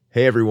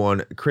Hey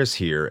everyone, Chris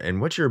here,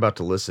 and what you're about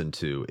to listen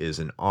to is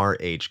an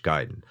RH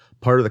Gaiden,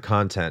 part of the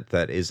content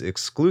that is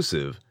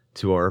exclusive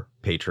to our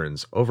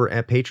patrons over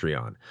at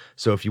Patreon.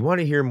 So if you want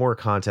to hear more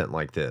content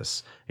like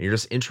this, and you're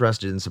just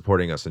interested in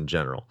supporting us in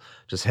general,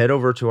 just head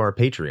over to our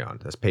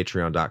Patreon. That's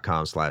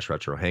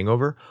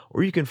patreon.com/retrohangover,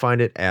 or you can find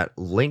it at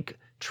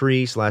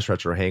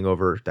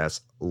linktree/retrohangover.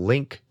 That's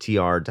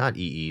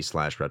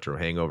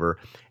linktr.ee/retrohangover,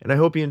 and I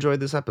hope you enjoyed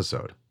this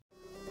episode.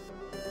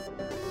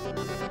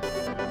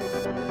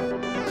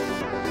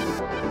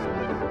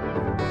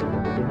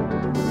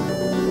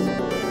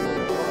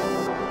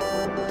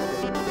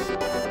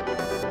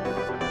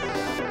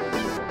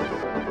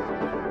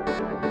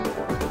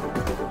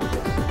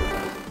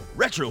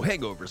 Retro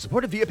Hangover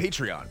supported via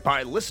Patreon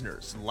by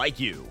listeners like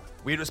you.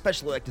 We'd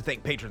especially like to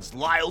thank patrons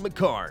Lyle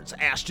McCarnes,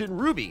 Ashton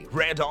Ruby,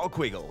 Randall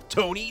Quiggle,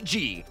 Tony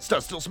G,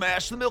 Stunstill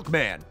Smash the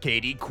Milkman,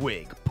 Katie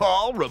Quigg,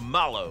 Paul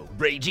Ramallo,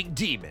 Raging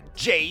Demon,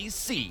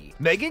 JC,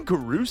 Megan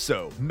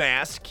Caruso,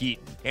 Mass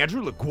Keaton,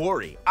 Andrew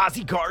LaGuarri,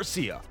 Ozzy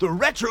Garcia, The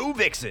Retro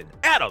Vixen,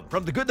 Adam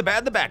from The Good, The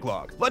Bad, The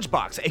Backlog,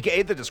 Lunchbox,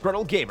 aka The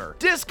Disgruntled Gamer,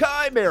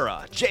 Diskai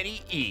Mara,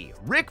 Jenny E,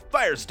 Rick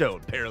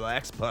Firestone,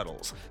 Parallax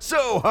Puddles,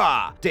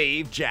 Soha,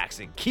 Dave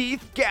Jackson,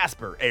 Keith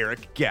Gasper,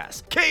 Eric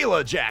Guess,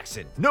 Kayla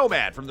Jackson,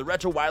 Nomad from the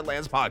Retro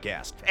Wildlands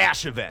Podcast,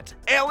 Ash Event,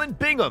 Alan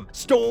Bingham,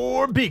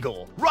 Storm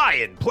Beagle,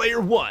 Ryan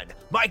Player One,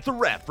 Mike the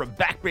Ref from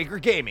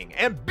Backbreaker Gaming,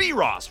 and B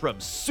Ross from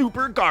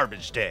Super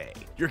Garbage Day.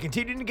 Your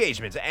continued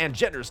engagements and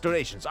generous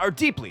donations are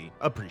deeply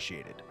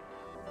appreciated.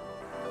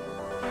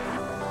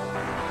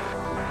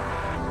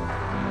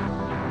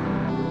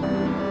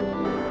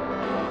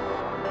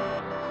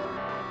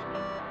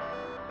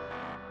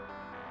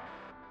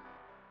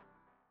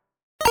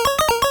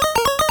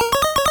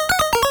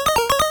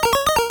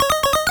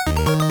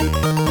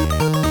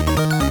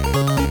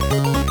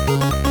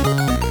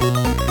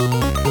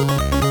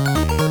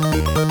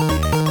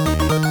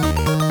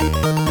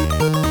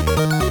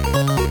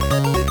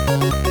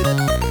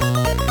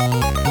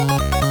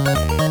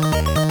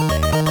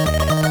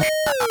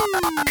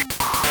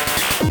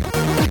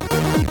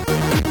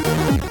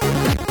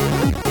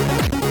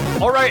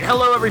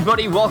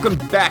 Everybody, welcome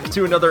back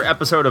to another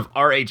episode of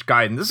RH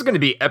Gaiden. This is going to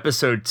be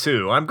episode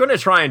 2. I'm going to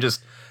try and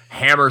just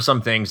hammer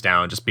some things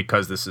down just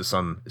because this is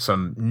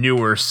some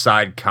newer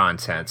side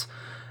content.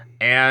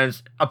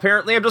 And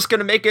apparently I'm just going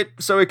to make it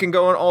so it can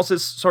go in all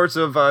sorts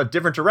of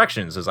different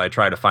directions as I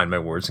try to find my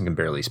words and can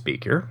barely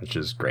speak here, which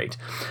is great.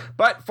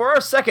 But for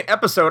our second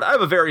episode, I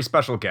have a very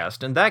special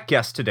guest, and that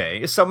guest today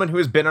is someone who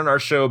has been on our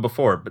show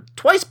before, but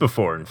twice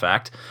before, in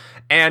fact.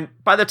 And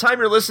by the time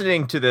you're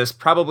listening to this,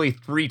 probably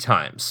 3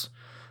 times.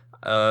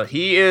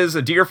 He is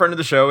a dear friend of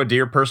the show, a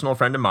dear personal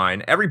friend of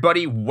mine.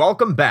 Everybody,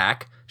 welcome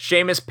back,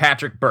 Seamus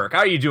Patrick Burke. How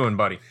are you doing,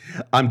 buddy?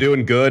 I'm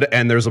doing good,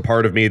 and there's a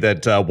part of me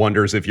that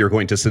wonders if you're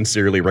going to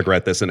sincerely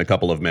regret this in a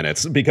couple of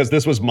minutes, because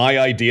this was my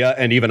idea,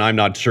 and even I'm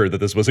not sure that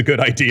this was a good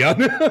idea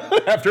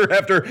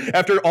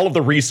after all of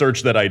the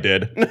research that I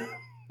did.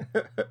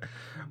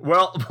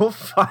 Well, we'll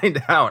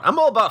find out. I'm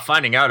all about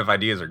finding out if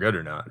ideas are good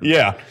or not.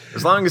 Yeah.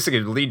 As long as it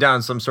could lead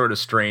down some sort of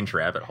strange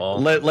rabbit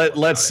hole.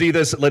 Let's see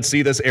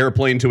this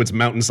airplane to its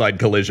mountainside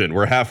collision.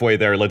 We're halfway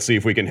there. Let's see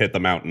if we can hit the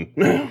mountain.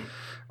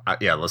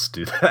 Yeah, let's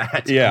do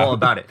that. Yeah. I'm all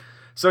about it.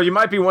 So you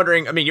might be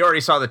wondering, I mean, you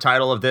already saw the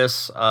title of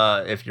this.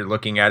 If you're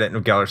looking at it,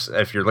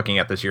 if you're looking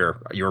at this,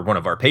 you're one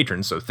of our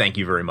patrons, so thank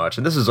you very much.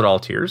 And this is at all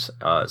tiers.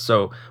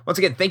 So once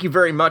again, thank you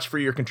very much for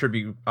your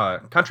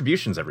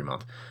contributions every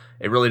month.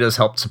 It really does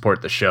help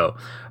support the show.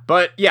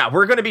 But yeah,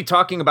 we're going to be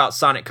talking about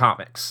Sonic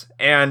comics.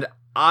 And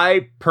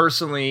I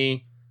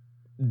personally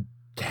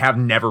have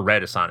never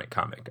read a Sonic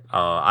comic.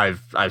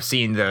 I've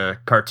seen the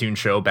cartoon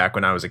show back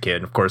when I was a kid.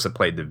 And of course, I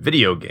played the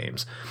video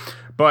games.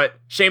 But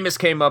Seamus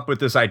came up with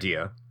this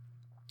idea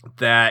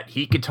that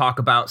he could talk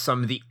about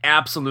some of the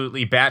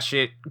absolutely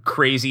batshit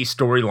crazy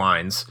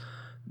storylines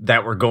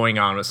that were going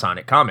on with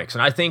Sonic comics.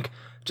 And I think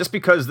just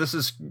because this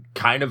is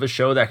kind of a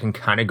show that can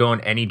kind of go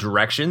in any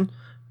direction,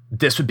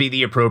 this would be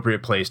the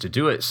appropriate place to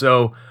do it.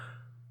 So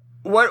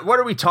what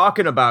are we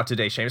talking about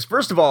today, Seamus?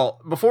 First of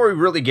all, before we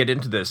really get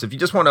into this, if you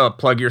just want to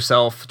plug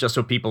yourself, just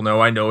so people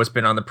know, I know it's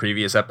been on the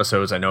previous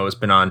episodes. I know it's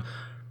been on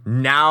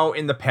now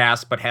in the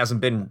past, but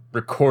hasn't been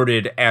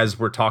recorded as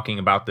we're talking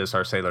about this,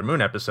 our Sailor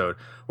Moon episode.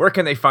 Where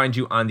can they find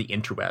you on the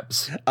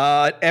interwebs?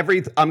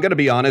 I'm going to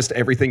be honest,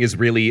 everything is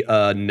really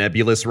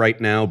nebulous right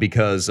now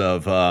because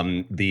of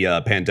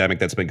the pandemic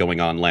that's been going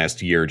on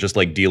last year, just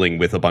like dealing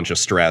with a bunch of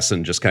stress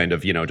and just kind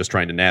of, just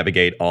trying to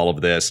navigate all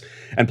of this.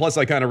 And plus,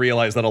 I kind of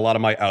realized that a lot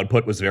of my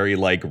output was very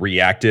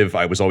reactive.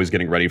 I was always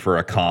getting ready for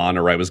a con,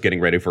 or I was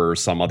getting ready for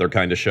some other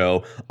kind of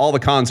show. All the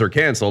cons are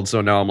canceled,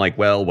 so now I'm like,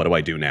 well, what do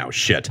I do now?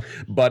 Shit.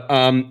 But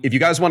if you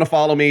guys want to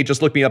follow me,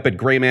 just look me up at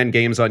Grayman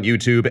Games on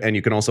YouTube, and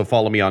you can also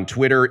follow me on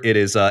Twitter. It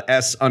is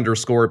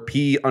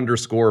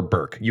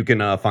S_P_Burke. You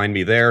can find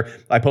me there.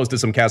 I posted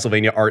some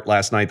Castlevania art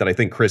last night that I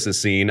think Chris has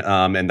seen,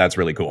 and that's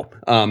really cool.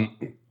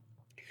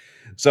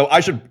 So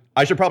I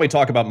should probably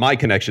talk about my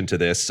connection to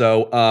this.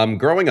 So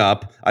growing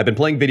up, I've been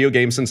playing video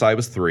games since I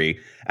was 3,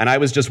 and I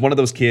was just one of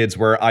those kids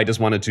where I just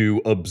wanted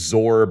to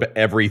absorb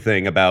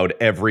everything about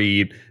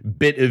every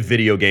bit of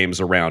video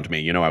games around me.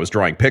 You know, I was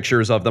drawing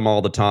pictures of them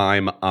all the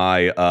time.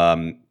 I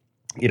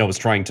was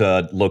trying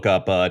to look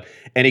up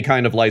any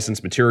kind of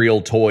licensed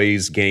material,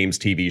 toys, games,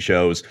 TV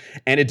shows,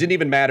 and it didn't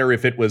even matter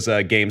if it was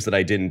games that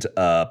I didn't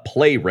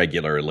play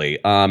regularly.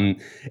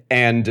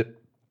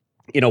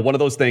 One of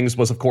those things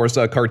was, of course,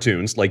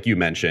 cartoons, like you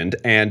mentioned,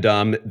 and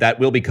that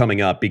will be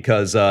coming up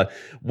because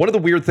one of the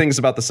weird things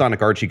about the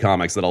Sonic Archie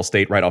comics that I'll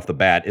state right off the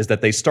bat is that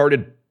they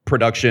started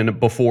production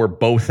before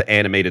both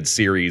animated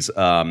series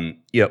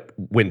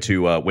went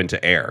to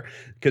air.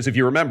 Because if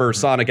you remember,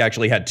 Sonic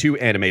actually had 2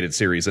 animated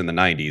series in the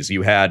 90s.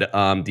 You had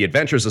The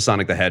Adventures of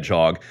Sonic the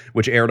Hedgehog,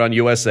 which aired on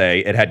USA.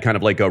 It had kind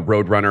of like a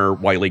Roadrunner,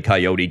 Wile E.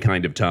 Coyote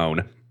kind of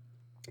tone.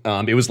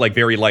 It was like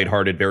very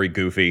lighthearted, very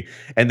goofy.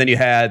 And then you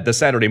had the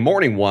Saturday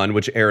morning one,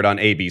 which aired on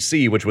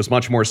ABC, which was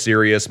much more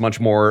serious,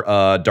 much more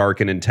dark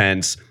and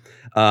intense.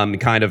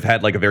 Kind of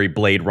had like a very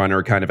Blade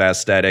Runner kind of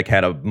aesthetic,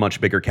 had a much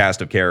bigger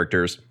cast of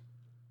characters.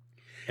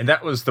 And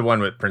that was the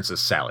one with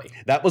Princess Sally.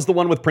 That was the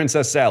one with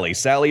Princess Sally.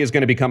 Sally is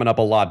going to be coming up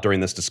a lot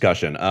during this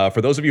discussion. For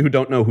those of you who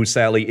don't know who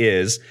Sally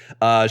is,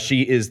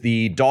 she is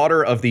the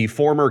daughter of the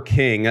former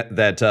king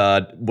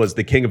that was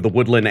the king of the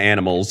woodland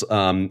animals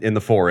in the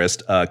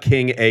forest,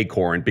 King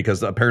Acorn,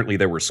 because apparently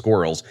there were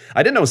squirrels.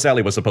 I didn't know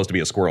Sally was supposed to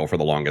be a squirrel for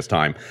the longest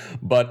time.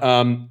 But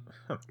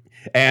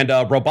And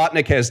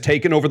Robotnik has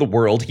taken over the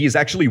world. He's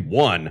actually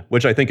won,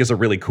 which I think is a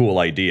really cool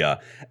idea.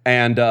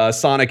 And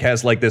Sonic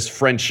has like this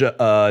French,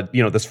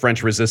 this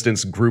French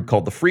resistance group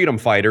called the Freedom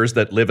Fighters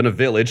that live in a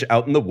village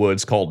out in the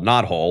woods called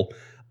Knothole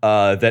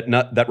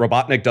that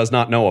Robotnik does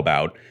not know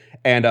about.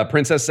 And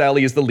Princess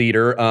Sally is the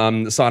leader.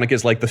 Sonic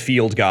is like the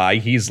field guy.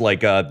 He's like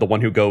the one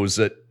who goes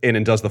in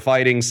and does the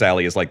fighting.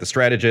 Sally is like the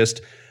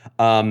strategist.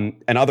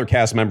 And other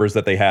cast members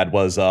that they had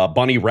was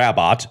Bunny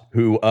Rabbit,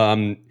 who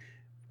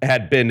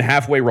had been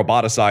halfway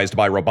roboticized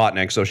by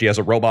Robotnik, so she has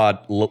a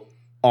robot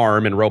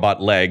arm and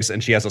robot legs,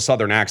 and she has a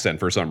southern accent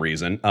for some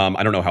reason.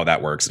 I don't know how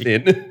that works.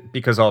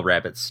 Because all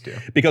rabbits do.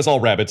 Because all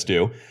rabbits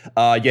do.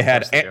 You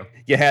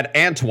had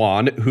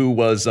Antoine, who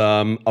was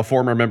a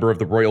former member of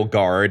the Royal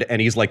Guard, and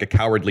he's like a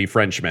cowardly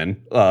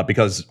Frenchman,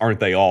 because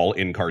aren't they all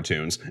in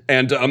cartoons?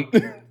 And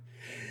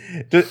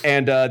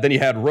then you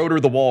had Rotor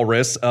the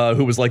Walrus,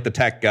 who was like the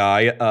tech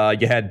guy.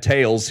 You had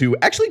Tails, who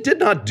actually did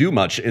not do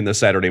much in the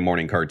Saturday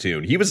morning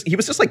cartoon. He was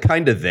just like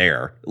kind of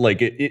there. Like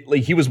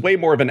he was way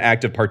more of an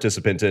active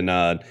participant in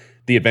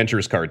the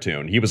Adventures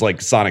cartoon. He was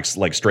like Sonic's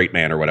like straight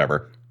man or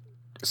whatever.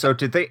 So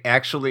did they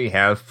actually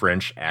have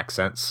French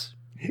accents?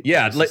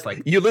 Yeah,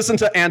 like you listen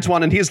to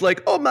Antoine and he's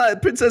like, "Oh my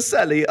Princess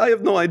Sally, I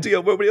have no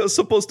idea where we are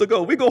supposed to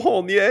go. We go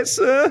home, yes."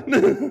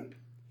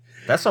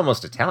 That's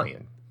almost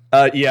Italian.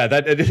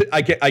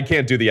 I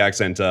can't do the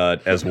accent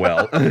as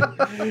well.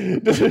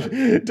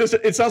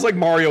 It sounds like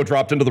Mario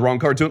dropped into the wrong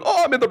cartoon.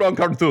 Oh, I'm in the wrong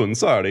cartoon.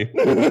 Sorry.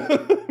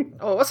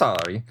 Oh,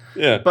 sorry.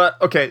 Yeah.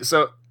 But okay,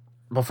 so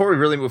before we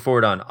really move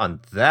forward on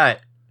that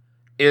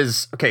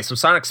so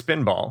Sonic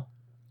Spinball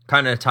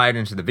kind of tied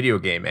into the video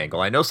game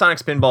angle. I know Sonic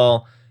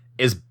Spinball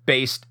is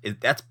based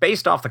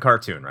off the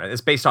cartoon, right? It's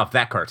based off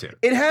that cartoon.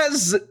 It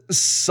has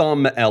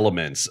some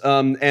elements,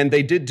 and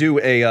they did do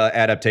a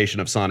adaptation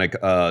of Sonic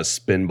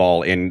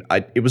Spinball, and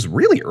it was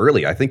really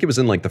early. I think it was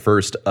in like the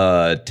first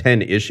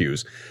 10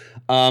 issues,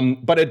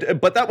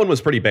 but that one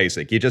was pretty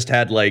basic. You just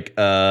had like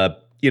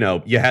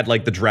you had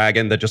like the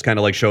dragon that just kind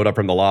of like showed up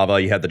from the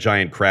lava. You had the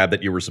giant crab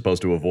that you were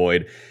supposed to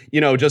avoid.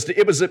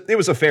 It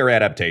was a fair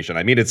adaptation.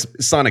 I mean, it's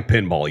Sonic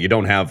Pinball. You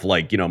don't have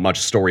like, much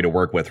story to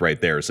work with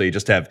right there. So you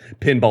just have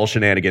pinball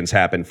shenanigans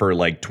happen for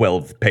like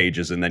 12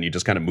 pages and then you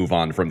just kind of move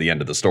on from the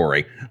end of the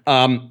story.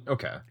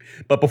 Okay.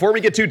 But before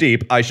we get too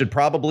deep, I should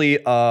probably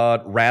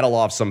rattle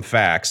off some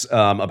facts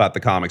about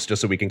the comics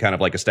just so we can kind of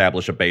like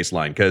establish a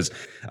baseline, because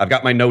I've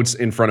got my notes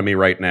in front of me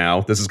right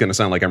now. This is going to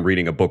sound like I'm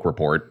reading a book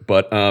report,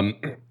 but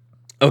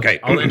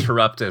okay. I'll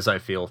interrupt as I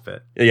feel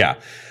fit. Yeah.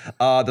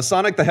 The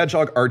Sonic the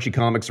Hedgehog Archie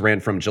comics ran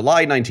from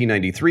July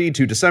 1993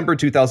 to December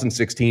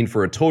 2016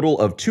 for a total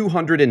of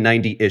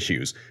 290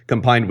 issues.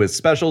 Combined with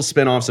specials,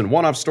 spin-offs, and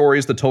one-off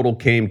stories, the total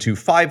came to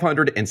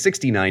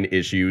 569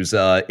 issues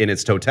in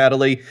its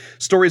totality.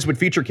 Stories would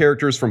feature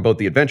characters from both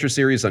the Adventure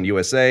series on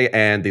USA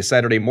and the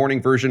Saturday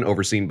morning version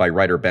overseen by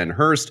writer Ben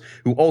Hurst,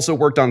 who also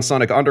worked on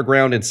Sonic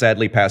Underground and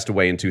sadly passed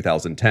away in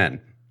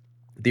 2010.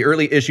 The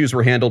early issues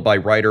were handled by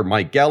writer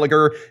Mike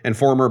Gallagher and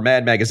former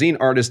Mad Magazine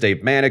artist Dave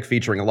Manick,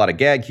 featuring a lot of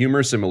gag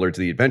humor similar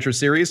to the Adventure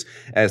series.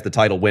 As the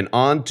title went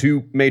on,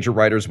 two major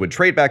writers would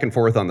trade back and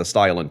forth on the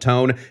style and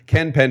tone,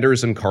 Ken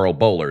Penders and Carl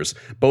Bohlers.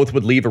 Both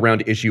would leave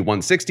around issue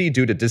 160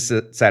 due to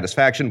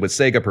dissatisfaction with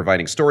Sega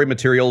providing story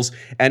materials,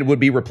 and would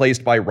be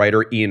replaced by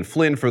writer Ian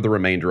Flynn for the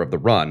remainder of the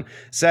run.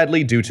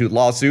 Sadly, due to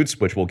lawsuits,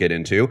 which we'll get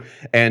into,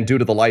 and due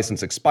to the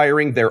license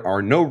expiring, there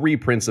are no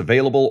reprints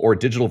available or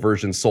digital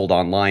versions sold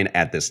online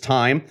at this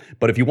time. time.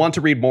 But if you want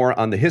to read more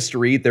on the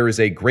history, there is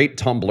a great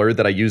Tumblr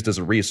that I used as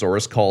a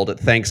resource called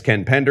Thanks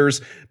Ken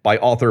Penders by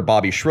author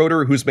Bobby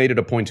Schroeder, who's made it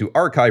a point to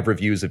archive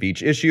reviews of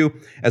each issue,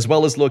 as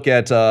well as look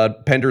at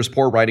Pender's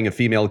poor writing of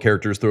female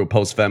characters through a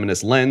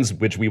post-feminist lens,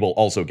 which we will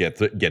also get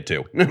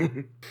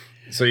to.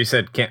 So you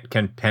said Ken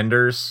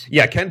Penders?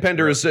 Yeah, Ken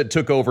Penders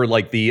took over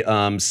like the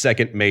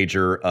second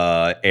major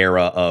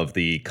era of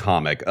the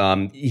comic.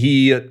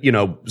 He,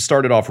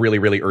 started off really,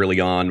 really early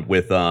on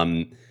with...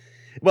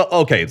 Well,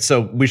 okay,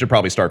 so we should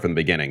probably start from the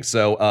beginning.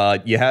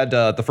 So you had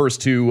the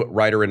first two,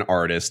 writer and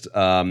artist,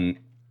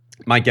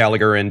 Mike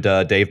Gallagher and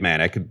Dave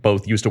Manick,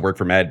 both used to work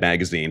for Mad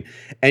Magazine.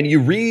 And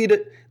you read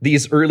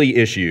these early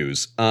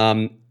issues,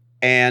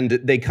 and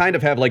they kind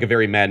of have like a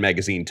very Mad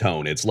Magazine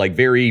tone. It's like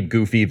very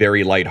goofy,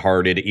 very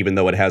lighthearted, even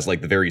though it has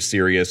like the very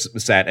serious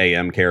Sat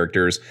AM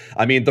characters.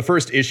 I mean, the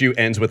first issue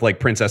ends with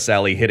like Princess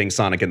Sally hitting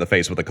Sonic in the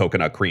face with a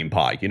coconut cream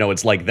pie.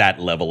 It's like that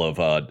level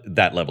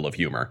of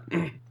humor.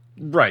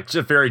 Right,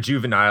 just very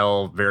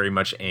juvenile, very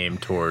much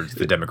aimed towards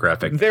the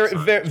demographic.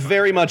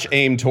 Very much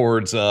aimed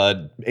towards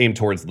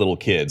little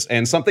kids.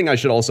 And something I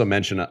should also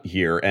mention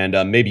here,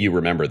 and maybe you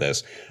remember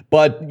this,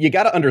 but you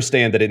got to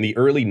understand that in the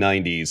early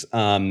 90s,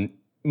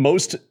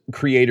 most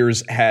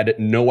creators had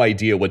no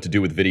idea what to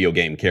do with video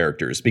game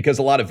characters, because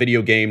a lot of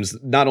video games,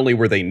 not only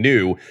were they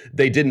new,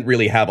 they didn't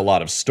really have a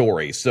lot of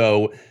story.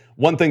 So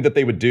one thing that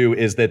they would do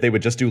is that they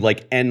would just do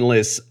like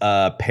endless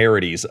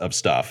parodies of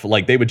stuff.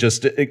 Like they would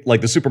just,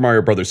 like the Super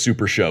Mario Brothers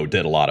Super Show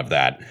did a lot of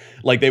that.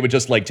 Like they would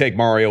just like take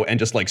Mario and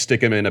just like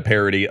stick him in a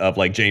parody of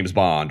like James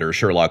Bond or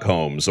Sherlock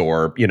Holmes,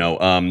 or,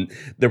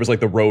 there was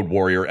like the Road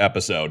Warrior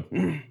episode.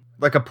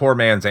 Like a poor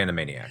man's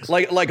Animaniacs.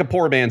 Like a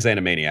poor man's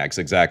Animaniacs,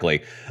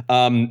 exactly.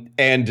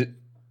 And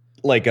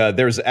like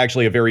there's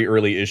actually a very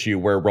early issue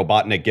where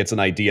Robotnik gets an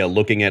idea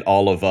looking at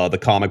all of the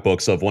comic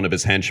books of one of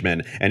his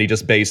henchmen, and he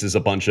just bases a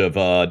bunch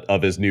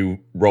of his new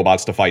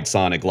robots to fight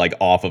Sonic like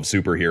off of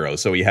superheroes.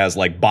 So he has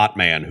like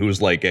Botman,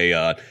 who's like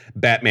a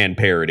Batman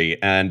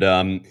parody,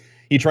 and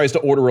he tries to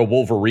order a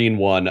Wolverine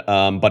one,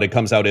 but it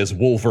comes out as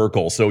Wolf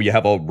Urkel. So you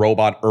have a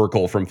robot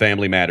Urkel from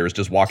Family Matters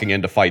just walking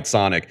in to fight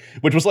Sonic,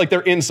 which was like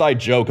their inside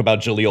joke about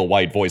Jaleel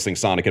White voicing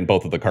Sonic in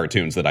both of the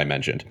cartoons that I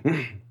mentioned.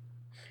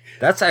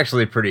 That's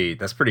actually pretty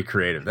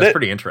creative. That's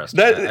pretty interesting.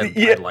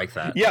 I like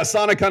that. Yeah,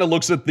 Sonic kind of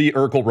looks at the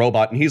Urkel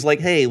robot and he's like,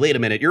 hey, wait a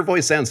minute, your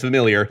voice sounds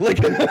familiar. Like,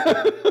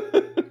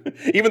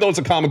 even though it's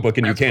a comic book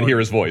and you can't hear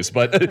his voice.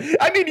 But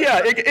I mean,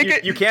 yeah.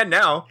 You can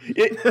now.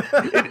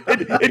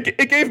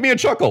 It gave me a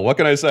chuckle. What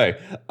can I say?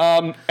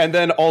 And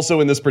then also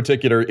in this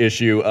particular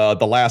issue,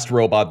 the last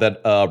robot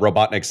that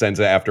Robotnik sends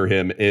after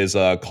him is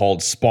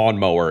called Spawn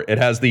Mower. It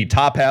has the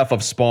top half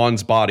of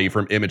Spawn's body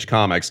from Image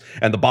Comics,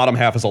 and the bottom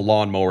half is a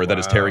lawnmower that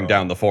is tearing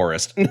down the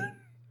forest.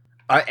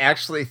 I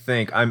actually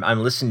think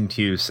I'm listening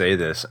to you say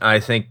this. I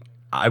think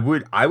I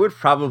would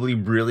probably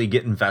really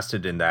get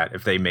invested in that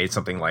if they made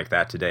something like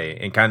that today,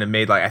 and kind of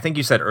made, like I think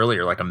you said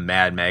earlier, like a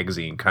Mad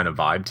Magazine kind of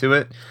vibe to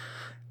it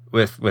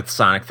with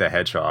Sonic the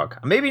Hedgehog.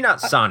 Maybe not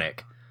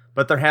Sonic,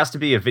 but there has to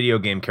be a video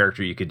game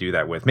character you could do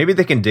that with. Maybe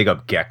they can dig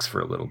up Gex for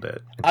a little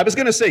bit. I was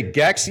gonna say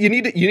Gex. You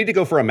need to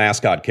go for a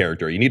mascot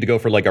character. You need to go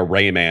for like a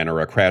Rayman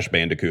or a Crash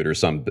Bandicoot or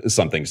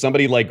something.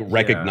 Somebody like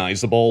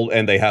recognizable,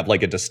 and they have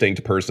like a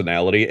distinct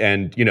personality,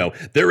 and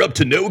they're up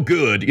to no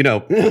good.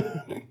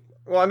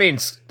 Well, I mean,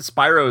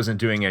 Spyro isn't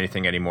doing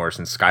anything anymore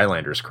since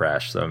Skylanders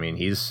crashed, so I mean,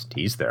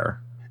 he's there.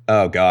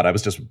 Oh God, I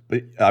was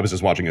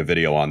just watching a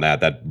video on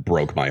that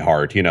broke my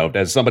heart.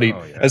 As somebody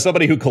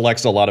who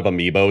collects a lot of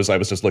amiibos, I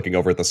was just looking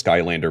over at the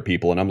Skylander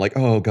people, and I'm like,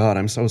 oh God,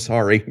 I'm so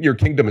sorry. Your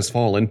kingdom has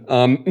fallen.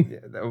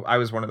 I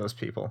was one of those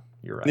people.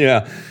 You're right.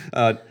 Yeah,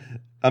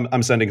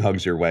 I'm sending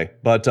hugs your way,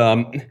 but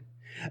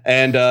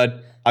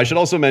I should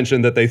also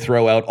mention that they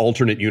throw out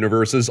alternate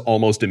universes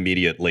almost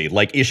immediately.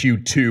 Like issue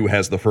 2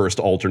 has the first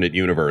alternate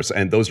universe,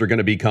 and those are going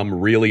to become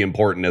really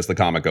important as the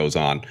comic goes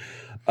on.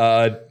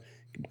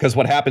 Because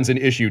what happens in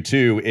issue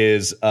 2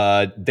 is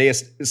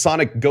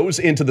Sonic goes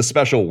into the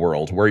special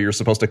world where you're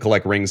supposed to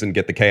collect rings and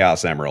get the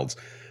Chaos Emeralds.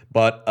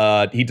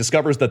 But he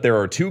discovers that there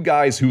are two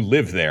guys who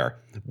live there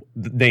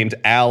named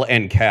Al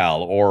and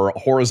Cal, or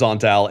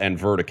Horizontal and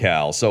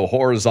Vertical. So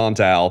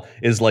Horizontal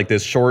is like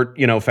this short,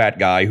 fat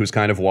guy who's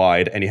kind of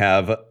wide, and you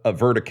have a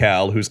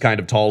Vertical who's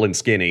kind of tall and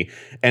skinny,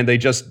 and they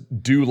just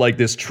do like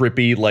this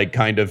trippy, like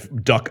kind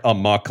of duck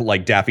amuck,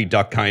 like Daffy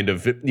Duck kind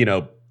of,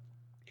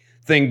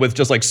 thing with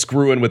just like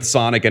screwing with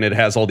Sonic, and it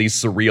has all these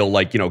surreal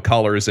like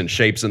colors and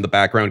shapes in the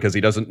background because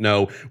he doesn't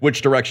know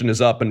which direction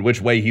is up and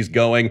which way he's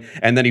going,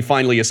 and then he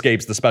finally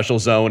escapes the special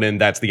zone,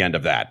 and that's the end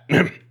of that.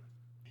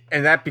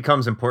 And that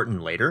becomes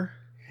important later?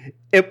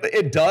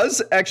 It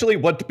does actually.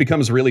 What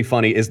becomes really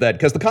funny is that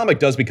because the comic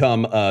does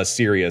become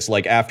serious,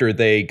 like after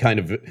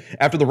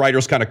the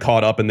writers kind of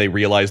caught up and they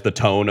realized the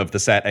tone of the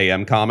Sat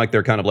AM comic,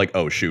 they're kind of like,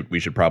 oh shoot, we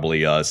should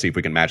probably see if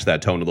we can match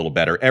that tone a little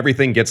better.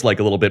 Everything gets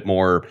like a little bit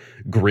more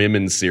grim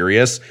and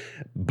serious,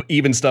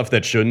 even stuff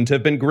that shouldn't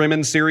have been grim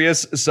and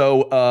serious.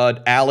 So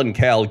Al and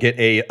Cal get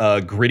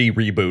a gritty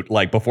reboot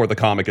like before the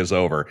comic is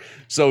over.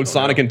 So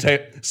Sonic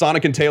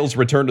and Tails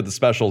return to the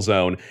Special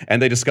Zone, and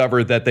they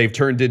discover that they've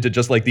turned into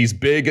just like these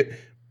big,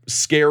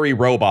 scary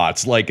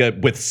robots, like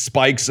with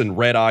spikes and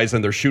red eyes,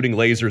 and they're shooting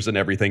lasers and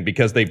everything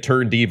because they've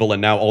turned evil,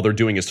 and now all they're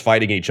doing is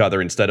fighting each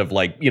other instead of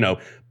like,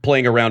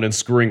 playing around and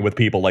screwing with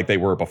people like they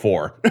were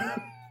before.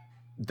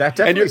 That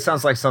definitely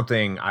sounds like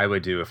something I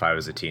would do if I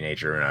was a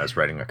teenager and I was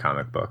writing a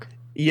comic book.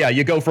 Yeah,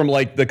 you go from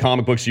like the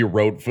comic books you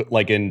wrote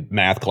like in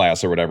math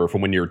class or whatever,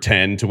 from when you're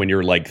 10 to when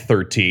you're like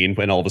 13,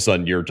 and all of a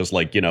sudden you're just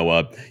like,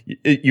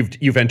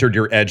 you've entered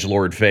your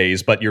edgelord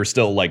phase, but you're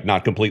still like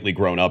not completely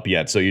grown up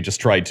yet. So you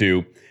just try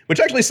to, which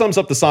actually sums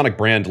up the Sonic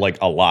brand like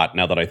a lot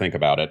now that I think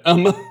about it.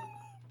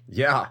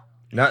 Yeah.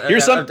 Go ahead.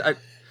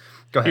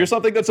 Here's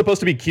something that's supposed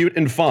to be cute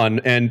and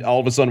fun, and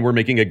all of a sudden we're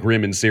making it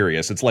grim and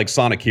serious. It's like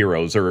Sonic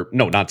Heroes, or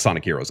no, not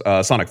Sonic Heroes,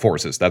 Sonic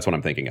Forces. That's what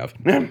I'm thinking of.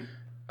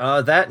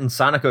 That and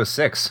Sonic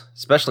 06,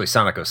 especially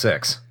Sonic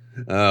 06.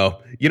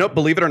 Oh,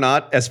 believe it or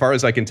not, as far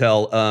as I can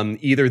tell,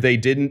 either they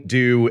didn't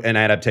do an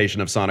adaptation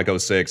of Sonic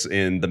 06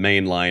 in the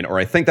main line, or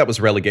I think that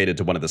was relegated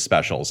to one of the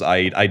specials.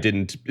 I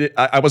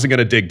wasn't going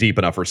to dig deep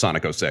enough for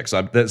Sonic 06,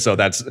 so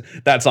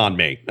that's on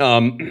me.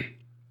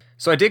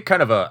 So I did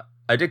kind of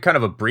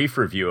a brief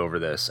review over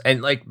this,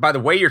 and like by the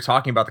way you're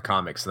talking about the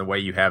comics and the way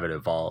you have it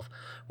evolve,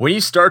 when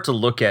you start to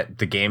look at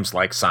the games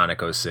like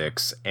Sonic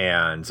 06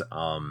 and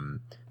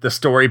the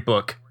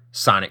storybook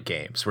Sonic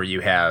games, where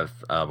you have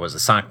was it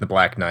Sonic the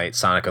Black Knight,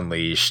 Sonic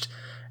Unleashed,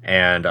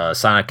 and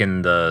Sonic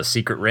and the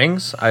Secret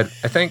Rings, I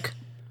think.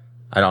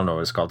 I don't know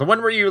what it's called. The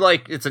one where you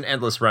it's an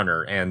endless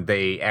runner, and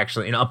they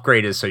actually an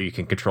upgrade is so you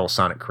can control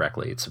Sonic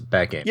correctly. It's a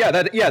bad game. Yeah,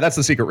 that's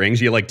the Secret Rings.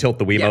 You tilt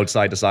the Wiimote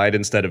side to side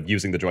instead of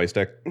using the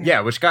joystick.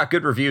 Yeah, which got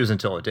good reviews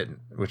until it didn't,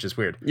 which is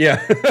weird.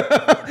 Yeah,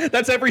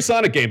 that's every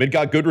Sonic game. It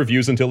got good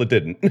reviews until it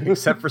didn't.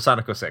 Except for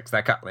Sonic 06,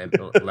 that got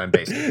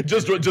lambasted.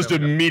 just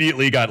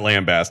immediately got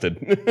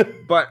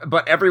lambasted.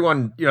 But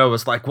everyone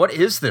was like, what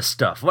is this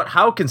stuff?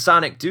 How can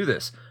Sonic do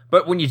this?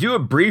 But when you do a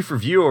brief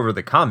review over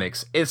the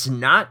comics, it's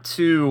not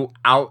too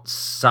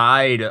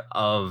outside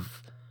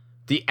of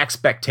the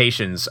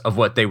expectations of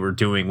what they were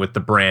doing with the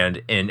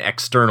brand in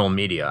external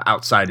media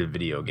outside of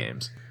video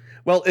games.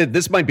 Well,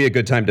 this might be a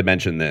good time to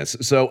mention this.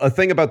 So a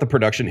thing about the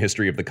production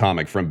history of the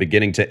comic from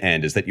beginning to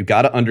end is that you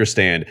got to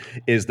understand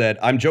is that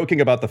I'm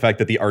joking about the fact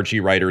that the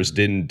Archie writers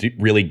didn't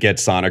really get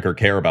Sonic or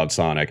care about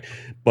Sonic.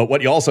 But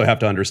what you also have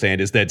to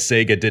understand is that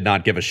Sega did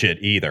not give a shit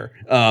either.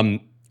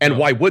 And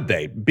why would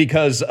they?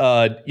 Because,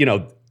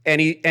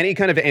 any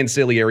kind of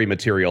ancillary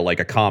material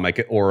like a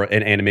comic or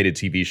an animated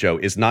TV show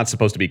is not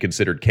supposed to be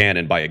considered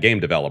canon by a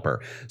game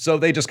developer. So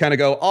they just kind of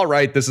go, all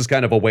right, this is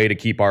kind of a way to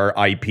keep our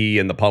IP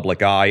in the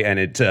public eye, and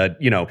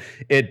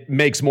it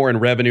makes more in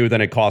revenue than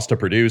it costs to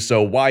produce.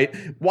 So why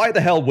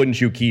the hell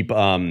wouldn't you keep,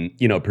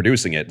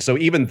 producing it? So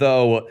even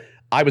though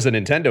I was a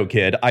Nintendo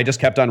kid, I just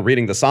kept on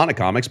reading the Sonic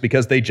comics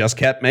because they just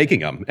kept making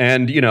them.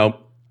 And,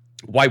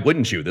 why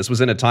wouldn't you? This was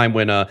in a time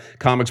when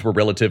comics were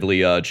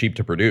relatively cheap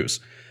to produce.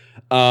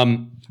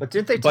 But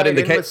didn't they tie it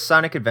in with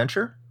Sonic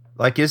Adventure?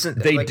 Didn't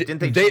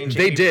they change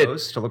Amy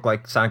Rose to look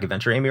like Sonic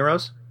Adventure Amy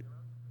Rose?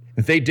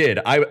 They did.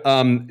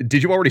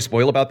 Did you already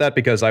spoil about that?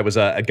 Because I was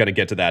going to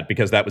get to that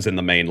because that was in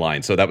the main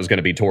line. So that was going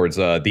to be towards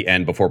the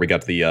end before we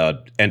got to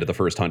the end of the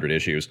first 100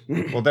 issues.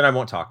 Well, then I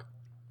won't talk.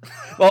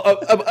 Well,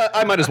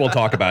 I might as well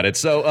talk about it.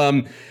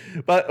 So,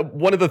 but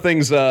one of the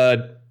things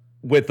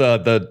with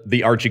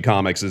the Archie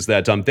comics is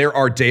that there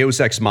are Deus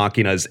Ex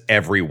Machinas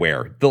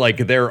everywhere.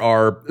 There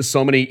are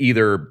so many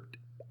either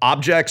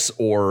objects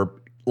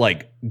or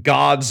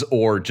gods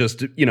or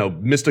just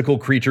mystical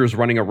creatures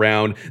running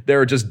around. There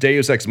are just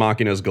Deus Ex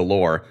Machinas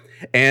galore.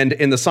 And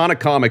in the Sonic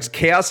comics,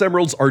 Chaos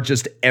Emeralds are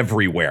just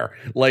everywhere.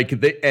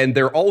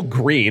 They're all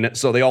green,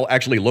 so they all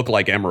actually look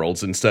like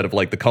emeralds instead of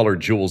the colored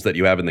jewels that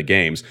you have in the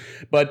games.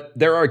 But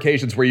there are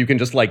occasions where you can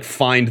just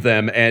find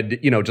them and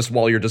just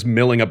while you're just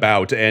milling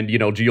about and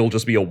you'll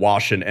just be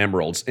awash in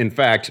emeralds. In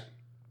fact,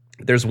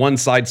 there's one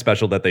side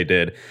special that they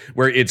did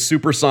where it's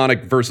Super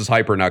Sonic versus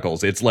Hyper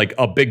Knuckles. It's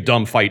a big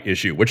dumb fight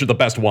issue, which are the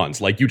best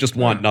ones. You just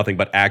want nothing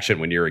but action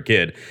when you're a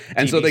kid.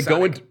 And so they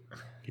go into...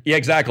 Yeah,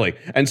 exactly.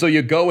 And so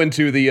you go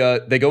into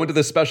they go into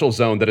this special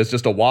zone that is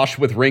just awash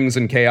with rings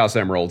and Chaos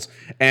Emeralds.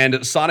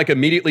 And Sonic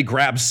immediately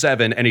grabs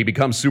 7 and he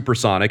becomes Super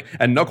Sonic.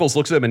 And Knuckles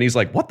looks at him and he's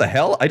like, what the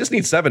hell? I just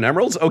need 7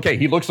 emeralds? Okay,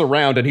 he looks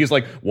around and he's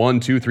like, 1,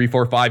 2, 3,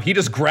 4, 5. He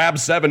just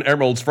grabs 7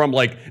 emeralds from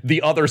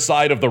the other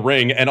side of the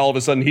ring. And all of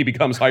a sudden he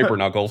becomes Hyper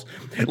Knuckles.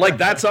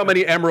 That's how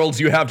many emeralds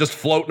you have just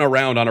floating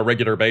around on a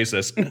regular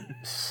basis.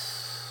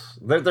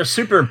 They're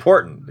super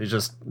important.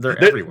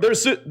 They're everywhere.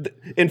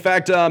 In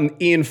fact,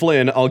 Ian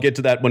Flynn, I'll get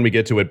to that when we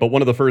get to it, but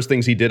one of the first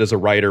things he did as a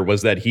writer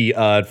was that he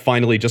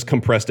finally just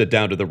compressed it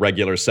down to the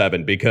regular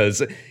 7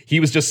 because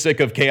he was just sick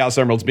of Chaos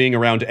Emeralds being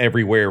around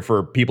everywhere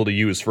for people to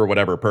use for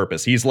whatever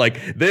purpose. He's like,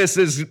 this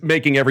is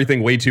making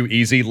everything way too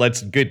easy.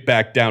 Let's get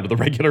back down to the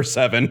regular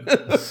 7.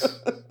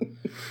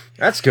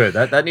 That's good.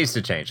 That needs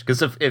to change.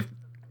 Because if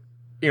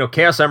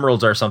Chaos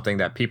Emeralds are something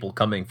that people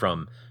coming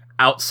from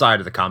outside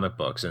of the comic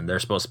books, and they're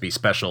supposed to be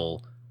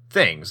special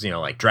things,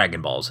 like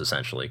Dragon Balls,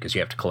 essentially, because you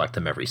have to collect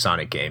them every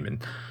Sonic game,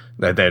 and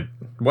that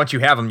once you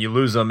have them, you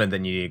lose them, and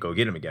then you need to go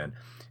get them again.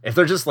 If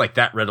they're just like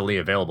that readily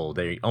available,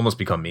 they almost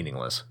become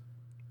meaningless.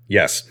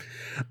 Yes.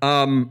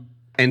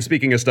 And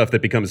speaking of stuff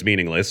that becomes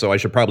meaningless, so I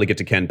should probably get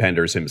to Ken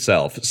Penders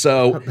himself.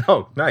 So,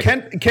 nice.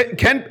 Ken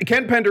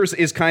Penders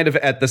is kind of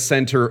at the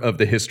center of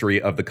the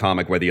history of the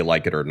comic, whether you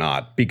like it or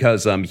not,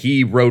 because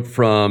he wrote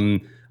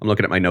from, I'm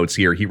looking at my notes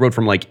here, he wrote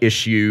from like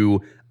issue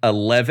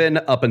 11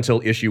 up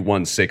until issue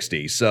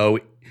 160. So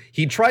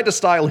he tried to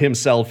style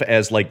himself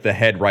as like the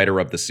head writer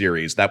of the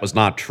series. That was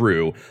not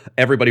true.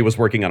 Everybody was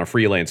working on a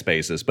freelance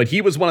basis, but he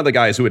was one of the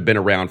guys who had been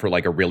around for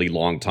like a really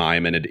long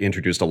time and had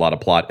introduced a lot of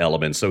plot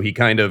elements. So he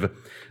kind of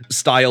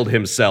styled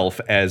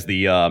himself as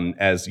the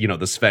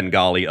the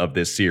Svengali of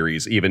this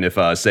series, even if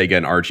Sega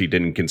and Archie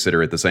didn't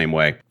consider it the same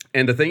way.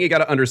 And the thing you got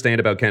to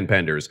understand about Ken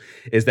Penders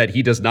is that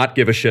he does not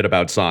give a shit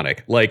about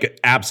Sonic. Like,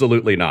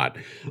 absolutely not.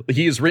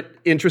 He is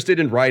interested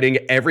in writing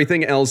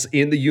everything else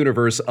in the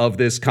universe of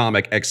this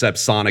comic except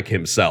Sonic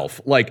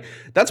himself. Like,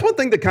 that's one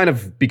thing that kind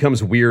of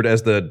becomes weird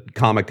as the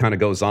comic kind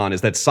of goes on,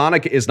 is that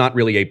Sonic is not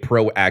really a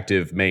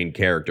proactive main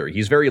character.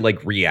 He's very,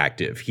 like,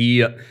 reactive.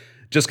 He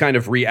just kind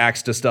of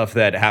reacts to stuff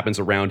that happens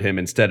around him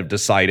instead of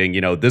deciding,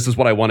 this is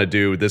what I want to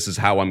do, this is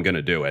how I'm going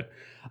to do it.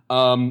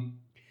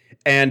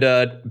 And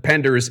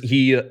Penders,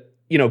 he,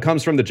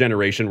 comes from the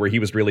generation where he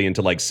was really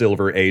into like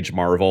Silver Age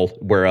Marvel,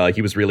 where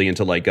he was really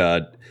into like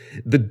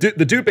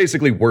the dude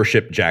basically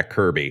worshipped Jack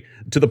Kirby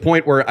to the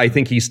point where I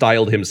think he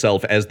styled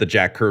himself as the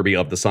Jack Kirby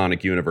of the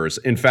Sonic universe.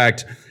 In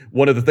fact,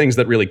 one of the things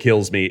that really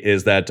kills me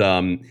is that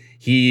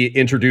he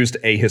introduced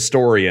a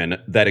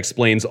historian that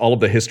explains all of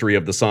the history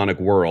of the Sonic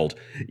world,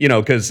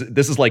 because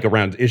this is like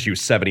around issue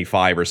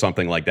 75 or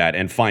something like that.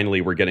 And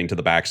finally, we're getting to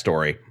the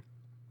backstory.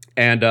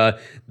 And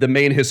the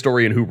main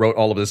historian who wrote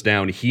all of this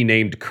down, he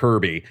named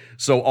Kirby.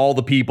 So all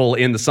the people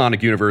in the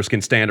Sonic universe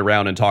can stand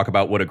around and talk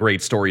about what a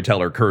great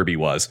storyteller Kirby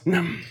was.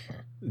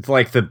 It's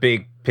like the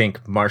big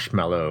pink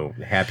marshmallow,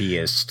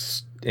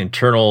 happiest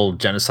internal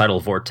genocidal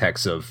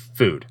vortex of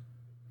food.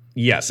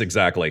 Yes,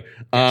 exactly.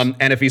 And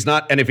if he's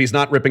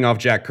not ripping off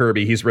Jack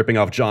Kirby, he's ripping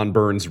off John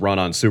Byrne's run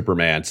on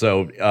Superman.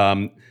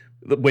 So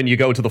when you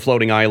go to the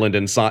floating island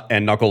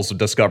and Knuckles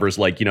discovers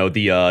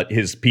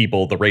his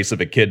people, the race of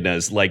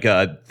echidnas,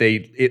 they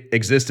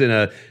exist in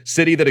a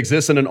city that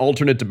exists in an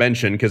alternate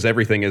dimension, because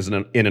everything is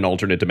in an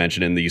alternate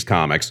dimension in these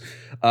comics,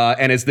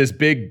 and it's this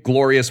big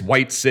glorious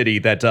white city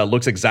that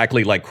looks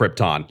exactly like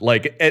Krypton.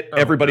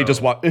 Everybody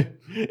just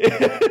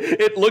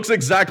it looks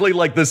exactly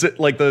like this,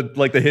 like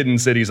the hidden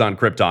cities on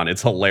Krypton.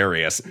 It's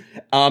hilarious.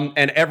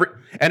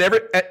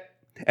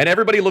 And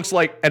everybody looks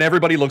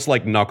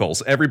like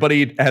Knuckles.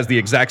 Everybody has the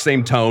exact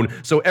same tone.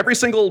 So every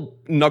single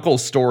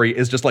Knuckles story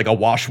is just like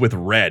awash with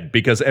red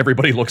because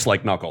everybody looks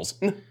like Knuckles.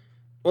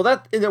 Well,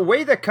 that in a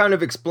way that kind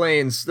of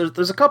explains.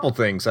 There's a couple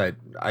things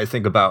I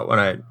think about when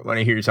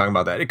I hear you talking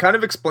about that. It kind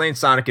of explains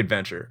Sonic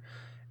Adventure,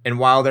 and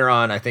while they're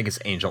on, I think it's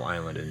Angel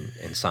Island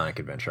in Sonic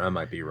Adventure. I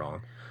might be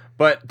wrong,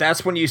 but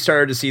that's when you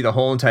started to see the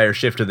whole entire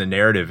shift of the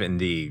narrative in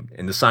the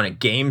Sonic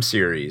game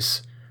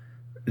series.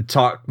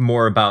 Talk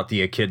more about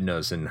the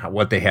echidnas and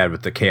what they had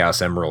with the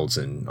Chaos Emeralds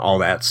and all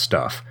that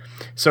stuff.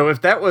 So if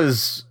that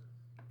was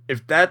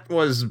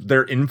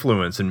their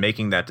influence in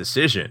making that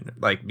decision,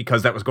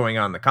 because that was going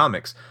on in the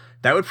comics,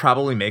 that would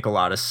probably make a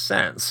lot of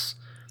sense.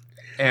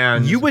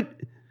 And you would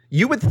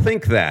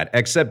think that,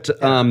 except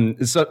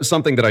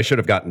something that I should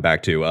have gotten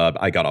back to.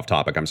 I got off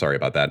topic. I'm sorry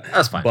about that.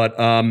 That's fine. But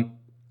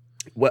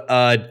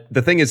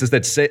the thing is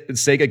that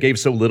Sega gave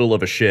so little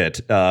of a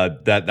shit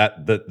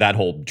that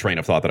whole train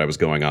of thought that I was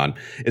going on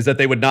is that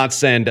they would not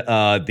send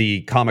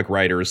the comic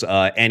writers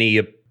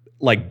any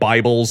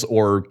Bibles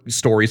or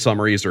story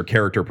summaries or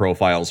character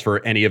profiles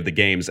for any of the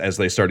games as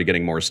they started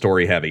getting more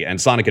story heavy.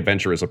 And Sonic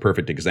Adventure is a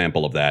perfect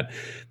example of that.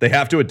 They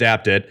have to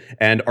adapt it,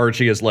 and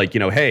Archie is like,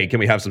 hey, can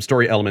we have some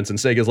story elements? And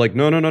Sega's like,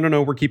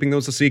 no, we're keeping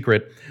those a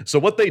secret. So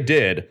what they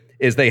did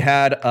is they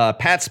had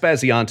Pat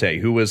Spaziante,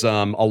 who was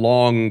a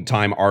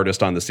long-time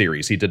artist on the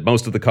series. He did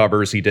most of the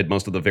covers. He did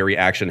most of the very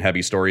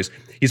action-heavy stories.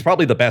 He's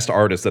probably the best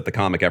artist that the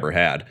comic ever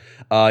had.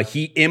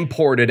 He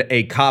imported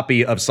a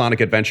copy of Sonic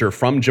Adventure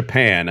from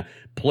Japan,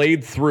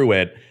 played through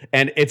it,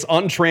 and it's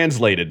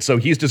untranslated. So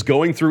he's just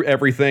going through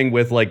everything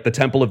with the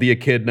Temple of the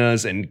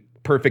Echidnas and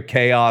Perfect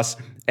Chaos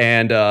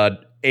and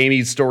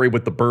Amy's story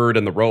with the bird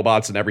and the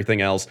robots and everything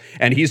else.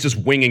 And he's just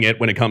winging it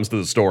when it comes to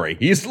the story.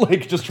 He's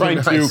just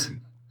trying to...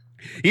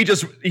 He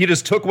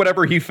just took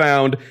whatever he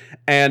found,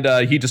 and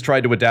he just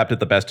tried to adapt it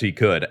the best he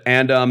could.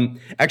 And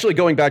actually,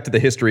 going back to the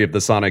history of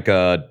the Sonic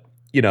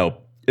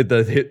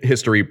the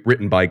history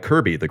written by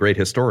Kirby, the great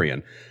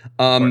historian.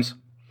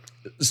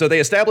 So they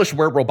established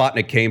where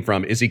Robotnik came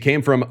from. He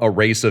came from a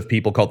race of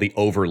people called the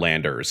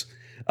Overlanders.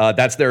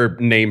 That's their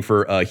name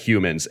for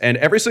humans. And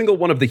every single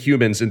one of the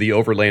humans in the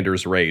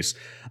Overlanders race,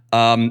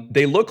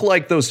 they look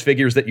like those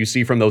figures that you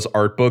see from those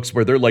art books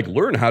where they're like,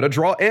 learn how to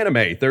draw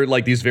anime. They're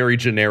like these very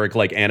generic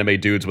like anime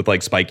dudes with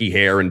like spiky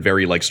hair and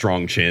very like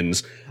strong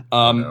chins.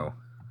 No.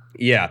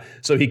 Yeah,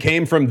 so he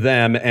came from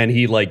them, and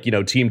he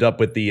teamed up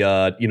with the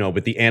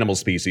with the animal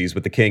species,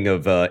 with the king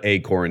of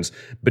acorns,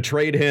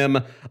 betrayed him,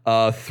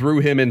 threw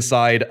him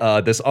inside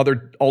this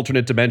other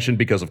alternate dimension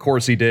because of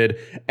course he did,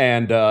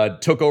 and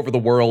took over the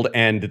world.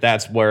 And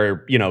that's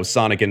where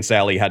Sonic and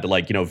Sally had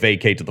to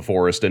vacate to the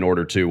forest in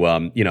order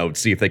to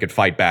see if they could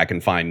fight back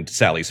and find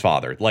Sally's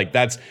father.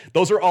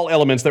 Those are all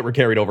elements that were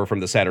carried over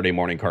from the Saturday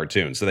morning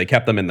cartoon, so they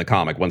kept them in the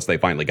comic once they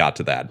finally got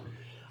to that.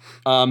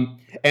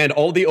 And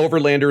all the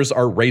Overlanders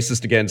are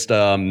racist against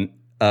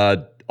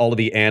all of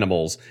the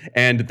animals,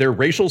 and their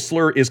racial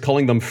slur is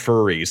calling them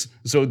furries.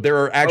 So there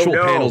are actual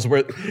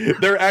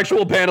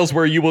panels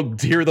where you will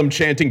hear them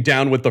chanting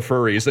 "down with the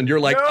furries," and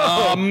you're like,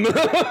 no!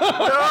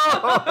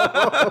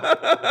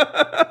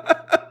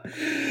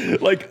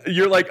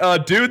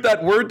 Dude,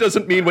 that word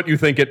doesn't mean what you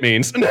think it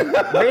means.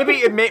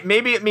 Maybe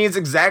it means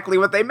exactly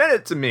what they meant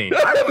it to mean.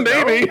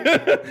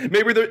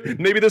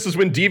 Maybe this is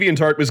when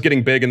DeviantArt was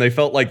getting big and they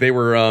felt like they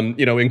were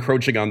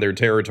encroaching on their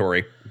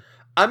territory.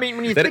 I mean,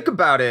 when you think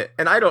about it,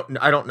 and I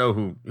don't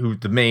know who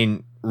the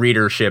main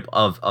readership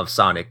of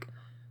Sonic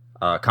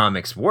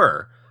comics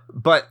were,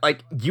 but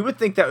you would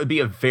think that would be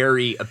a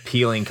very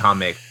appealing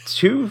comic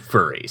to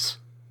furries.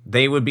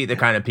 They would be the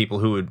kind of people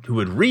who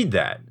would read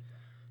that.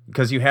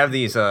 Because you have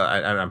these,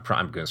 I'm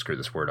going to screw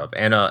this word up.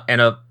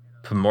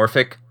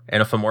 Anthropomorphic.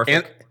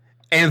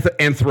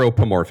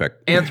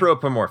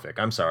 Anthropomorphic.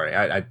 I'm sorry,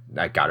 I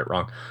got it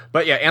wrong.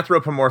 But yeah,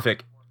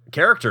 anthropomorphic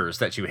characters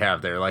that you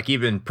have there. Like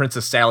even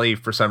Princess Sally,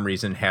 for some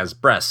reason, has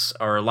breasts,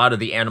 or a lot of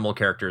the animal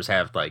characters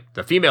have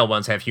the female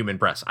ones have human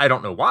breasts. I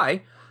don't know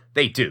why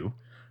they do,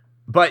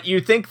 but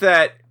you think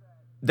that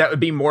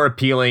would be more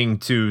appealing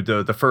to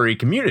the furry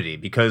community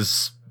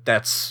because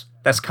that's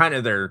kind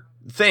of their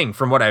thing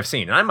from what I've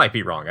seen. And I might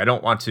be wrong. I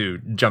don't want to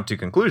jump to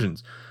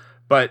conclusions,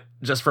 but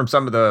just from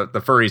some of the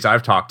furries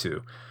I've talked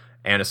to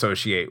and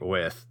associate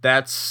with,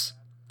 that's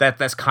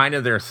kind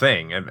of their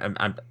thing.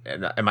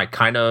 Am I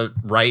kind of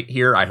right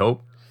here? I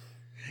hope.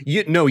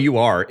 You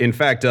are. In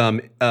fact,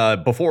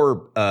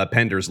 before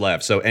Penders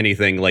left, so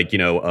anything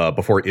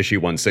before issue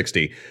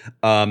 160,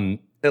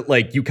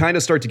 you kind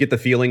of start to get the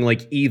feeling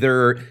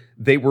either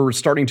they were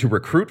starting to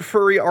recruit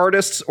furry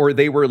artists, or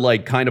they were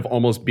kind of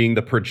almost being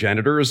the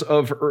progenitors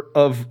of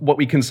what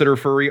we consider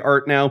furry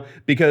art now,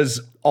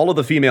 because all of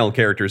the female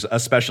characters,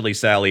 especially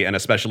Sally and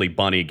especially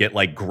Bunny, get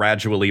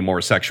gradually more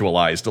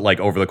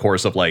sexualized over the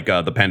course of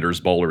the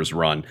Penders Bowlers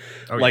run.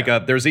 Oh, yeah.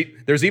 There's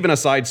even a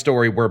side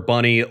story where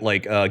Bunny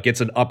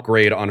gets an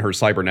upgrade on her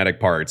cybernetic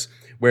parts.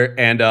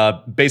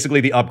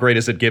 Basically the upgrade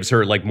is it gives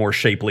her more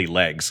shapely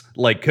legs,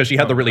 because she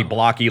had the really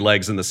blocky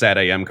legs in the Sad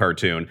AM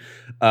cartoon,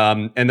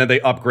 and then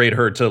they upgrade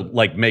her to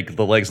make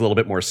the legs a little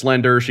bit more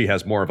slender. She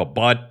has more of a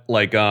butt,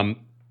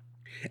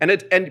 in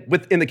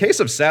the case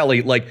of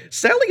Sally,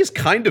 Sally is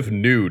kind of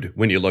nude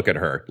when you look at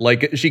her.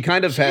 She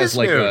kind of has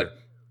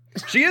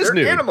she is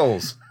nude.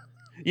 Animals.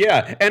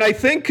 Yeah, and I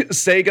think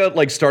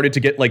Sega started to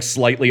get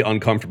slightly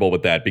uncomfortable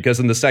with that, because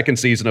in the second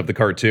season of the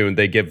cartoon,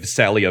 they give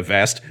Sally a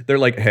vest. They're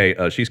like, "Hey,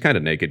 she's kind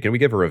of naked. Can we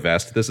give her a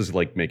vest? This is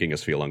making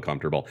us feel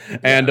uncomfortable."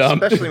 And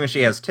especially when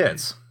she has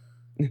tits.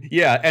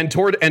 Yeah, and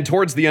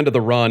towards the end of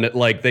the run,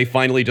 they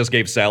finally just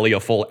gave Sally a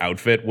full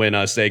outfit when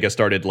Sega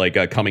started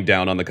coming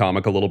down on the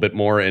comic a little bit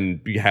more and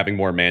having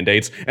more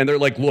mandates. And they're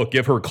like, "Look,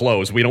 give her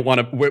clothes. We don't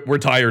want to. We're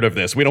tired of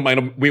this. We don't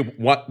mind. We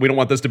don't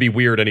want this to be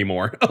weird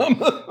anymore."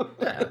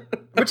 Yeah.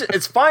 Which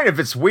it's fine if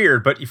it's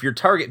weird, but if your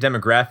target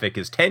demographic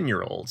is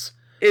 10-year-olds,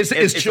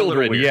 is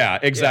children, yeah,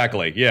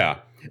 exactly, yeah.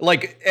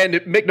 And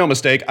make no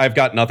mistake, I've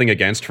got nothing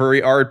against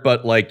furry art,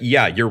 but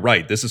yeah, you're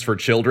right. This is for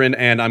children,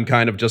 and I'm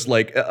kind of just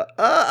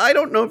I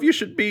don't know if you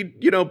should be,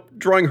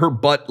 drawing her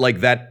butt like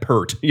that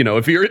pert,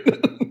 if you're.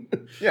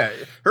 Yeah,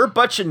 her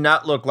butt should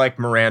not look like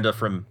Miranda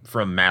from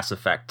Mass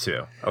Effect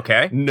 2.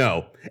 Okay.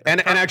 No,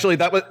 and actually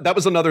that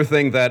was another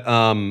thing that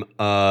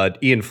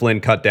Ian Flynn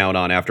cut down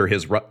on after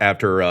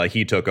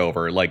he took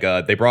over.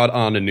 They brought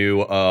on a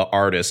new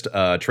artist,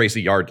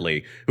 Tracy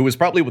Yardley, who was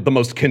probably the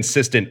most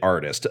consistent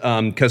artist,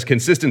 because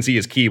consistency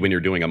is key when you're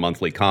doing a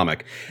monthly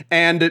comic.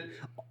 And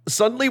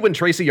suddenly when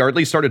Tracy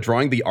Yardley started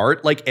drawing the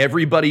art,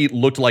 everybody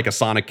looked like a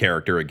Sonic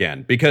character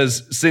again,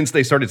 because since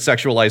they started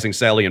sexualizing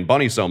Sally and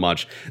Bunny so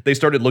much, they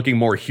started looking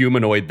more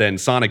humanoid than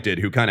Sonic did,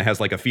 who kind of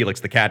has a Felix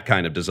the Cat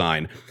kind of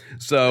design.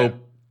 So yeah.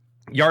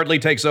 Yardley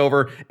takes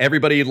over.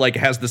 Everybody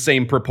has the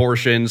same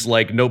proportions.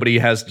 Nobody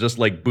has just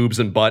boobs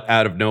and butt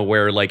out of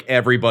nowhere.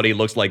 Everybody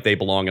looks like they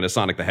belong in a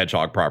Sonic the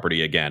Hedgehog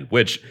property again,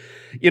 which,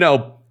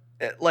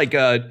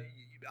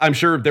 I'm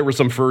sure there were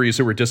some furries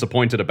who were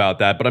disappointed about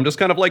that, but I'm just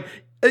kind of like,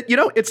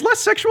 it's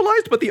less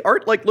sexualized, but the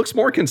art like looks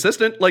more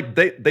consistent. Like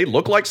they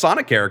look like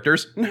Sonic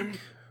characters.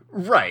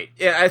 Right.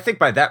 Yeah, I think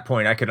by that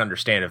point I could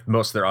understand if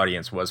most of their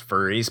audience was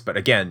furries. But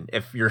again,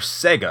 if you're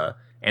Sega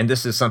and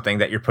this is something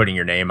that you're putting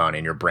your name on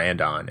and your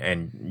brand on,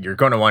 and you're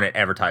going to want it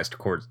advertised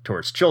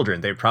towards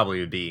children, they probably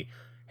would be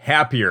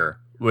happier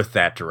with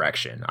that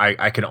direction.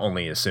 I can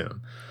only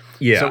assume.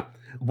 Yeah. So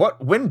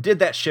when did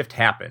that shift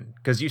happen?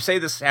 Because you say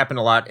this happened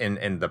a lot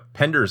in the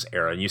Penders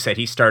era, and you said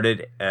he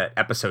started at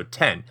episode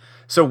 10.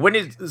 So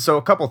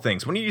a couple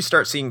things. When did you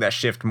start seeing that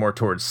shift more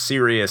towards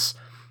serious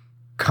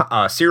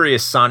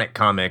Sonic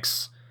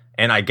comics?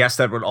 And I guess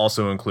that would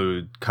also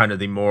include kind of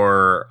the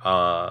more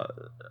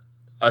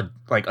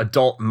like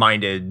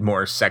adult-minded,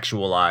 more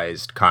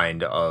sexualized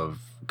kind of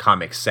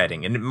comic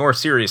setting and more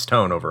serious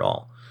tone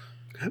overall.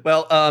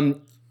 Well,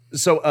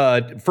 so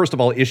first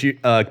of all,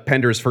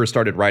 Penders first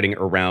started writing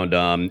around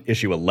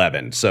issue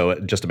 11, so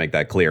just to make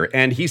that clear.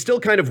 And he still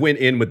kind of went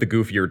in with the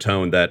goofier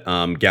tone that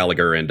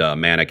Gallagher and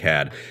Manic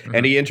had. Mm-hmm.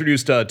 And he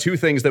introduced two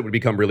things that would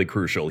become really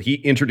crucial. He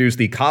introduced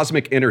the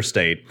Cosmic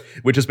Interstate,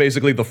 which is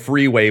basically the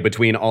freeway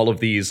between all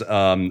of these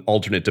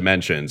alternate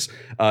dimensions.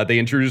 They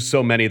introduced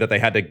so many that they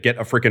had to get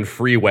a freaking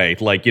freeway,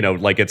 like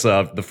it's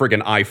the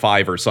friggin'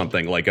 I-5 or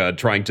something, like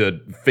trying to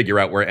figure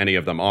out where any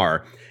of them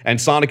are. And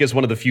Sonic is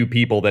one of the few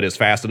people that is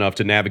fast enough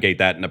to navigate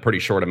that in a pretty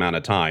short amount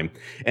of time.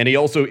 And he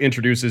also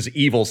introduces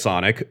Evil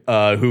Sonic,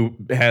 who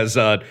has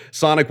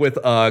Sonic with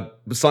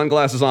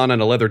sunglasses on and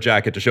a leather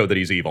jacket to show that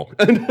he's evil.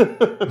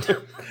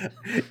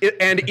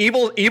 And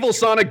evil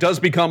Sonic does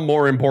become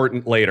more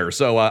important later.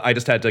 So I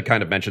just had to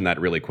kind of mention that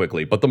really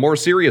quickly. But the more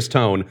serious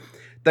tone,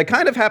 that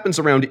kind of happens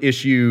around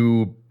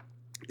issue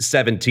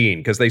 17,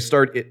 because they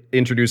start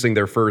introducing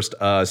their first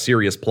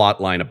serious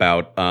plot line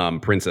about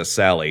Princess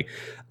Sally.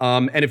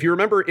 And if you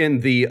remember in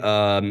the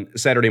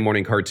Saturday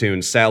morning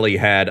cartoon, Sally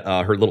had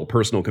her little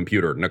personal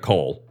computer,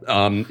 Nicole.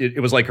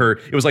 It was like her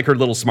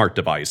little smart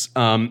device.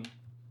 So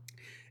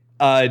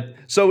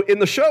in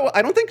the show,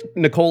 I don't think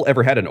Nicole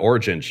ever had an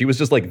origin. She was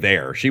just like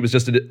there. She was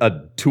just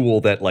a tool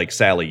that like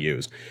Sally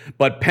used.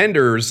 But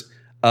Penders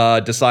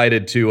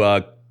decided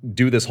to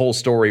do this whole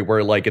story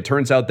where like it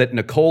turns out that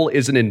Nicole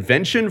is an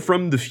invention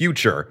from the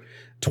future.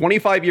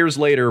 25 years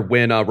later,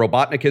 when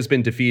Robotnik has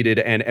been defeated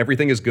and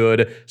everything is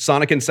good,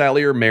 Sonic and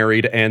Sally are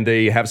married and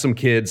they have some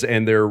kids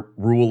and they're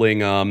ruling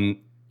the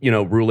kingdom,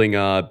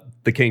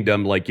 peacefully. The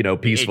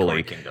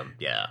Acorn Kingdom,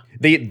 yeah.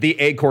 The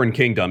Acorn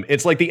Kingdom.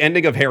 It's like the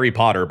ending of Harry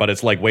Potter, but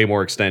it's like way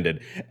more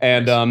extended.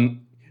 And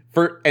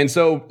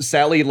so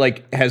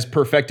Sally has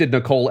perfected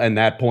Nicole at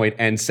that point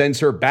and sends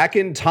her back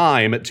in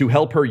time to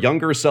help her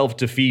younger self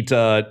defeat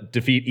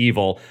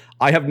evil.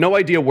 I have no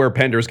idea where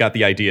Penders got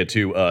the idea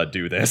to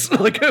do this.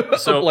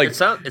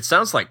 It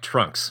sounds like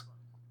Trunks.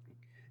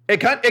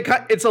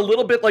 It's a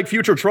little bit like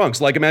Future Trunks.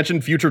 Like imagine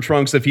Future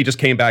Trunks if he just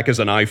came back as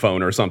an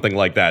iPhone or something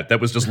like that.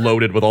 That was just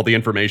loaded with all the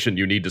information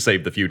you need to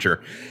save the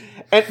future.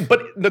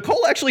 But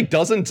Nicole actually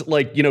doesn't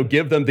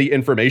give them the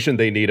information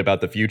they need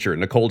about the future.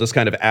 Nicole just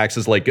kind of acts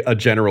as like a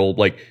general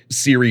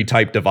Siri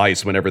type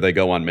device whenever they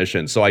go on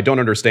missions. So I don't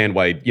understand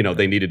why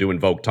they needed to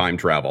invoke time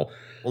travel.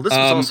 Well, this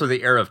was also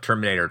the era of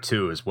Terminator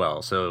 2 as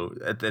well. So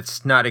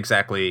it's not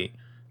exactly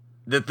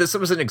this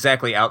wasn't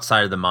exactly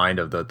outside of the mind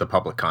of the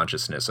public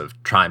consciousness of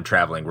time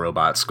traveling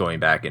robots going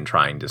back and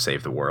trying to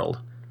save the world.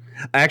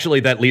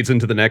 Actually, that leads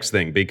into the next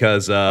thing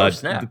because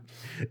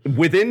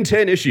within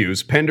 10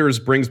 issues,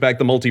 Penders brings back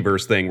the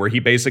multiverse thing where he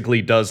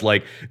basically does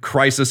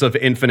Crisis of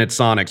Infinite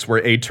Sonics,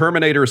 where a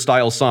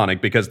Terminator-style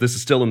Sonic, because this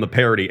is still in the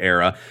parody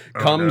era,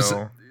 comes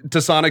to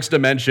Sonic's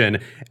dimension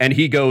and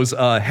he goes,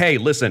 hey,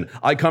 listen,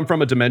 I come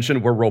from a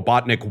dimension where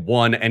Robotnik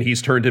won and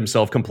he's turned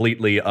himself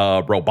completely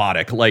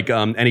robotic.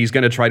 And he's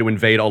going to try to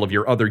invade all of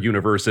your other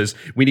universes.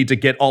 We need to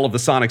get all of the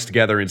Sonics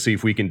together and see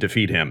if we can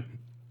defeat him.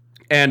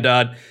 And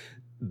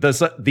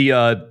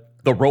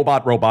the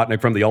robot Robotnik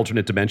from the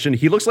alternate dimension,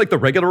 he looks like the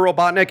regular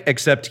Robotnik,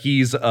 except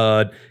he's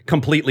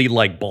completely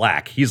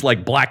black. He's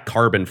like black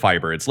carbon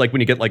fiber. It's like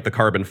when you get the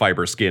carbon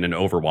fiber skin in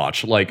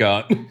Overwatch.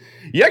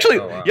 He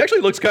actually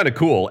looks kind of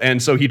cool.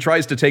 And so he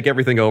tries to take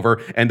everything over,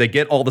 and they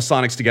get all the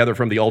Sonics together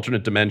from the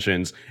alternate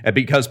dimensions. And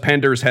because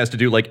Penders has to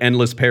do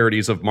endless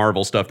parodies of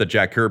Marvel stuff that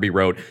Jack Kirby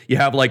wrote, you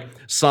have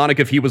Sonic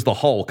if he was the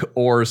Hulk,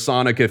 or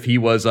Sonic if he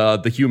was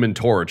the Human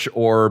Torch,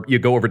 or you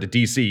go over to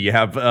DC, you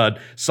have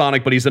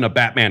Sonic but he's in a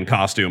Batman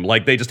costume.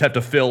 They just have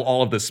to fill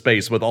all of this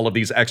space with all of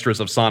these extras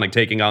of Sonic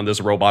taking on this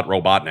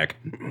Robotnik.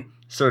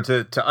 So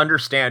to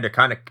understand, to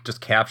kind of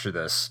just capture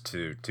this,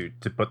 to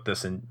put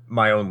this in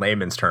my own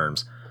layman's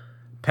terms,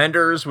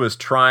 Penders was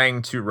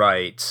trying to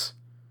write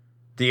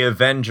the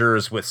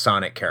Avengers with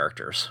Sonic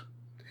characters.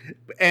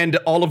 And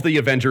all of the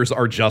Avengers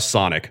are just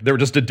Sonic. They're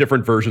just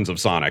different versions of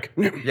Sonic.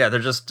 Yeah,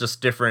 they're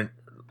just different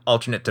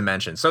alternate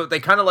dimensions. So they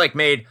kind of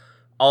made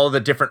all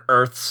the different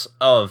Earths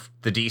of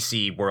the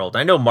DC world.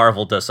 I know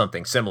Marvel does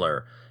something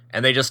similar,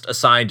 and they just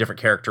assign different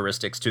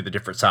characteristics to the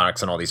different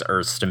Sonics and all these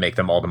Earths to make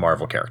them all the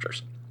Marvel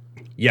characters.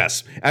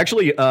 Yes.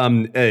 Actually,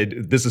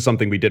 this is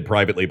something we did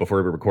privately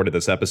before we recorded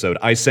this episode.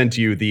 I sent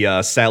you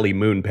the Sally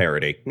Moon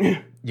parody.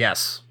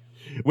 Yes.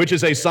 Which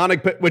is a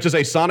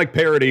Sonic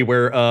parody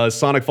where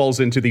Sonic falls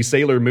into the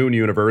Sailor Moon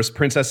universe.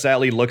 Princess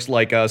Sally looks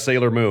like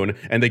Sailor Moon,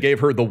 and they gave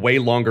her the way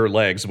longer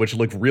legs, which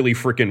look really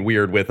freaking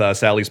weird with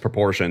Sally's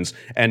proportions.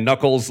 And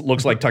Knuckles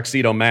looks like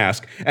Tuxedo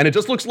Mask, and it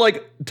just looks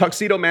like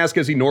Tuxedo Mask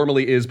as he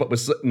normally is, but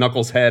with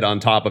Knuckles' head on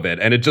top of it.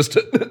 And it just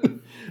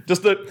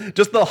just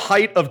the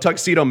height of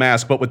Tuxedo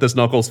Mask, but with this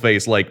Knuckles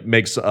face, like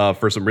makes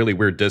for some really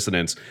weird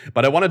dissonance.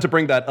 But I wanted to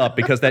bring that up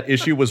because that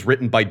issue was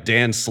written by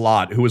Dan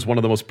Slott, who is one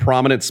of the most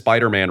prominent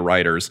Spider-Man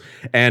writers.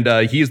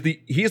 And he's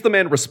the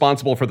man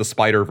responsible for the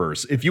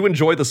Spider-Verse. If you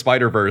enjoy the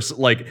Spider-Verse,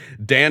 like,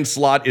 Dan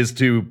Slott is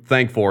to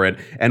thank for it.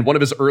 And one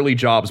of his early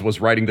jobs was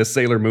writing this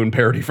Sailor Moon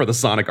parody for the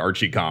Sonic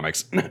Archie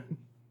comics.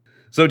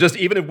 So just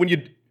even when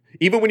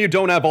you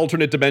don't have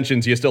alternate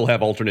dimensions, you still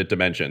have alternate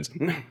dimensions.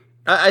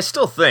 I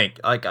still think,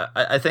 like,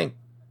 I think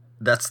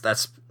that's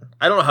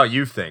I don't know how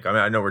you think. I mean,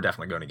 I know we're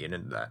definitely going to get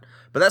into that,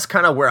 but that's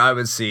kind of where I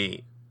would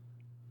see,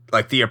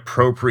 like, the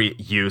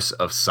appropriate use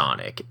of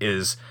Sonic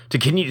is to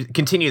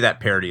continue that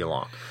parody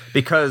along.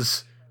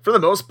 Because for the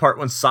most part,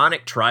 when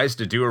Sonic tries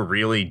to do a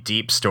really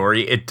deep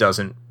story, it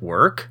doesn't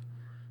work,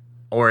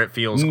 or it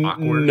feels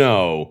awkward.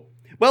 No.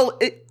 Well,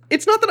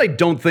 it's not that I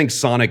don't think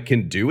Sonic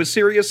can do a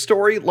serious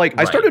story. Like,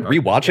 I started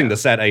rewatching the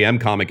Sat AM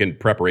comic in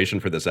preparation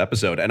for this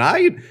episode, and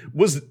I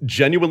was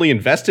genuinely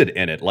invested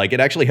in it. Like,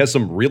 it actually has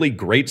some really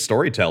great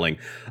storytelling.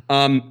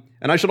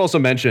 And I should also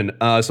mention,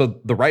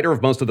 so the writer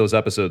of most of those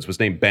episodes was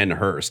named Ben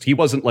Hurst. He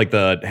wasn't like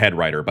the head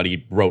writer, but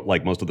he wrote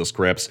like most of the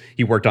scripts.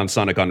 He worked on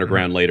Sonic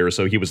Underground later,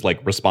 so he was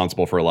like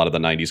responsible for a lot of the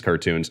 90s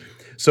cartoons.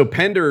 So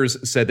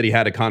Penders said that he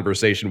had a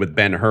conversation with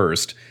Ben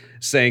Hurst,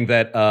 saying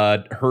that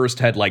Hurst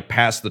had like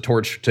passed the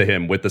torch to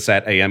him with the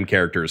Sat AM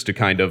characters to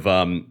kind of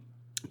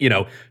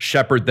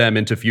shepherd them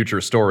into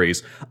future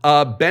stories.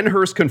 Ben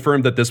Hurst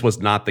confirmed that this was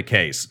not the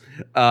case.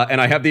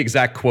 And I have the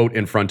exact quote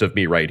in front of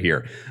me right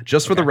here.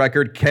 Just for the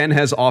record, Ken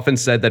has often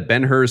said that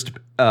Ben Hurst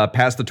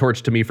passed the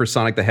torch to me for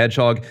Sonic the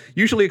Hedgehog,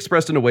 usually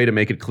expressed in a way to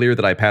make it clear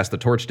that I passed the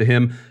torch to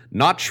him.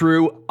 Not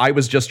true. I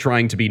was just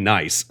trying to be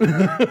nice.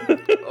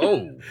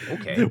 Oh,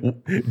 okay.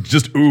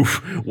 Just oof.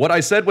 What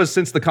I said was,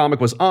 since the comic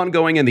was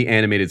ongoing and the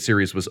animated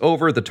series was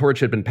over, the torch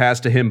had been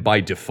passed to him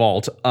by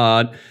default.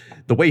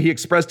 The way he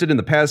expressed it in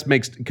the past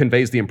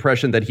conveys the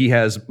impression that he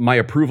has my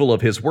approval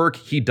of his work.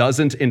 He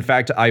doesn't. In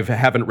fact, I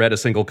haven't read a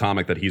single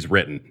comic that he's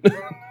written.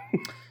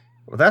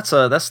 Well, that's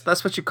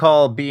what you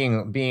call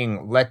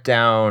being let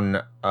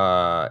down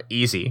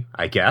easy,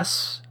 I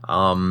guess.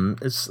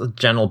 It's a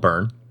gentle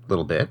burn, a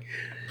little bit.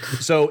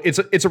 So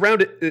it's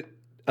around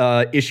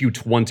issue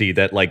 20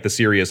 that like the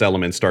serious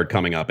elements start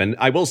coming up, and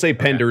I will say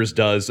Penders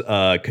does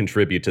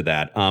contribute to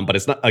that, but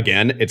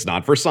it's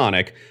not for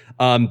Sonic,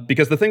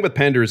 because the thing with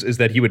Penders is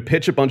that he would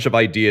pitch a bunch of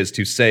ideas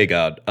to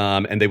Sega,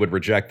 and they would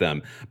reject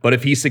them, but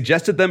if he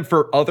suggested them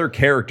for other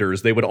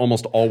characters, they would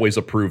almost always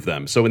approve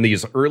them. So in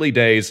these early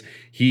days,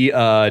 he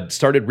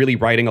started really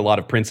writing a lot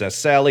of Princess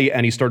Sally,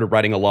 and he started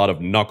writing a lot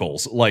of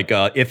Knuckles. Like,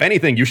 if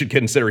anything, you should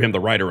consider him the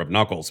writer of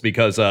Knuckles,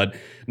 because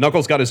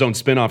Knuckles got his own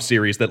spin-off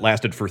series that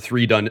lasted for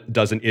 3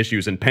 dozen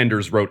issues, and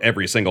Penders wrote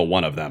every single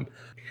one of them.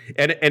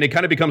 And it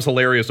kind of becomes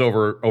hilarious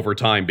over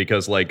time,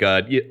 because like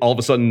all of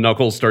a sudden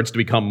Knuckles starts to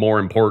become more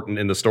important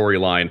in the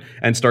storyline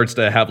and starts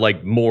to have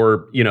like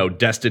more,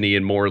 destiny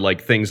and more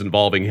like things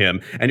involving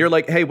him. And you're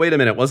like, hey, wait a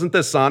minute, wasn't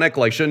this Sonic?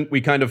 Like, shouldn't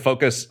we kind of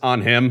focus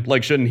on him?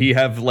 Like, shouldn't he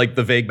have like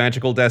the vague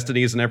magical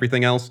destinies and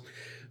everything else?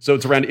 So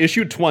it's around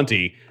issue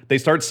 20. They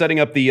start setting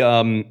up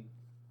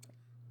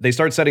They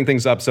start setting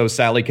things up so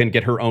Sally can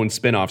get her own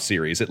spin-off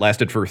series. It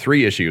lasted for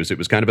 3 issues. It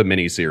was kind of a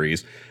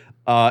mini-series.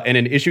 And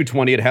in issue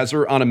 20, it has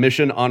her on a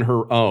mission on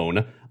her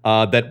own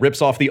that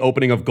rips off the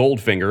opening of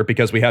Goldfinger,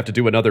 because we have to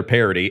do another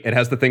parody. It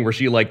has the thing where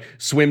she like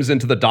swims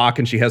into the dock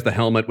and she has the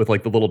helmet with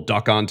like the little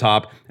duck on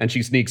top, and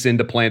she sneaks in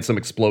to plant some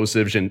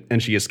explosives,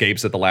 and she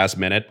escapes at the last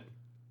minute.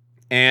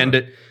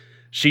 And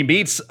she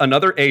meets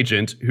another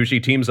agent who she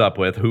teams up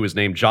with, who is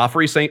named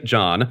Joffrey St.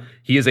 John.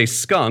 He is a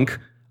skunk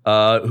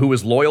who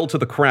is loyal to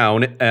the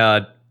crown,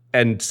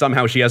 and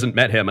somehow she hasn't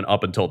met him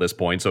up until this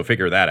point, so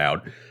figure that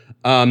out.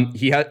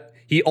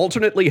 He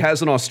alternately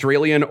has an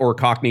Australian or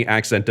Cockney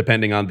accent,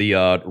 depending on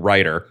the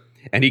writer,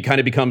 and he kind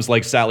of becomes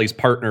like Sally's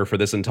partner for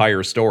this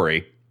entire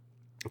story.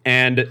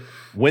 And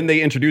when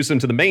they introduce him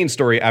to the main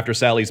story after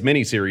Sally's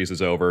miniseries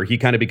is over, he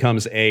kind of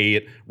becomes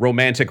a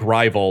romantic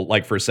rival,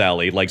 like for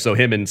Sally. Like, so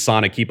him and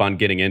Sonic keep on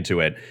getting into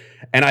it.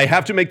 And I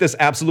have to make this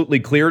absolutely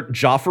clear.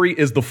 Joffrey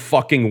is the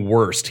fucking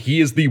worst. He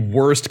is the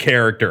worst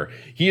character.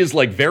 He is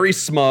like very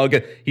smug.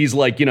 He's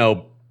like,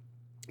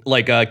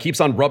 keeps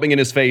on rubbing in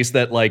his face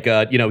that like,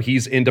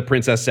 he's into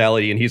Princess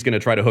Sally and he's going to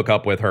try to hook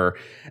up with her.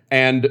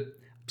 And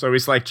so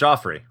he's like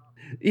Joffrey.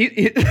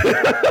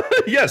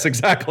 Yes,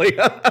 exactly.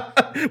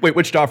 Wait,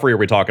 which Joffrey are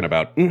we talking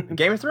about?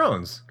 Game of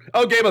Thrones.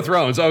 Oh, Game of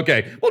Thrones.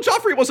 Okay. Well,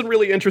 Joffrey wasn't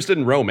really interested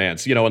in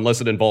romance,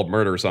 unless it involved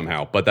murder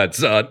somehow. But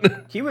that's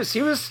He was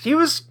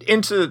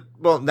into,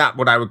 well, not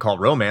what I would call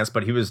romance,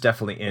 but he was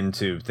definitely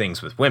into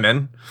things with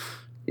women.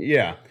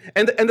 Yeah.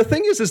 And the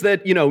thing is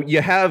that,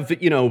 you have,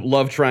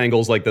 love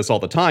triangles like this all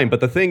the time. But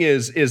the thing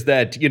is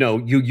that,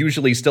 you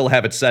usually still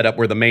have it set up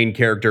where the main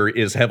character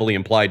is heavily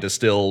implied to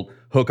still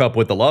hook up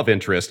with the love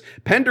interest.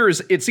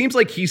 Penders, it seems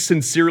like he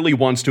sincerely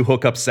wants to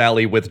hook up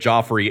Sally with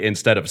Joffrey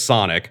instead of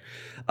Sonic,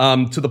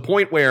 to the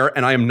point where,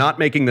 and I am not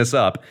making this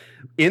up,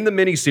 in the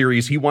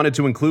miniseries, he wanted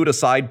to include a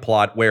side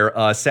plot where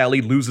Sally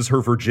loses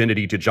her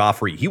virginity to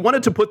Joffrey. He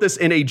wanted to put this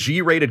in a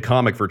G-rated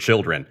comic for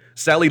children.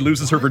 Sally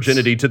loses her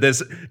virginity to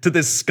this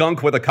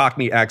skunk with a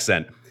Cockney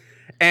accent.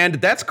 And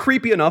that's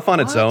creepy enough on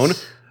its own.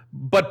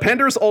 But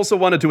Penders also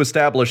wanted to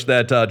establish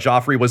that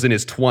Joffrey was in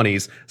his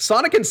 20s.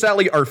 Sonic and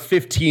Sally are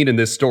 15 in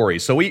this story,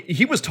 so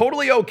he was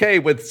totally okay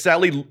with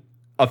Sally,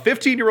 a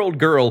 15-year-old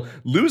girl,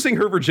 losing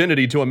her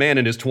virginity to a man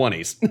in his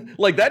 20s.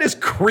 Like, that is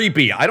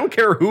creepy. I don't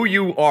care who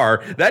you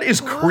are. That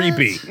is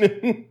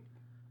creepy.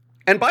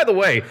 And by the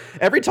way,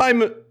 every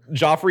time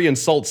Joffrey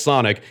insults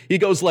Sonic, he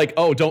goes like,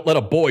 "Oh, don't let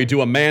a boy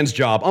do a man's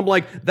job." I'm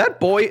like, that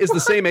boy is the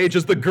same age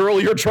as the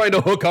girl you're trying to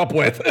hook up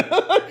with.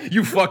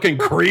 You fucking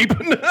creep.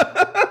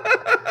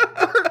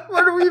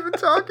 What are we even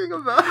talking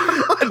about?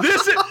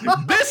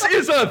 This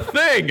is a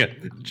thing.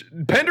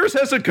 Penders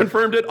has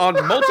confirmed it on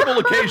multiple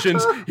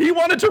occasions. He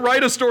wanted to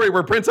write a story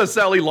where Princess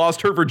Sally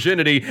lost her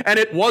virginity, and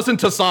it wasn't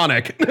to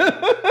Sonic.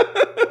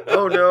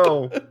 Oh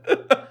no.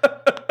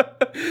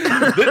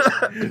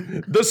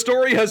 The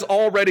story has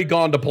already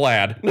gone to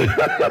plaid.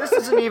 This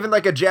isn't even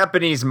like a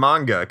Japanese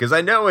manga, because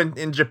I know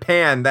in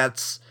Japan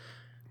that's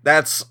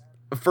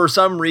for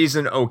some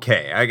reason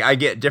okay. I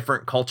get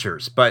different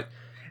cultures, but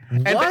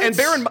and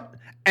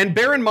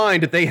bear in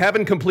mind, they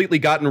haven't completely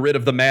gotten rid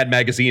of the Mad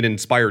Magazine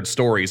inspired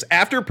stories.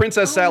 After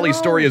Princess Sally's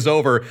story is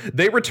over,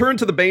 they return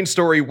to the main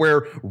story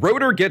where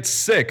Rotor gets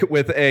sick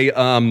with a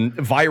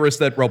virus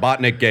that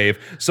Robotnik gave.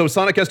 So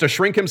Sonic has to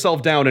shrink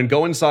himself down and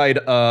go inside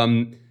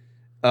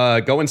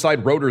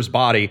Rotor's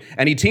body,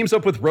 and he teams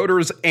up with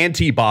Rotor's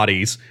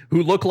antibodies,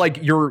 who look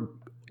like your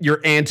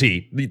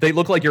auntie. They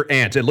look like your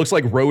aunt. It looks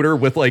like Rotor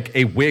with like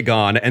a wig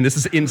on, and this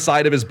is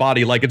inside of his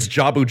body, like it's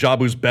Jabu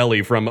Jabu's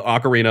belly from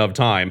Ocarina of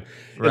Time.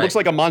 Right. It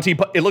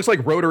looks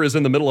like Rotor is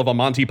in the middle of a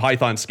Monty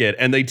Python skit,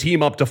 and they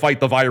team up to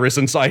fight the virus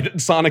inside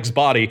Sonic's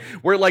body.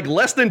 Where like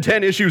less than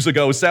 10 issues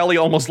ago, Sally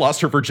almost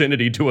lost her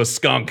virginity to a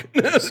skunk.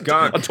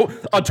 Skunk.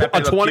 a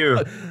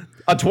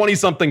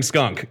 20-something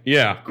skunk.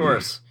 Yeah, of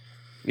course.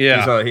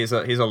 Yeah, he's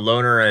a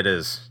loner at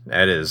his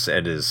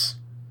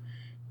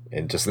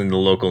and just in the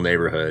local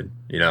neighborhood,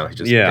 he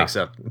just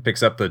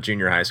picks up the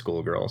junior high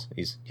school girls.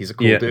 He's a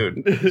cool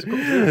dude. He's a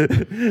cool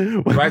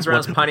dude. Rides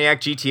around his Pontiac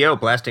GTO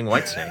blasting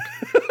Whitesnake.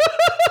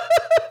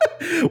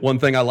 One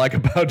thing I like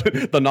about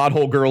the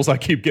knothole girls, I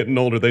keep getting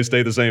older. They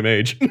stay the same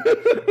age.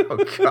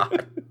 Oh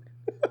God.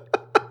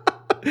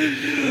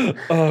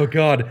 Oh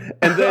God.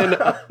 And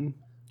then.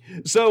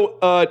 So,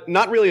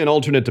 not really an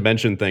alternate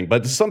dimension thing,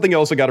 but something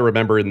else I got to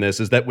remember in this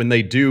is that when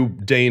they do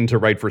deign to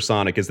write for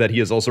Sonic is that he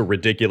is also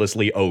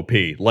ridiculously OP.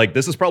 Like,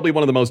 this is probably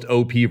one of the most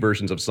OP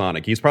versions of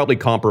Sonic. He's probably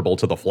comparable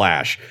to the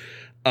Flash.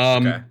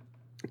 Okay.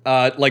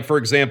 Like, for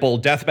example,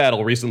 Death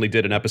Battle recently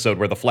did an episode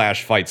where the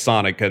Flash fights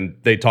Sonic, and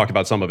they talked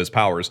about some of his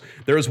powers.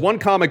 There is one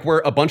comic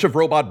where a bunch of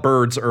robot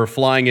birds are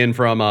flying in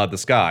from the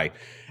sky.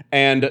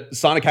 And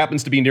Sonic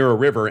happens to be near a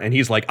river, and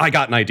he's like, I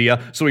got an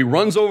idea. So he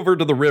runs over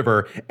to the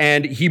river,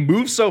 and he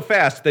moves so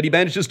fast that he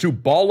manages to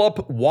ball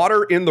up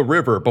water in the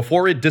river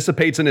before it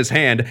dissipates in his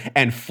hand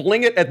and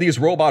fling it at these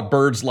robot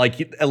birds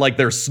like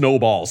they're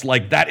snowballs.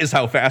 Like, that is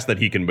how fast that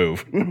he can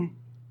move.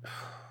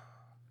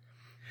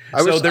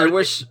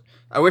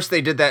 I wish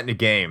they did that in a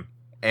game,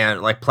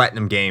 and like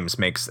Platinum Games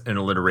makes an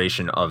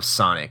alliteration of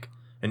Sonic.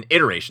 An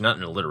iteration, not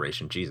an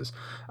alliteration, Jesus.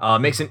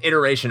 Makes an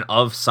iteration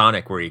of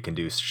Sonic where you can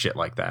do shit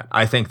like that.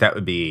 I think that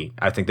would be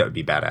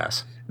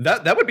badass.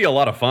 That would be a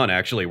lot of fun,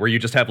 actually, where you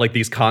just have like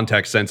these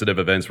context-sensitive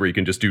events where you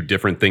can just do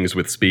different things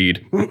with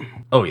speed.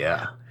 Oh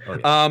yeah.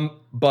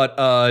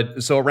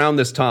 So around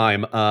this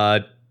time,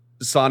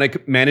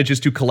 Sonic manages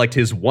to collect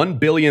his 1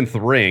 billionth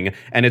ring,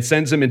 and it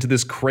sends him into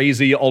this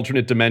crazy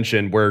alternate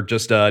dimension where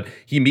just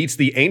he meets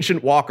the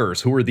ancient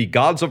walkers, who are the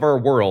gods of our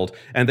world,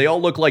 and they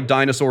all look like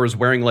dinosaurs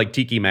wearing like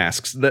tiki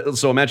masks.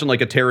 So imagine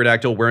like a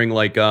pterodactyl wearing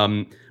like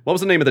what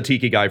was the name of the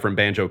tiki guy from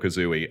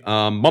Banjo-Kazooie?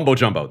 Mumbo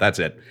Jumbo, that's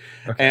it.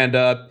 Okay. And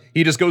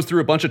he just goes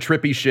through a bunch of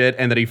trippy shit,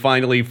 and then he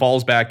finally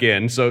falls back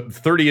in. So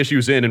 30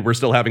 issues in, and we're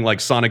still having like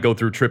Sonic go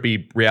through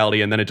trippy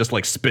reality, and then it just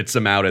like spits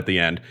him out at the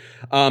end.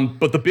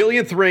 But the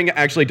billionth ring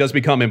actually does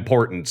become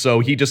important. So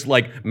he just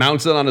like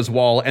mounts it on his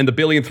wall, and the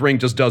billionth ring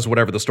just does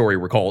whatever the story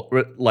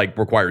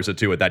requires it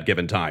to at that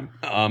given time.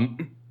 I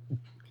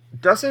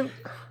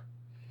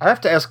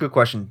have to ask a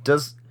question.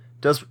 Doesn't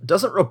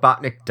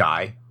Robotnik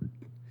die?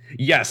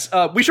 Yes,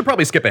 we should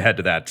probably skip ahead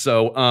to that.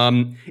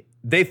 So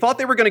they thought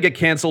they were going to get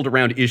canceled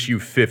around issue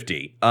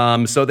 50.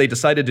 So they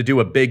decided to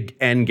do a big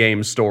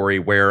endgame story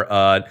where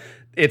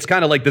it's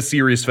kind of like the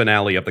series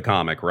finale of the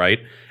comic, right?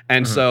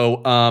 And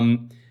so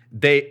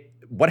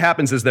what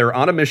happens is they're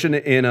on a mission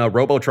in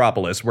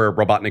Robotropolis, where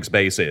Robotnik's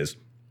base is.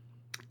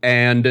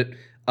 And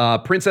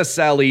Princess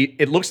Sally,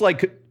 it looks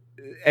like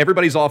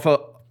everybody's off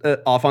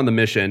off on the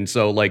mission.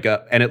 So like,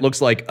 and it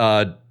looks like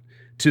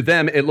to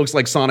them, it looks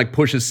like Sonic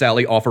pushes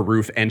Sally off a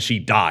roof and she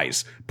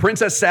dies.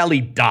 Princess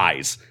Sally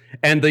dies.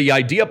 And the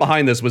idea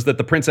behind this was that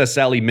the Princess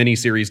Sally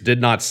miniseries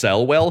did not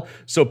sell well.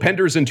 So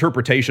Pender's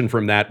interpretation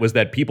from that was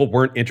that people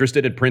weren't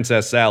interested in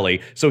Princess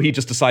Sally. So he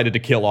just decided to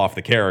kill off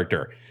the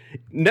character.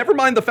 Never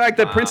mind the fact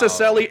that Princess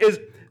Sally is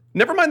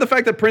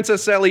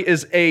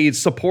a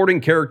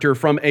supporting character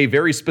from a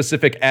very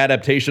specific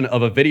adaptation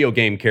of a video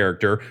game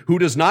character who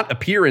does not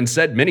appear in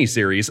said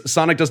miniseries.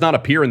 Sonic does not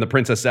appear in the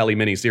Princess Sally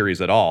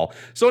miniseries at all.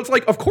 So it's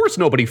like, of course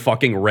nobody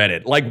fucking read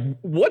it. Like,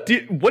 what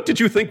did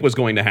you think was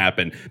going to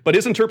happen? But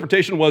his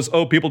interpretation was,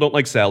 oh, people don't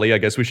like Sally, I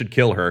guess we should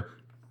kill her.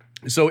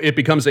 So it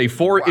becomes a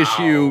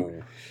four-issue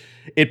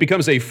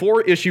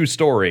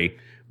story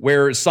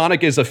where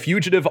Sonic is a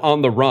fugitive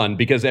on the run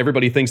because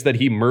everybody thinks that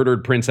he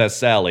murdered Princess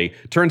Sally.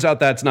 Turns out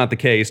that's not the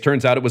case.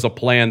 Turns out it was a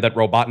plan that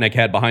Robotnik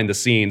had behind the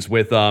scenes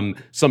with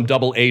some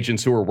double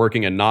agents who were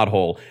working in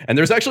Knothole. And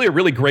there's actually a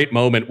really great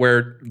moment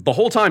where the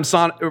whole time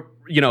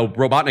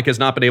Robotnik has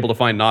not been able to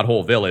find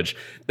Knothole Village.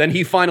 Then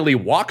he finally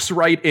walks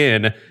right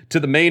in to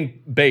the main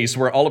base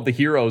where all of the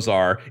heroes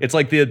are. It's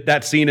like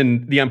that scene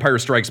in The Empire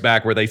Strikes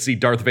Back where they see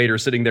Darth Vader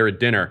sitting there at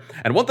dinner.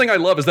 And one thing I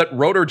love is that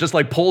Rotor just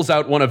like pulls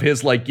out one of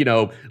his like,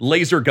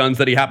 laser guns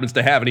that he happens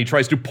to have and he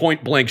tries to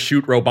point blank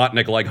shoot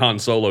Robotnik like Han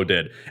Solo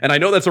did. And I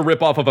know that's a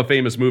ripoff of a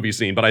famous movie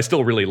scene, but I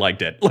still really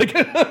liked it. Like,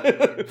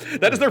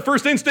 that is their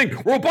first instinct.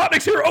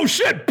 Robotnik's here. Oh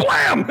shit.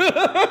 Blam.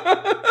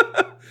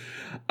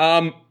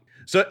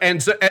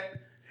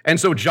 And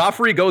so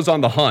Joffrey goes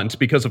on the hunt,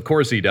 because of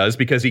course he does,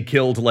 because he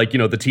killed,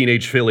 the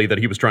teenage filly that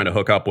he was trying to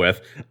hook up with.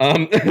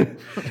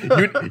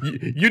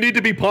 You need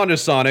to be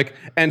punished, Sonic.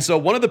 And so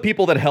one of the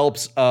people that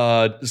helps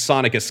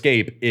Sonic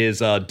escape is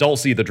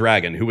Dulcie the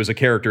Dragon, who was a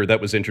character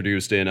that was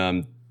introduced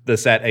in the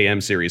Sat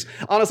AM series.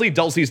 Honestly,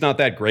 Dulcie's not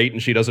that great,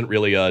 and she doesn't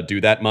really do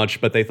that much,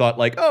 but they thought,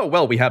 oh,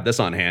 well, we have this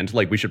on hand.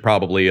 We should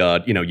probably,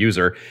 use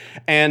her.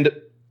 And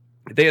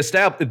this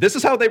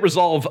is how they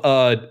resolve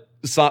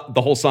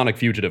the whole Sonic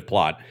fugitive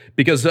plot,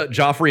 because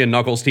Joffrey and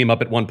Knuckles team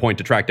up at one point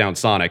to track down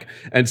Sonic.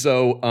 And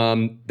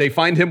so they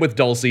find him with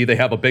Dulcie. They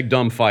have a big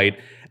dumb fight.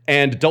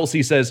 And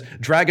Dulcie says,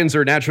 dragons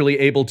aren't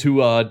able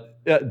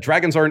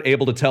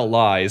to tell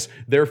lies.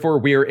 Therefore,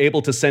 we are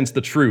able to sense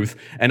the truth.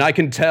 And I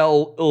can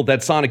tell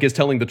that Sonic is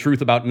telling the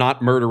truth about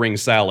not murdering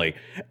Sally.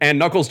 And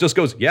Knuckles just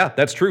goes, yeah,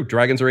 that's true.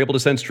 Dragons are able to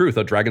sense truth.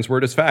 A dragon's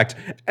word is fact.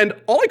 And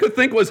all I could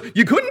think was,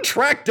 you couldn't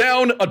track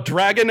down a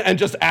dragon and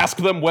just ask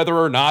them whether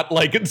or not,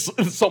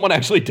 someone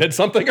actually did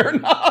something or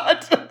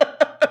not.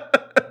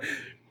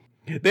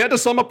 They had to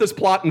sum up this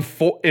plot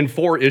in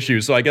four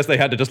issues, so I guess they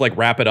had to just,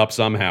 wrap it up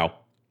somehow.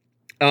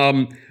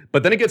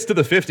 But then it gets to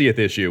the 50th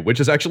issue, which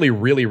is actually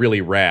really, really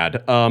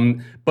rad.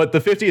 But the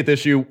 50th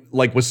issue,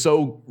 was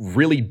so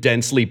really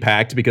densely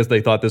packed because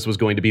they thought this was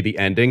going to be the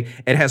ending.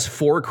 It has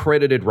 4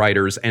 credited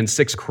writers and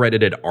 6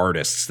 credited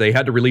artists. They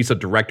had to release a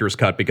director's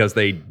cut because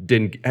they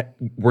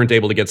weren't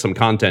able to get some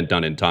content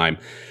done in time.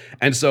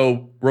 And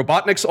so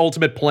Robotnik's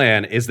ultimate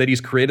plan is that he's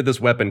created this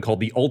weapon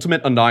called the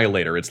Ultimate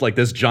Annihilator. It's like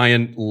this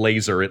giant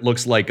laser. It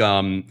looks like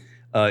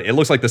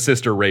the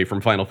Sister Ray from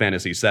Final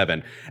Fantasy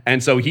VII.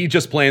 And so he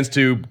just plans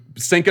to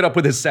sync it up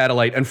with his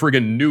satellite and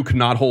friggin' nuke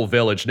Knothole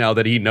Village now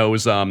that he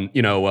knows,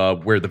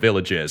 where the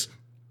village is.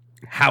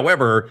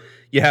 However,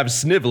 you have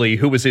Snively,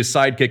 who was his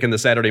sidekick in the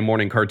Saturday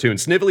morning cartoon.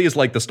 Snively is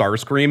like the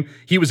Starscream.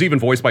 He was even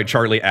voiced by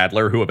Charlie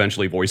Adler, who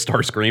eventually voiced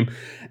Starscream.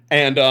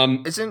 And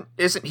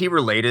isn't he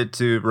related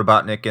to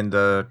Robotnik in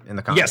the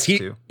comics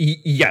too?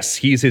 Yes,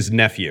 he's his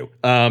nephew.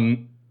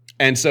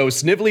 And so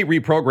Snively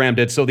reprogrammed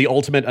it so the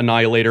Ultimate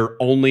Annihilator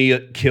only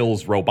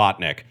kills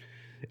Robotnik.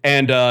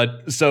 And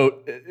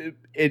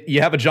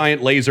you have a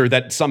giant laser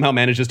that somehow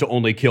manages to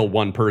only kill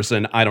one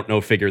person. I don't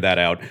know, figure that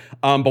out.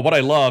 But what I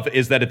love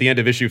is that at the end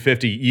of issue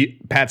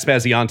 50, Pat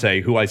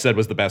Spaziante, who I said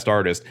was the best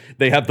artist,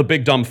 they have the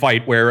big dumb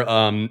fight where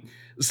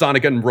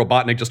Sonic and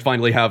Robotnik just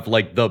finally have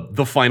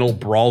the final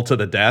brawl to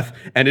the death.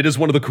 And it is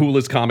one of the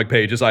coolest comic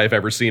pages I have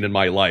ever seen in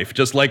my life.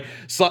 Just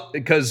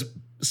because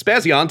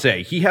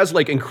Spaziante, he has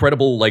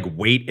incredible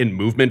weight and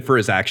movement for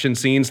his action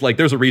scenes.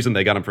 There's a reason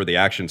they got him for the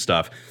action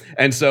stuff.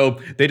 And so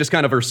they just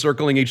kind of are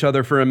circling each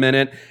other for a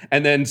minute,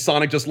 and then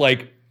Sonic just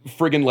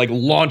friggin'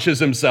 launches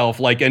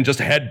himself and just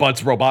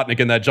headbutts Robotnik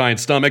in that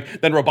giant stomach.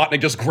 Then Robotnik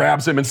just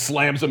grabs him and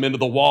slams him into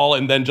the wall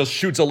and then just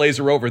shoots a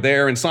laser over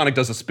there, and Sonic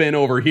does a spin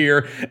over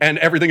here, and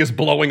everything is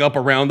blowing up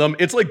around them.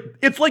 It's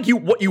what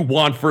you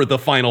want for the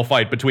final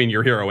fight between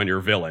your hero and your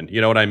villain.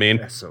 You know what I mean?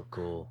 That's so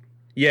cool.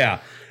 Yeah.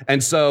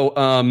 And so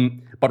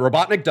but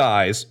Robotnik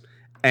dies,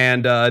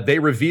 and they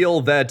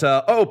reveal that,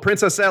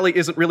 Princess Sally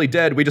isn't really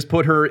dead. We just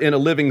put her in a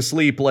living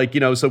sleep,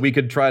 so we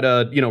could try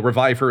to,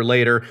 revive her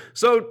later.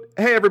 So,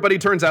 hey, everybody,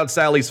 turns out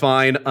Sally's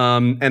fine,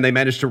 and they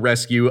managed to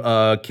rescue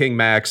King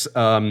Max,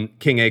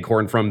 King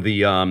Acorn from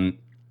the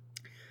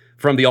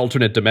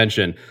alternate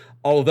dimension.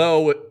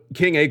 Although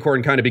King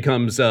Acorn kind of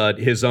becomes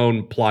his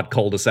own plot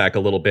cul-de-sac a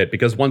little bit,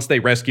 because once they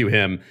rescue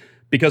him,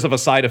 because of a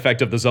side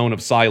effect of the Zone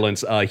of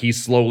Silence,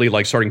 he's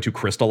slowly starting to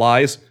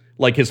crystallize.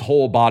 Like his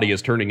whole body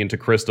is turning into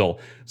crystal.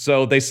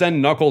 So they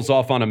send Knuckles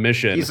off on a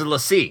mission. He's a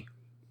lessee.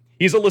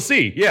 He's a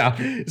lessee,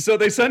 yeah. So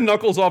they send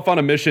Knuckles off on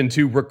a mission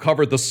to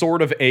recover the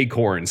Sword of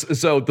Acorns.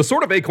 So the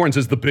Sword of Acorns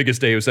is the biggest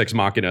Deus Ex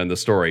Machina in the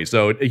story.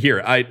 So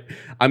here,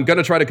 I'm going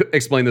to try to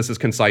explain this as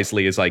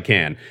concisely as I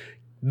can.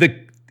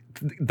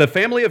 The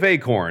family of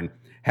Acorn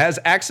has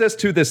access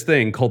to this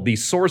thing called the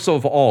Source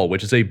of All,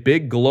 which is a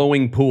big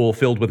glowing pool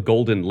filled with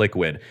golden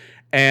liquid.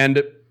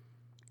 And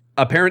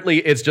apparently,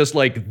 it's just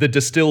like the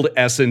distilled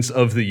essence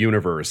of the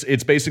universe.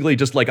 It's basically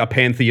just like a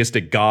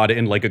pantheistic god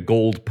in like a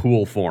gold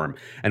pool form.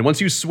 And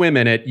once you swim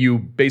in it, you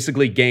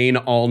basically gain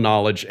all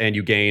knowledge and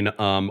you gain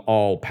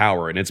all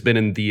power. And it's been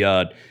in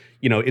the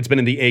it's been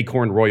in the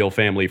Acorn royal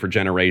family for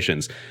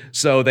generations.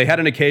 So they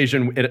had an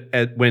occasion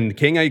when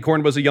King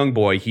Acorn was a young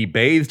boy, he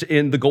bathed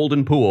in the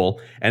golden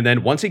pool, and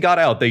then once he got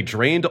out, they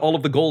drained all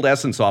of the gold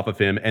essence off of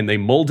him, and they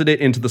molded it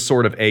into the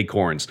Sword of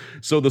Acorns.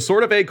 So the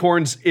Sword of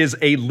Acorns is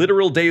a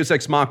literal Deus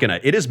Ex Machina.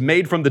 It is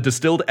made from the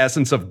distilled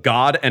essence of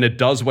God, and it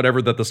does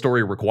whatever that the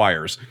story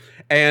requires.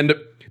 And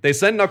they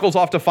send Knuckles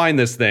off to find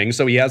this thing,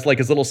 so he has like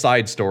his little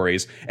side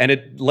stories, and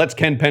it lets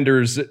Ken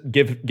Penders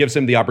gives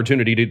him the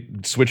opportunity to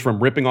switch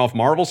from ripping off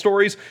Marvel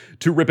stories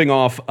to ripping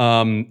off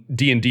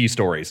D&D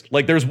stories.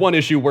 Like there's one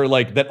issue where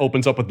like that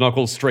opens up with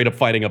Knuckles straight up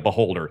fighting a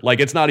beholder.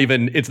 Like it's not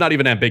even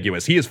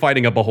ambiguous. He is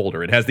fighting a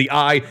beholder. It has the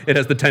eye, it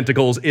has the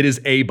tentacles, it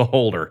is a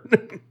beholder.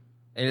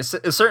 And it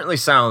certainly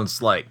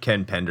sounds like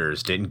Ken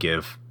Penders didn't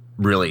give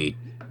really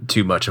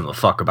too much of a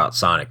fuck about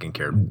Sonic and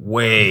cared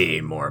way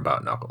more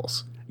about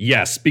Knuckles.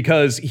 Yes,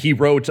 because he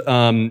wrote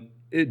the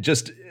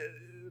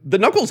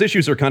Knuckles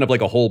issues are kind of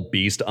like a whole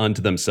beast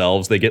unto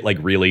themselves. They get like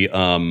really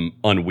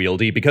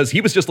unwieldy because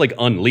he was just like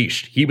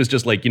unleashed. He was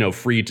just like,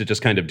 free to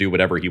just kind of do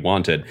whatever he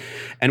wanted.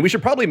 And we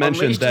should probably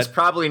mention unleashed that is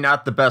probably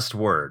not the best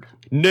word.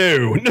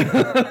 No.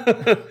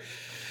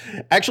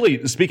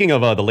 Actually, speaking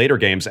of the later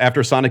games,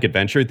 after Sonic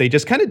Adventure, they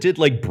just kind of did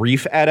like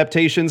brief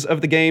adaptations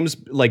of the games.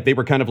 Like they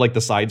were kind of like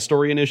the side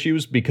story in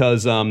issues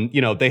because,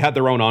 they had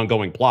their own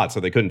ongoing plot, so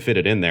they couldn't fit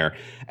it in there.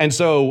 And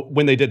so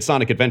when they did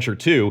Sonic Adventure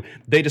 2,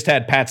 they just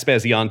had Pat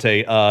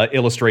Spaziante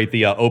illustrate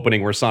the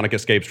opening where Sonic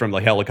escapes from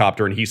the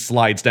helicopter and he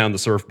slides down the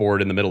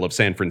surfboard in the middle of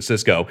San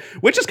Francisco,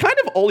 which is kind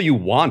of all you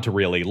want,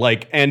 really.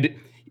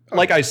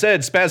 Like I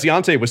said,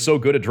 Spaziante was so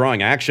good at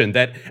drawing action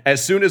that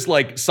as soon as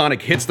like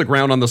Sonic hits the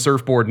ground on the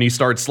surfboard and he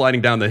starts sliding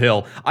down the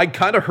hill, I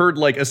kind of heard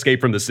like Escape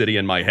from the City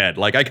in my head.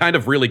 Like I kind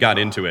of really got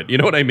into it. You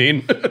know what I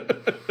mean?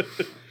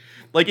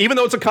 Like even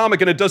though it's a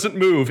comic and it doesn't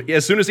move,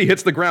 as soon as he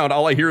hits the ground,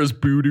 all I hear is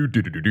boo doo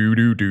doo doo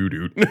doo doo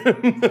doo.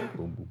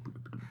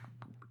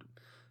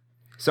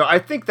 So I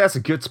think that's a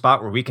good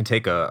spot where we can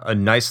take a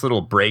nice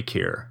little break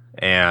here.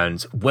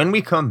 And when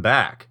we come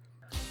back,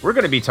 we're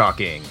going to be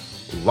talking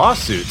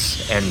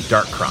lawsuits and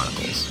Dark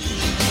Chronicles.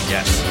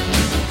 Yes.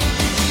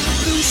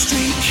 Blue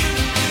streak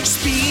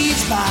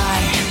speeds by.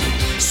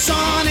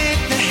 Sonic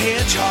the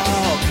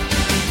Hedgehog.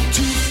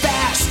 Too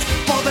fast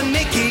for the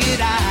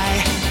naked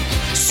eye.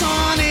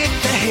 Sonic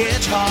the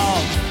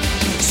Hedgehog.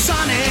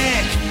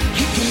 Sonic,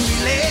 he can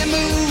really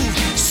move.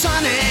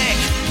 Sonic,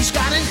 he's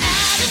got an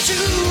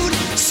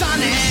attitude.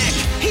 Sonic,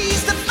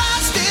 he's the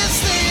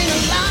fastest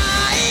thing alive.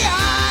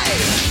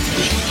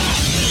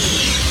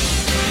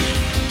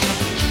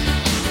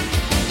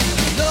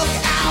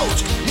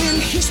 When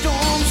he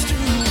storms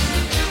through,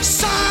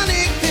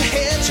 Sonic the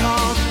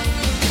Hedgehog,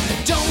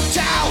 don't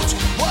doubt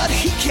what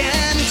he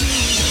can do.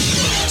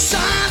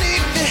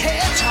 Sonic the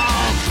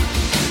Hedgehog,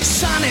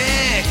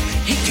 Sonic,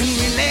 he can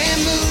really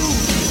move.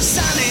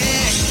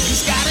 Sonic,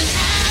 he's got an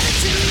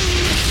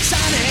attitude.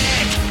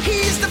 Sonic,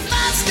 he's the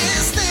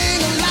fastest thing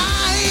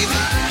alive.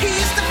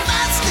 He's the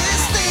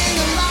fastest thing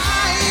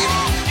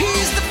alive.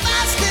 He's the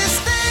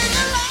fastest thing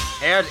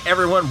alive. And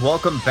everyone,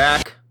 welcome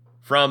back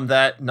from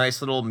that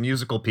nice little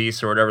musical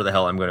piece or whatever the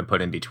hell I'm going to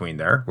put in between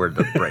there where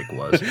the break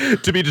was.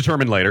 To be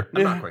determined later.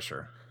 I'm not quite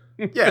sure.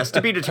 Yes,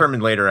 to be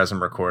determined later as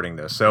I'm recording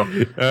this. So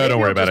don't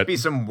worry about it. Be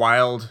some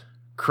wild,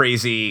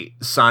 crazy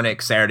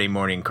Sonic Saturday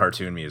morning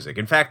cartoon music.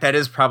 In fact, that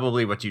is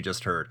probably what you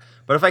just heard.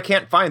 But if I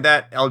can't find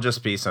that, I'll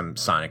just be some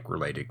Sonic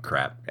related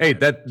crap. Hey,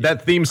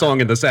 that theme song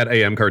in the Sat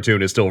AM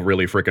cartoon is still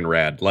really freaking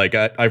rad. Like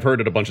I've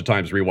heard it a bunch of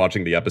times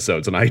rewatching the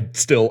episodes, and I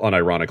still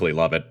unironically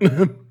love it.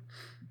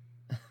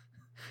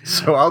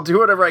 So I'll do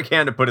whatever I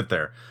can to put it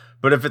there.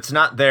 But if it's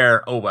not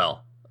there, oh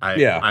well.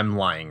 I'm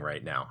lying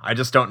right now. I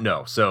just don't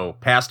know. So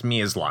past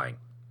me is lying.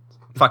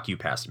 Fuck you,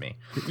 past me.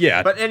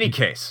 Yeah. But in any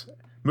case,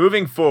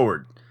 moving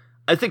forward,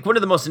 I think one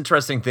of the most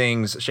interesting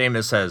things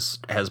Seamus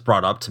has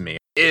brought up to me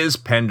is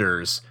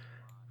Penders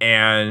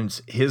and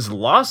his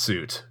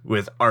lawsuit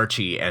with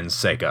Archie and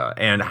Sega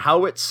and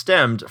how it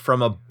stemmed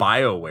from a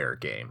BioWare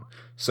game.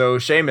 So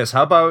Seamus,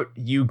 how about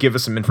you give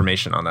us some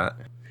information on that?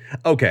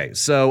 Okay,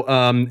 so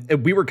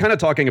we were kind of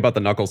talking about the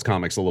Knuckles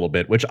comics a little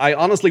bit, which I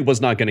honestly was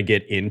not going to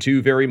get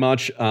into very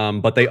much,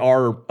 but they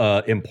are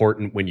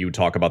important when you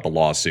talk about the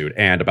lawsuit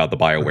and about the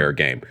BioWare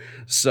game.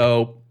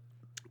 So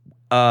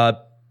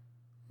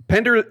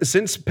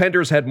Since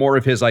Penders had more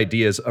of his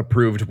ideas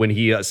approved when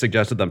he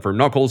suggested them for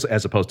Knuckles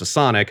as opposed to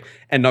Sonic,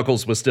 and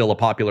Knuckles was still a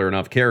popular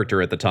enough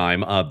character at the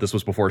time, this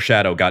was before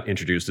Shadow got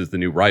introduced as the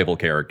new rival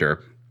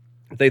character.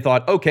 They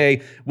thought,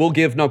 okay, we'll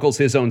give Knuckles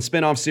his own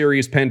spin-off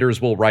series,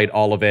 Penders will write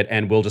all of it,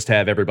 and we'll just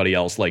have everybody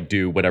else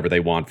do whatever they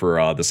want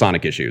for the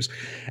Sonic issues.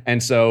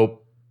 And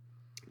so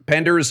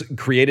Penders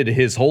created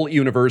his whole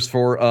universe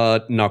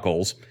for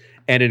Knuckles,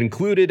 and it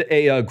included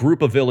a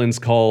group of villains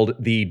called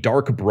the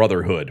Dark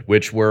Brotherhood,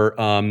 which were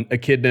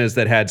echidnas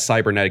that had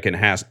cybernetic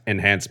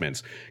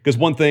enhancements. Because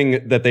one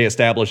thing that they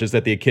established is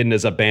that the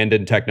echidnas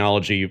abandoned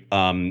technology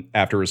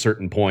after a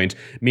certain point.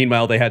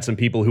 Meanwhile, they had some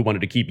people who wanted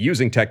to keep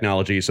using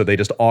technology, so they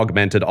just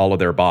augmented all of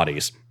their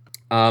bodies.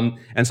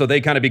 And so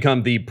they kind of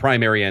become the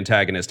primary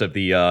antagonist of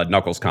the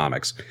Knuckles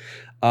comics.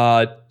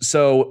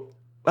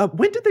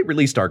 When did they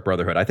release Dark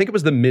Brotherhood? I think it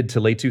was the mid to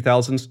late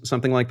 2000s,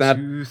 something like that.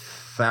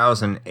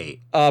 2008.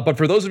 But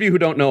for those of you who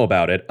don't know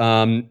about it,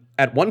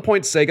 at one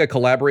point Sega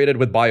collaborated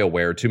with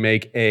BioWare to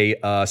make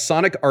a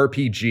Sonic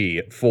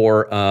RPG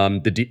for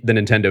the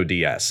Nintendo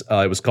DS.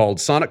 It was called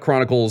Sonic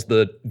Chronicles: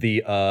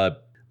 The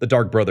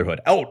Dark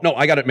Brotherhood. Oh no,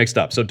 I got it mixed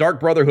up. So Dark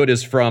Brotherhood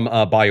is from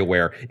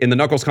BioWare. In the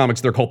Knuckles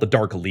comics, they're called the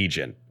Dark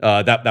Legion.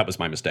 That was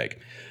my mistake.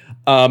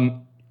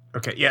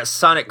 Okay, yeah,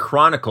 Sonic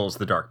Chronicles: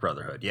 The Dark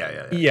Brotherhood.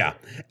 Yeah.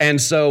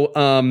 And so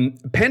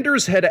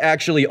Penders had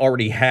actually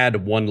already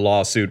had one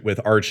lawsuit with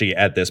Archie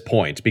at this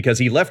point because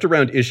he left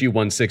around issue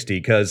 160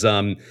 because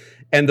and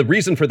the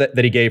reason for that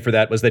he gave for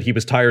that was that he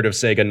was tired of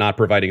Sega not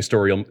providing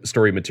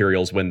story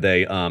materials when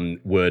they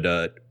would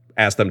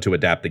ask them to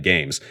adapt the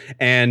games.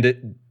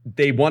 And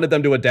they wanted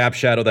them to adapt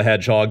Shadow the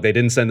Hedgehog. They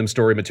didn't send them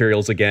story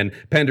materials again.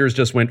 Penders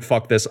just went,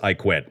 fuck this, I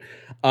quit.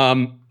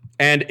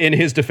 And in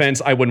his defense,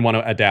 I wouldn't want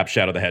to adapt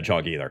Shadow the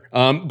Hedgehog either.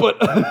 But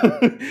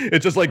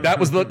it's just that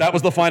was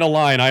the final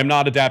line. I am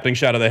not adapting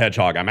Shadow the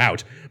Hedgehog. I'm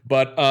out.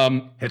 But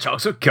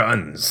Hedgehogs with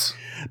guns.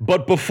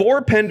 But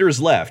before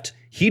Penders left,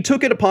 he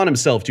took it upon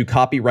himself to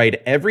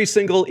copyright every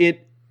single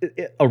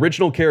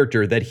original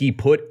character that he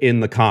put in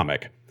the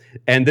comic.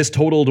 And this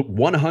totaled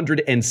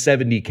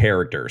 170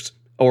 characters,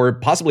 or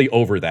possibly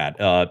over that,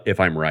 if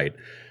I'm right.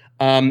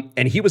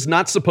 And he was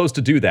not supposed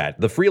to do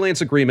that. The freelance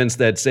agreements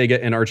that Sega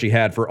and Archie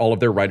had for all of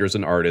their writers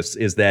and artists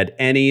is that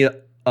any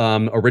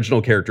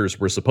original characters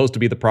were supposed to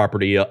be the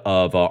property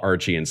of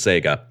Archie and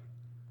Sega.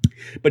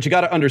 But you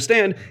got to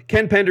understand,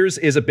 Ken Penders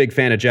is a big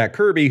fan of Jack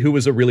Kirby, who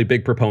was a really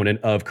big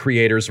proponent of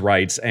creators'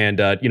 rights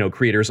and,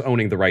 creators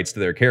owning the rights to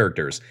their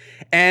characters.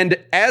 And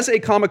as a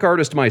comic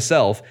artist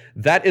myself,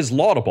 that is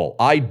laudable.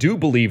 I do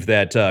believe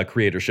that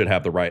creators should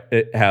have the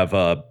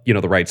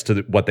rights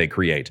to what they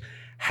create.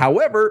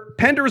 However,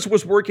 Penders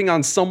was working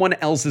on someone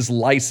else's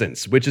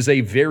license, which is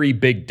a very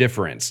big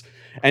difference.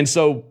 And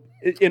so,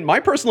 in my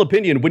personal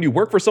opinion, when you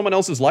work for someone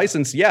else's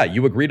license, yeah,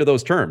 you agree to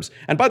those terms.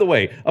 And by the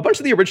way, a bunch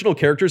of the original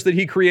characters that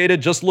he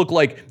created just look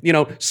like,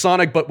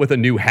 Sonic, but with a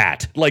new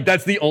hat.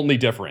 That's the only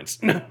difference.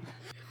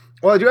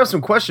 Well, I do have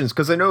some questions,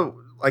 because I know,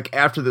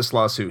 after this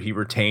lawsuit, he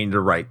retained the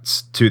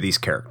rights to these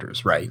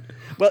characters, right?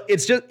 Well,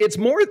 it's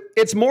more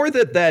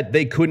that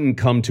they couldn't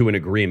come to an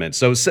agreement.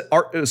 So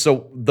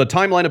the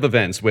timeline of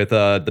events with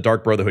the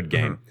Dark Brotherhood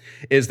game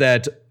is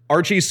that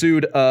Archie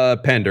sued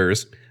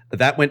Penders.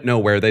 That went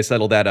nowhere. They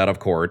settled that out of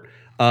court.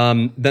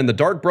 Then the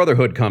Dark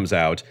Brotherhood comes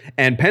out,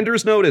 and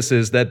Penders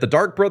notices that the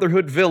Dark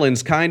Brotherhood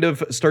villains kind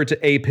of start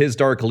to ape his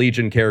Dark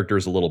Legion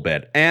characters a little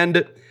bit.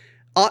 And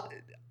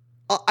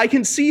I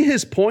can see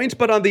his point,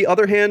 but on the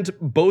other hand,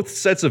 both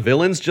sets of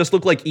villains just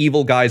look like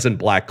evil guys in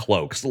black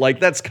cloaks.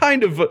 That's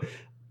kind of,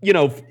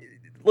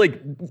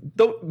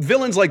 the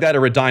villains like that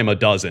are a dime a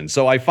dozen.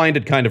 So I find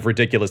it kind of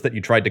ridiculous that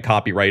you tried to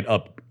copyright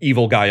a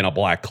evil guy in a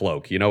black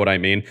cloak. You know what I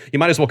mean? You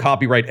might as well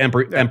copyright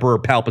Emperor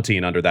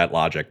Palpatine under that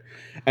logic.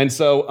 And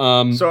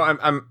so, so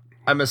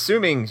I'm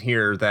assuming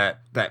here that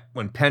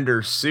when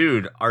Penders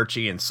sued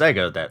Archie and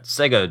Sega, that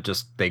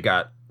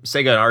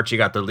Sega and Archie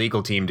got the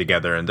legal team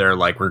together, and they're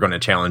like, we're going to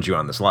challenge you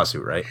on this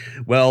lawsuit, right?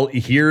 Well,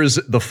 here's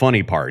the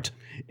funny part,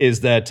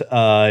 is that,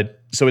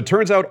 so it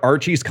turns out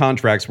Archie's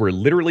contracts were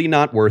literally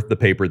not worth the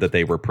paper that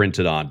they were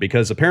printed on,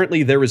 because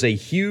apparently there was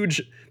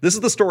this is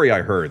the story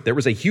I heard, there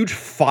was a huge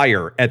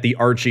fire at the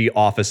Archie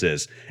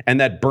offices, and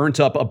that burnt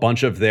up a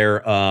bunch of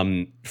their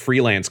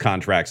freelance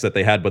contracts that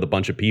they had with a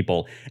bunch of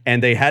people,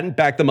 and they hadn't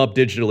backed them up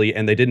digitally,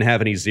 and they didn't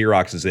have any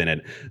Xeroxes in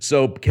it.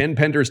 So Ken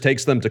Penders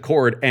takes them to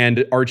court,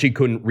 and Archie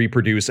couldn't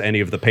reproduce any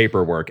of the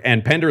paperwork,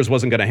 and Penders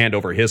wasn't going to hand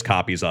over his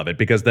copies of it,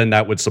 because then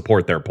that would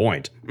support their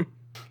point.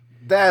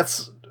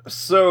 That's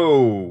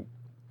so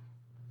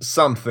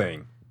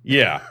something.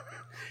 Yeah.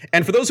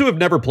 And for those who have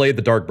never played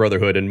the Dark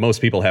Brotherhood, and most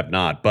people have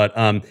not, but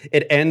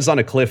it ends on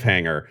a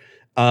cliffhanger.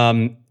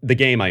 The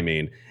game, I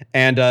mean.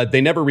 And they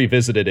never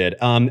revisited it.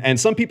 And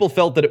some people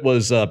felt that it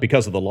was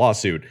because of the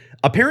lawsuit.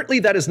 Apparently,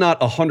 that is not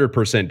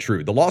 100%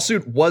 true. The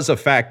lawsuit was a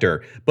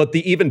factor, but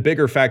the even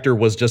bigger factor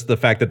was just the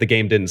fact that the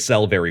game didn't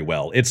sell very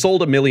well. It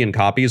sold 1 million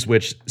copies,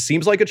 which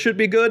seems like it should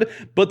be good,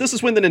 but this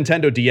is when the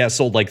Nintendo DS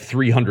sold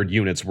 300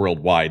 units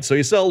worldwide. So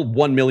you sell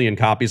 1 million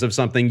copies of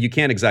something, you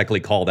can't exactly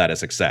call that a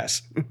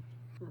success.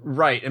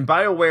 Right, and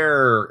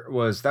BioWare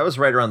was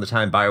right around the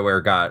time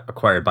BioWare got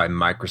acquired by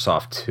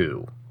Microsoft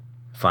too.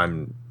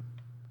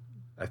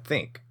 I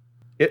think.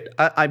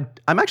 I'm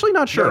actually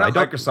not sure. No, I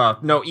don't.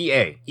 Microsoft. No,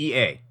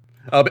 EA.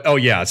 Oh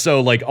yeah.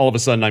 So like all of a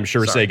sudden, I'm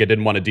sure Sorry. Sega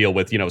didn't want to deal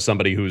with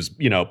somebody who's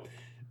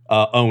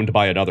owned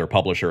by another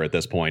publisher at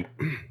this point.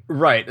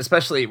 Right,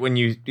 especially when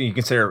you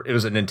consider it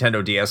was a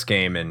Nintendo DS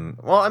game, and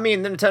well, I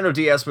mean, the Nintendo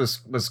DS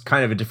was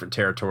kind of a different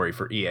territory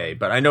for EA,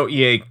 but I know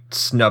EA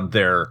snubbed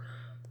their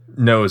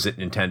nose at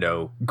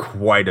Nintendo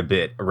quite a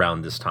bit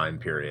around this time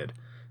period.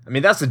 I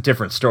mean, that's a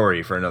different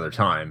story for another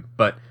time,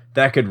 but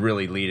that could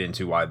really lead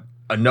into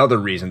another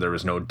reason there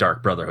was no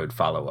Dark Brotherhood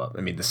follow-up.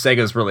 I mean, the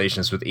Sega's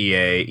relations with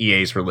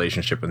EA's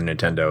relationship with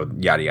Nintendo,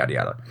 yada, yada,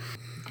 yada.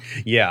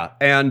 Yeah,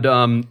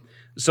 and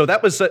so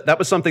that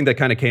was something that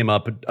kind of came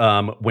up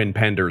when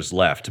Penders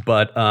left.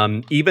 But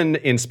even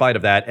in spite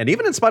of that, and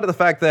even in spite of the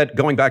fact that,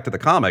 going back to the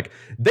comic,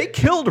 they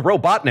killed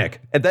Robotnik,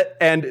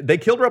 and they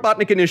killed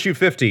Robotnik in issue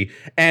 50.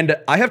 And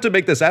I have to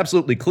make this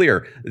absolutely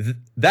clear: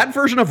 that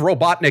version of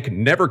Robotnik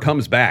never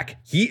comes back.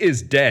 He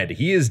is dead.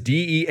 He is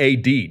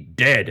DEAD,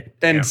 dead.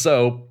 And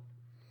so.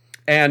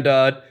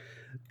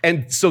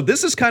 And so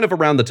this is kind of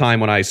around the time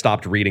when I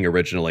stopped reading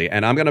originally.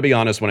 And I'm going to be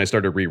honest, when I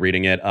started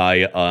rereading it,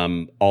 I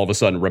all of a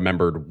sudden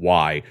remembered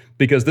why.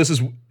 Because this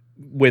is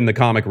when the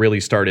comic really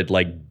started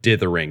like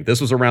dithering.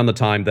 This was around the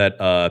time that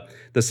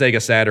the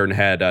Sega Saturn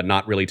had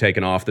not really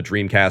taken off. The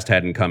Dreamcast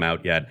hadn't come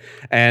out yet.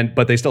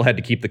 But they still had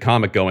to keep the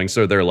comic going.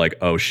 So they're like,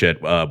 oh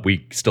shit,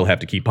 we still have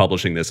to keep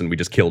publishing this. And we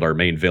just killed our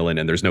main villain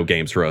and there's no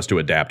games for us to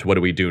adapt. What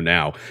do we do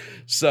now?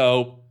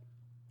 So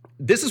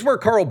this is where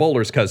Carl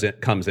Bollers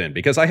comes in,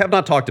 because I have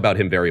not talked about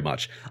him very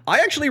much. I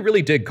actually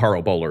really dig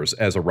Carl Bollers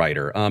as a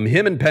writer.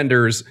 Him and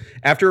Penders,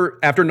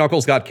 after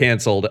Knuckles got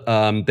canceled,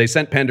 they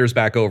sent Penders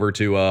back over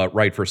to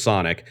write for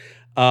Sonic.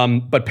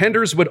 But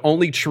Penders would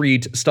only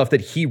treat stuff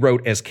that he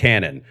wrote as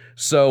canon.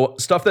 So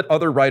stuff that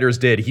other writers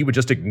did, he would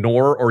just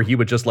ignore, or he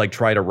would just like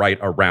try to write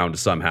around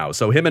somehow.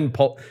 So him and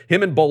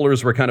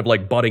Bollers were kind of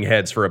like butting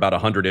heads for about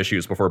 100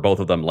 issues before both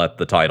of them left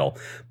the title.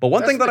 But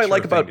one thing that I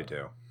like about...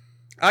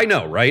 I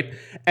know, right?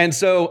 And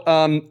so,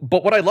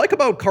 but what I like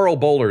about Carl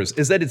Bollers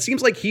is that it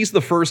seems like he's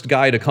the first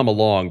guy to come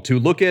along to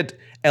look at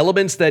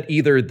elements that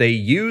either they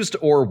used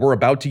or were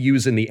about to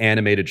use in the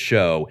animated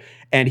show,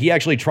 and he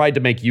actually tried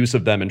to make use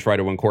of them and try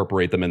to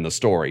incorporate them in the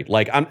story.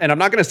 Like, I'm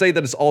not going to say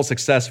that it's all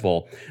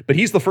successful, but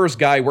he's the first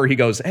guy where he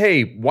goes,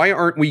 hey, why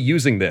aren't we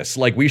using this?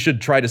 Like, we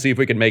should try to see if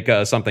we can make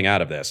something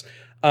out of this.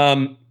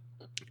 And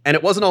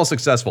it wasn't all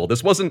successful.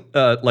 This wasn't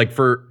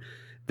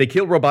They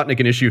killed Robotnik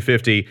in issue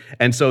 50,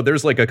 and so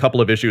there's like a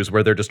couple of issues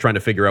where they're just trying to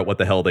figure out what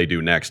the hell they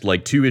do next.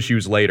 Like 2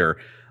 issues later,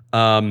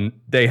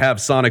 they have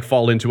Sonic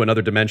fall into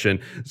another dimension.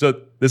 So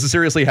this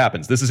seriously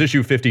happens. This is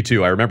issue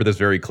 52. I remember this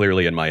very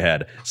clearly in my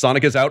head.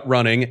 Sonic is out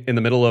running in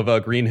the middle of a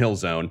Green Hill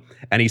Zone,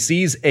 and he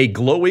sees a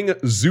glowing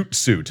zoot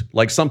suit,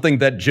 like something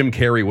that Jim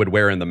Carrey would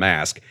wear in The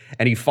Mask,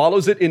 and he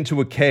follows it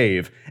into a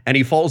cave, and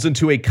he falls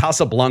into a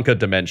Casablanca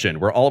dimension,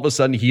 where all of a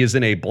sudden he is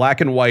in a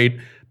black and white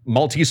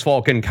Maltese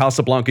Falcon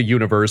Casablanca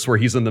universe where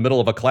he's in the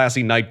middle of a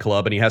classy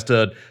nightclub and he has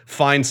to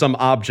find some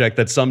object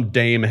that some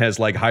dame has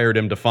like hired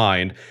him to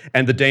find.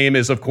 And the dame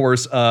is, of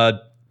course,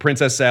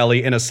 Princess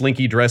Sally in a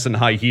slinky dress and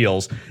high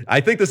heels.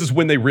 I think this is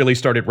when they really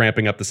started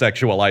ramping up the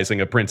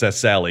sexualizing of Princess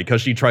Sally,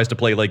 because she tries to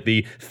play like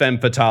the femme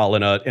fatale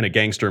in a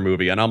gangster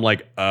movie. And I'm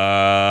like,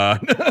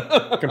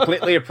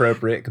 Completely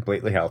appropriate,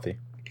 completely healthy.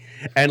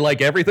 And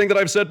like everything that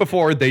I've said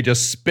before, they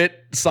just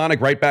spit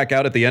Sonic right back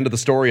out at the end of the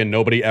story and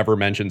nobody ever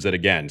mentions it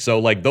again. So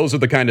like those are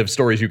the kind of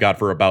stories you got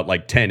for about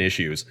like 10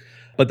 issues.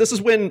 But this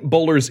is when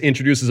Bollers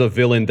introduces a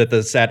villain that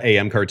the Sat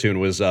AM cartoon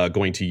was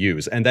going to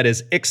use, and that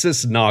is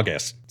Ixis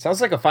Naugus.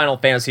 Sounds like a Final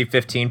Fantasy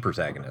 15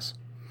 protagonist.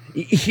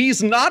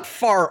 He's not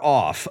far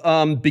off,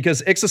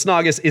 because Ixis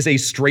Naugus is a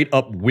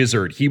straight-up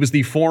wizard. He was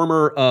the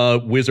former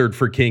wizard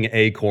for King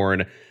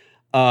Acorn,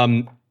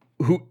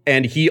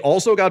 and he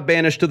also got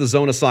banished to the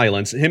Zone of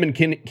Silence. Him and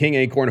King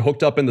Acorn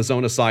hooked up in the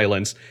Zone of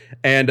Silence,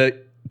 and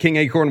King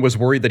Acorn was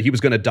worried that he was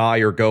going to die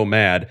or go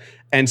mad.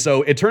 And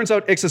so it turns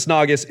out Ixis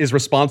Naugus is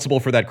responsible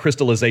for that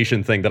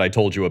crystallization thing that I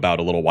told you about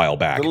a little while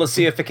back. The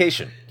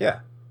Lyciification, yeah.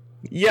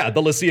 Yeah,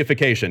 the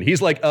Lyciification.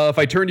 He's like, if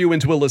I turn you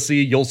into a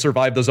Lyci, you'll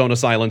survive the Zone of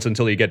Silence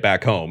until you get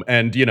back home.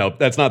 And,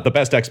 that's not the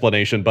best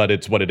explanation, but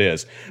it's what it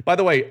is. By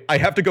the way, I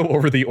have to go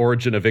over the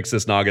origin of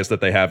Ixis Naugus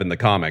that they have in the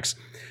comics.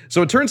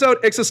 So it turns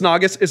out Ixis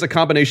Naugus is a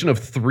combination of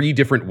 3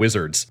 different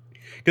wizards.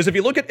 Because if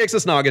you look at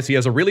Ixis Naugus, he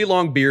has a really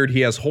long beard,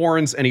 he has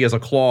horns, and he has a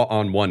claw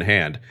on one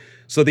hand.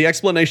 So the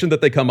explanation that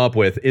they come up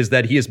with is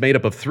that he is made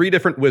up of 3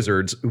 different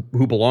wizards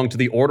who belong to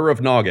the Order of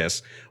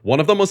Naugus. One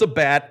of them was a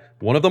bat,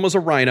 one of them was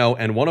a rhino,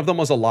 and one of them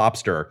was a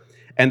lobster.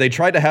 And they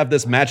tried to have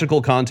this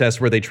magical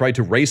contest where they tried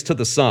to race to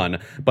the sun,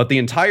 but the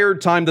entire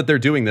time that they're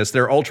doing this,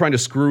 they're all trying to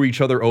screw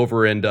each other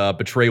over and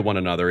betray one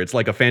another. It's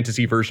like a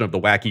fantasy version of the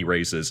Wacky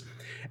Races.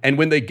 And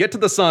when they get to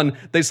the sun,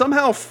 they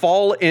somehow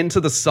fall into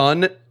the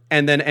sun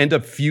and then end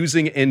up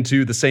fusing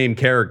into the same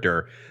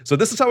character. So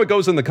this is how it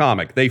goes in the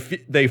comic.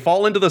 They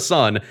fall into the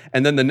sun,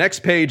 and then the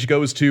next page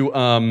goes to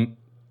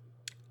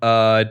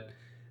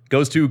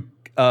goes to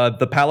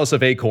the Palace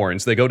of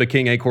Acorns. They go to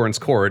King Acorn's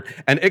court,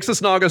 and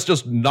Ixis Nagus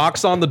just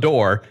knocks on the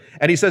door,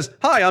 and he says,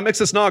 "Hi, I'm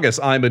Ixis Nagus.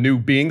 I'm a new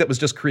being that was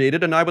just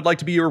created, and I would like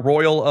to be your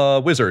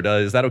royal wizard.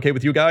 Is that okay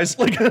with you guys?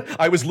 Like,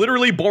 I was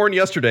literally born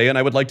yesterday, and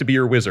I would like to be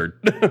your wizard."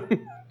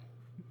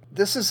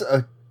 This is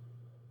a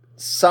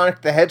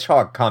Sonic the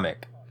Hedgehog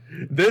comic.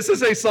 This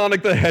is a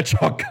Sonic the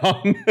Hedgehog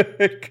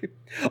comic.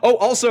 Oh,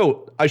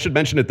 also, I should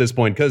mention at this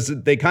point, because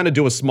they kind of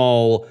do a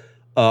small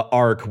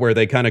arc where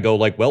they kind of go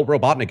like, well,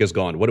 Robotnik is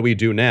gone. What do we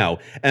do now?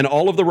 And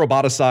all of the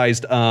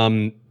roboticized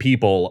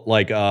people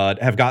like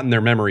have gotten their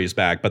memories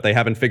back, but they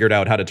haven't figured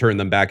out how to turn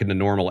them back into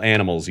normal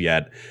animals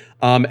yet.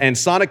 And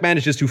Sonic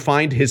manages to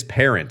find his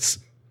parents.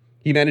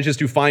 He manages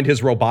to find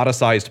his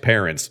roboticized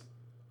parents.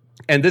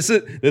 And this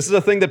is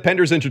a thing that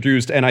Pender's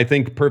introduced, and I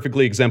think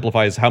perfectly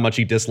exemplifies how much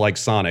he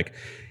dislikes Sonic.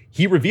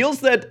 He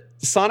reveals that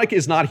Sonic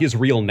is not his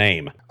real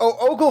name. Oh,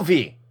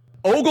 Ogilvy.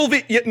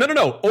 Ogilvy,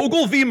 no.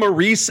 Ogilvy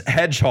Maurice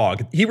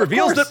Hedgehog. He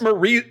reveals that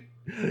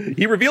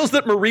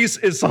Maurice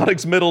is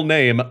Sonic's middle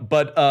name,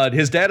 but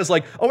his dad is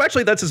like, oh,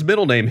 actually, that's his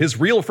middle name. His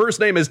real first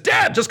name is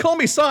Dad. Just call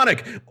me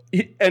Sonic.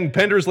 And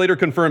Penders later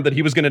confirmed that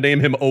he was going to name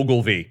him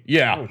Ogilvy.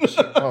 Yeah.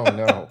 Oh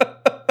no.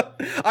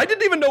 I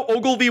didn't even know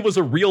Ogilvy was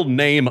a real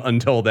name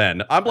until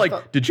then. I'm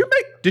like, did you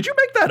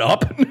make that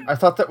up? I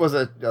thought that was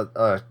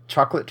a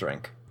chocolate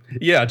drink.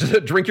 Yeah,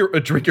 just drink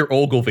your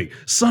Ogilvy,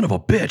 son of a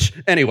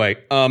bitch. Anyway,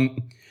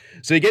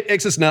 so you get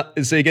Ixis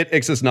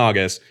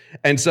Nagus,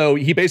 and so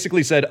he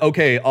basically said,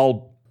 okay,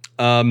 I'll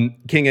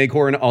King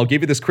Acorn, I'll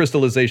give you this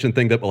crystallization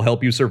thing that will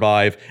help you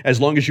survive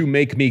as long as you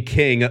make me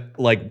king,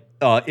 like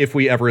if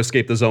we ever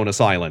escape the zone of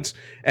silence.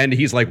 And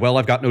he's like, well,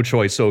 I've got no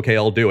choice, so okay,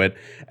 I'll do it.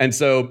 And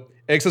so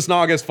Ixis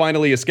Nagus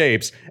finally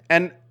escapes,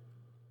 and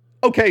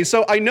okay,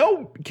 so I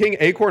know King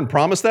Acorn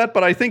promised that,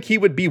 but I think he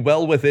would be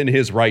well within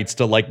his rights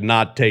to like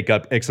not take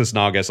up Ixis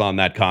Nagus on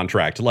that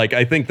contract. Like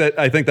I think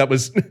that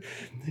was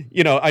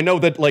you know, I know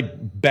that like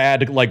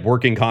bad like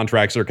working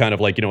contracts are kind of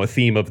like, you know, a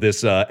theme of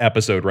this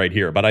episode right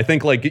here, but I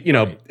think like, you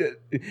know,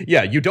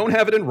 yeah, you don't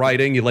have it in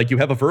writing. You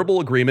have a verbal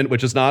agreement,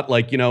 which is not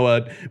like, you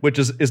know, which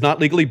is not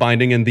legally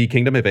binding in the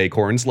Kingdom of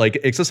Acorns. Like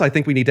Ixis, I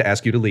think we need to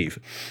ask you to leave.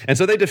 And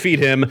so they defeat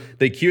him.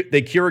 They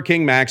cure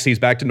King Max. He's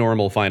back to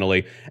normal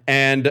finally.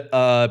 And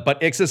but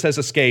Ixis has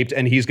escaped,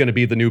 and he's going to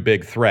be the new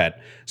big threat.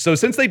 So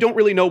since they don't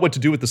really know what to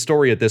do with the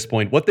story at this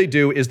point, what they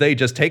do is they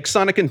just take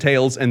Sonic and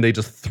Tails and they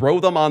just throw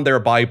them on their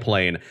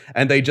biplane,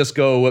 and they just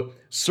go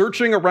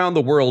searching around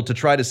the world to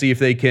try to see if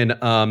they can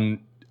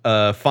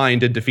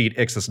find and defeat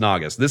Ixis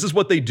Nagus. This is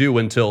what they do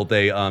until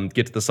they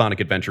get to the Sonic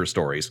Adventure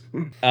stories.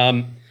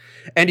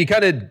 And you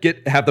kind of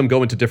have them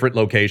go into different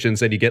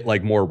locations, and you get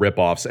like more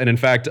ripoffs. And in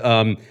fact,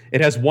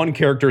 it has one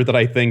character that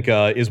I think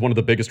is one of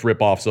the biggest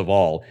ripoffs of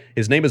all.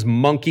 His name is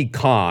Monkey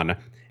Khan,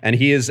 and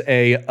he is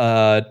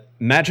a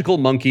magical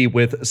monkey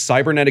with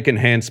cybernetic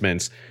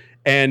enhancements.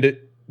 And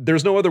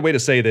there's no other way to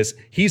say this.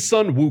 He's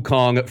Sun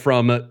Wukong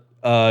from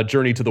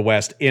Journey to the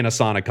West in a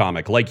Sonic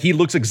comic. Like, he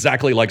looks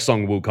exactly like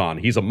Sun Wukong.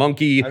 He's a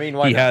monkey. I mean,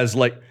 why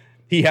not?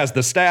 He has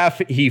the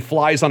staff. He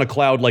flies on a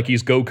cloud like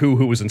he's Goku,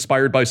 who was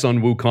inspired by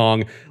Sun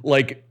Wukong.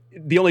 Like,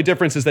 the only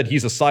difference is that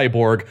he's a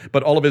cyborg,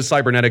 but all of his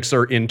cybernetics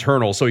are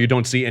internal, so you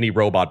don't see any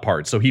robot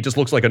parts. So he just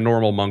looks like a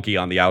normal monkey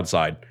on the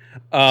outside.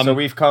 So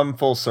we've come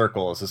full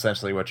circle, is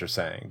essentially what you're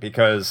saying.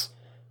 Because,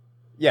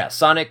 yeah,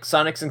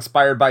 Sonic's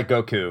inspired by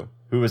Goku,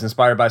 who was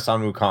inspired by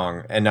Sun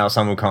Wukong, and now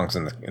Sun Wukong's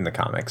in the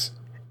comics.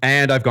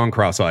 And I've gone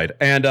cross-eyed.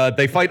 And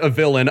they fight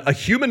a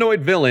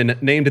humanoid villain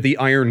named the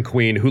Iron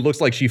Queen, who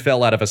looks like she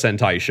fell out of a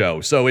Sentai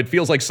show. So it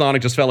feels like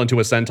Sonic just fell into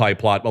a Sentai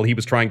plot while he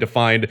was trying to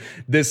find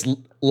this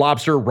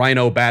lobster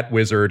rhino bat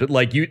wizard.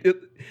 Like,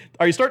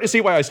 are you starting to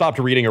see why I stopped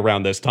reading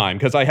around this time?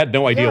 Because I had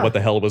no idea what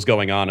the hell was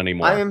going on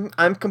anymore.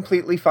 I'm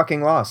completely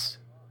fucking lost.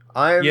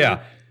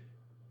 Yeah.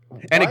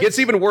 And it gets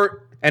even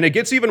worse. And it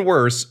gets even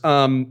worse.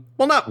 Well,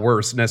 not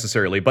worse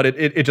necessarily, but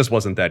it just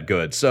wasn't that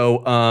good. So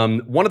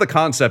one of the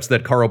concepts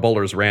that Carl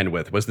Bollers ran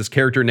with was this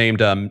character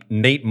named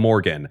Nate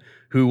Morgan,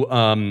 who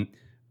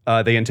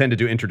they intended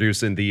to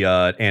introduce in the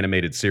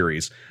animated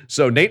series.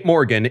 So Nate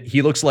Morgan,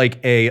 he looks like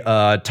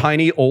a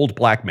tiny old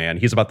black man.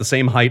 He's about the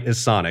same height as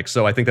Sonic,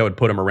 so I think that would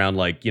put him around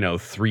like,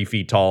 3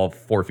 feet tall,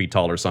 4 feet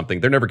tall or something.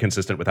 They're never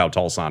consistent with how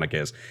tall Sonic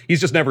is.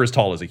 He's just never as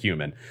tall as a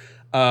human.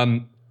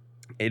 And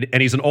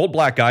he's an old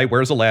black guy,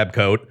 wears a lab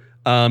coat.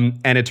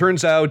 And it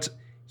turns out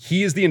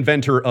he is the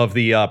inventor of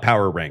the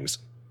power rings.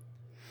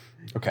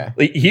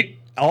 Okay.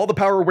 All the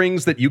power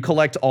rings that you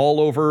collect all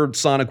over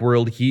Sonic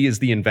World, he is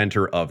the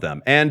inventor of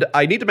them. And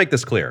I need to make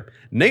this clear.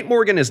 Nate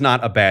Morgan is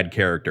not a bad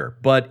character,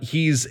 but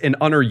he's an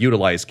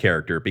underutilized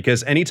character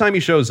because anytime he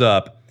shows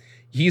up,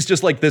 he's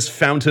just like this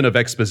fountain of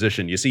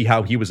exposition. You see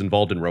how he was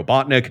involved in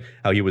Robotnik,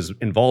 how he was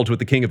involved with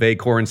the King of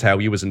Acorns, how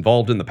he was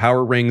involved in the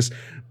power rings.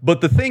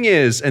 But the thing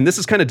is, and this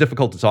is kind of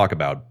difficult to talk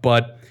about,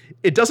 but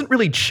it doesn't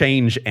really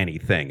change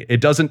anything.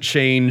 It doesn't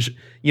change,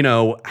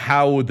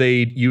 how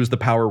they use the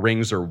power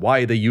rings or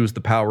why they use the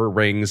power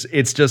rings.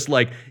 It's just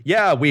like,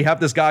 yeah, we have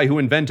this guy who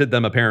invented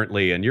them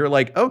apparently. And you're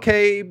like,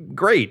 okay,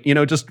 great.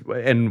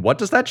 And what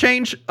does that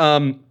change?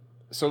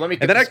 So let me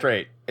get this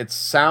straight. It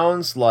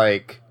sounds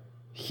like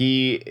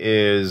he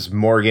is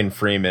Morgan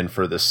Freeman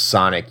for the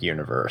Sonic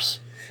universe.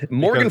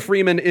 Morgan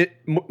Freeman,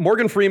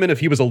 if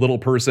he was a little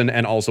person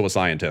and also a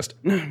scientist.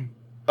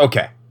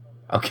 Okay.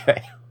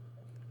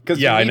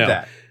 Because I know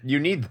that. You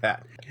need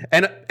that.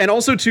 And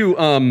also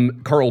to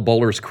Carl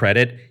Bowler's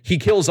credit, he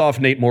kills off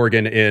Nate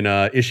Morgan in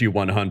issue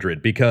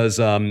 100 because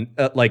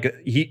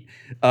he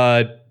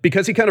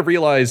kind of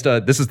realized,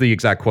 this is the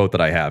exact quote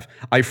that I have.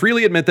 I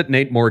freely admit that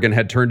Nate Morgan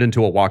had turned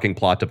into a walking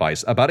plot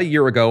device. About a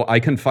year ago, I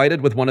confided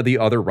with one of the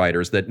other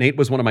writers that Nate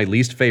was one of my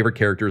least favorite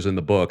characters in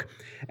the book.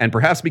 And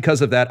perhaps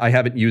because of that, I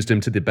haven't used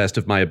him to the best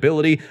of my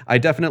ability. I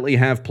definitely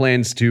have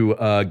plans to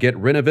get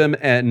rid of him.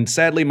 And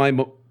sadly,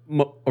 my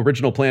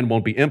original plan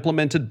won't be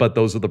implemented, but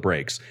those are the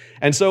breaks.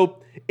 And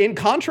so, in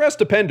contrast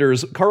to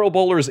Penders, Carl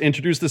Bowler's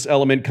introduced this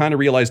element, kind of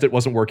realized it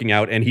wasn't working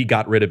out, and he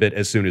got rid of it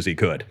as soon as he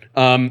could.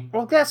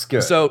 Well, that's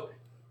good. So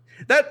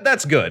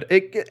that's good.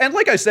 And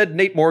like I said,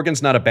 Nate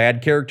Morgan's not a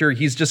bad character.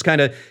 He's just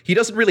he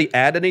doesn't really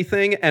add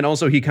anything, and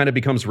also he kind of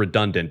becomes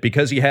redundant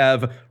because you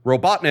have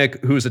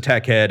Robotnik, who's a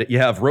tech head. You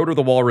have Rotor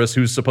the Walrus,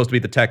 who's supposed to be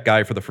the tech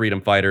guy for the Freedom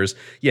Fighters.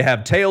 You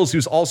have Tails,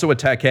 who's also a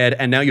tech head,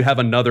 and now you have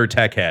another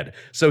tech head.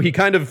 So he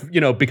kind of,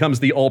 becomes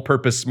the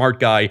all-purpose smart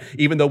guy,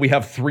 even though we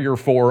have 3 or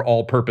 4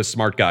 all-purpose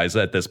smart guys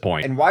at this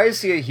point. And why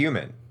is he a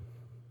human?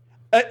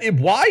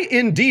 Why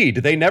indeed?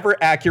 They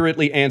never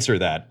accurately answer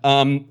that.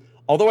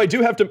 Although I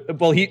do have to,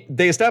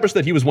 they established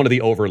that he was one of the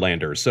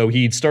Overlanders. So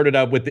he started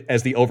out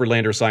as the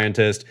Overlander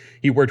scientist.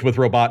 He worked with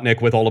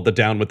Robotnik with all of the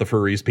Down with the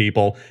Furries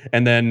people.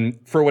 And then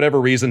for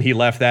whatever reason, he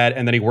left that.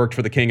 And then he worked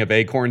for the King of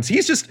Acorns.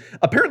 He's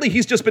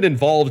just been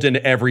involved in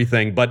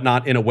everything, but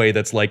not in a way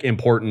that's like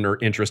important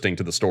or interesting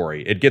to the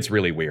story. It gets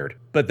really weird.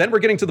 But then we're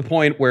getting to the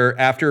point where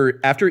after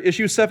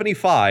issue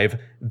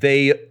 75,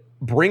 they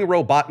bring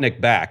Robotnik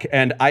back,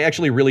 and I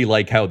actually really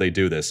like how they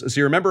do this. So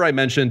you remember I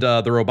mentioned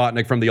the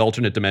Robotnik from the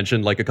alternate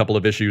dimension like a couple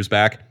of issues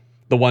back?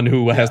 The one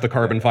who has the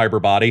carbon fiber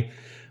body?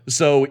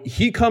 So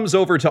he comes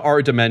over to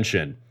our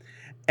dimension,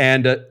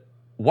 and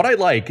what I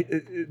like,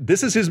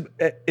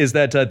 is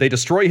that they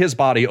destroy his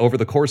body over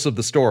the course of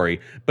the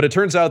story, but it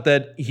turns out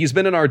that he's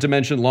been in our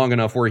dimension long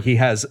enough where he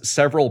has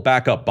several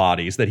backup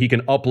bodies that he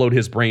can upload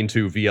his brain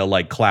to via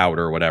like cloud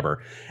or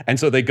whatever. And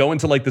so they go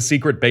into like the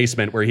secret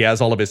basement where he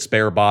has all of his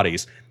spare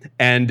bodies,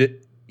 and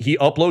he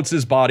uploads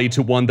his body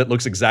to one that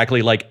looks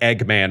exactly like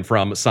Eggman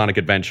from Sonic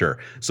Adventure.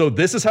 So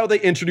this is how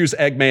they introduce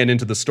Eggman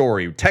into the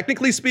story.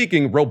 Technically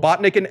speaking,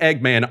 Robotnik and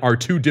Eggman are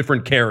 2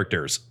 different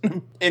characters.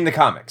 In the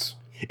comics.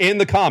 In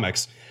the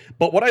comics.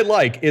 But what I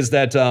like is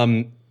that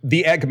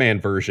the Eggman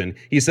version,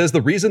 he says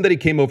the reason that he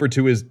came over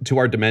to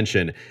our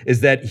dimension is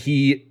that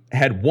he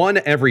had won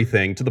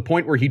everything to the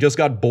point where he just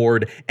got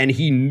bored and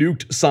he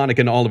nuked Sonic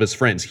and all of his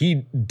friends.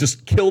 He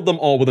just killed them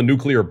all with a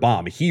nuclear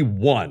bomb. He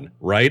won,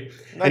 right?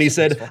 Nice. And he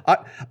said,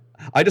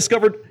 I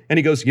discovered, and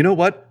he goes, you know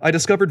what? I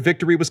discovered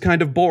victory was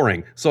kind of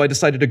boring, so I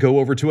decided to go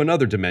over to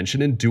another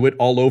dimension and do it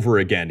all over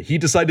again. He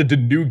decided to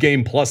New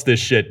Game Plus this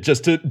shit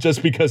just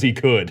because he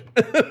could.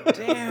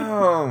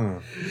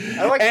 Damn.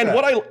 I like and that.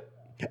 what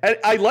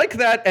I like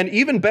that, and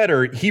even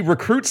better, he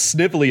recruits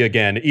Snively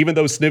again, even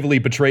though Snively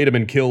betrayed him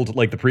and killed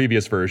like the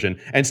previous version.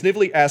 And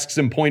Snively asks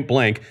him point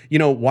blank,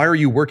 why are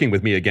you working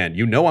with me again?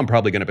 You know I'm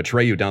probably going to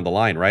betray you down the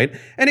line, right?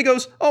 And he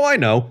goes, oh, I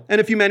know. And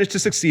if you manage to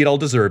succeed, I'll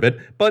deserve it.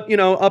 But,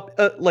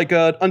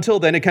 until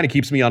then, it kind of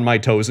keeps me on my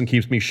toes and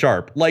keeps me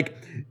sharp. Like,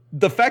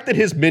 the fact that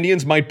his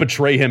minions might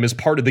betray him is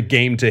part of the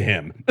game to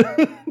him.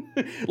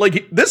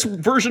 Like, this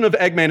version of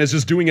Eggman is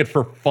just doing it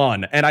for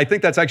fun. And I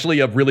think that's actually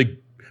a really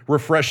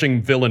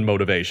refreshing villain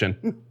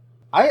motivation.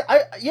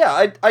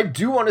 I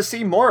do want to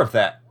see more of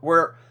that,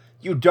 where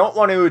you don't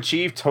want to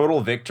achieve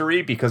total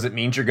victory because it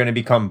means you're going to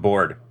become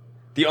bored.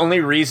 The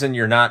only reason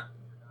you're not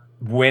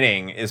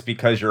winning is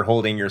because you're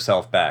holding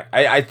yourself back.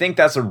 I think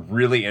that's a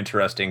really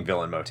interesting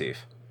villain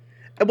motif.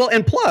 Well,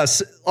 and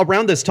plus,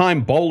 around this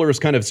time, Bowler's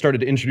kind of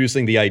started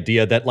introducing the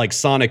idea that, like,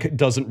 Sonic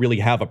doesn't really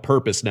have a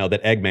purpose now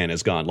that Eggman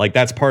is gone. Like,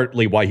 that's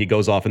partly why he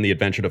goes off in the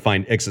adventure to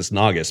find Ixis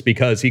Nagus,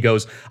 because he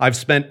goes, I've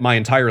spent my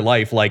entire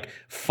life, like,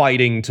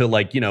 fighting to,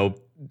 like,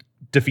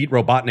 defeat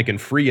Robotnik and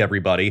free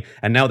everybody,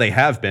 and now they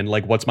have been,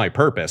 like, what's my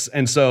purpose?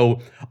 And so,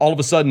 all of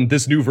a sudden,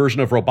 this new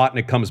version of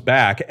Robotnik comes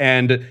back,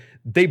 and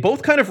they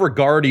both kind of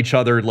regard each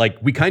other like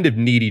we kind of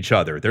need each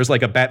other. There's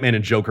like a Batman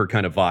and Joker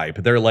kind of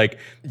vibe. They're like,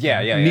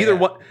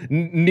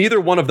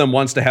 neither one of them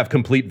wants to have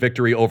complete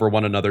victory over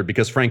one another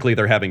because frankly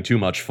they're having too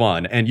much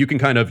fun. And you can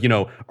kind of,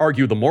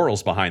 argue the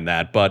morals behind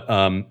that, but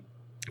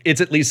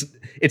it's at least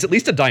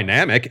a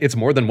dynamic. It's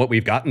more than what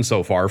we've gotten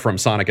so far from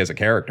Sonic as a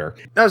character.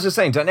 I was just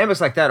saying, dynamics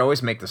like that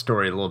always make the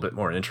story a little bit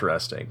more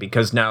interesting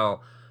because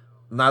now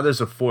there's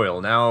a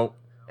foil now,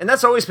 and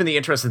that's always been the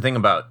interesting thing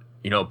about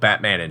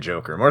Batman and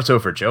Joker, more so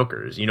for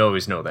Jokers. You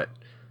always know that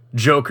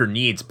Joker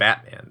needs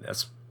Batman.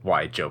 That's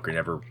why Joker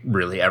never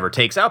really ever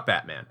takes out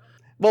Batman.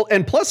 Well,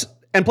 and plus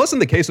in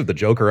the case of the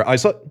Joker, I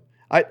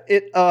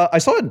I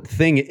saw a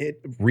thing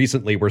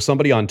recently where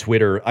somebody on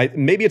Twitter,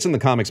 maybe it's in the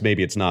comics,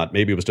 maybe it's not,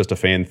 maybe it was just a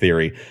fan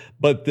theory,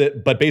 but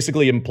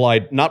basically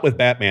implied, not with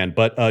Batman,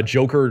 but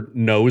Joker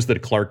knows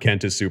that Clark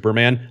Kent is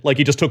Superman. Like,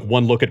 he just took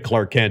one look at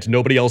Clark Kent.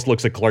 Nobody else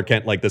looks at Clark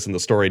Kent like this in the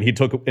story,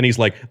 and he's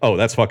like, oh,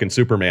 that's fucking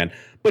Superman.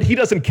 But he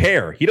doesn't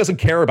care. He doesn't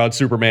care about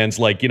Superman's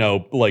like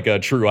a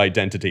true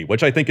identity,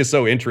 which I think is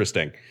so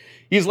interesting.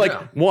 He's like,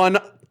 one,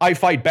 I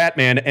fight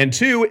Batman, and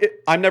two,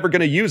 I'm never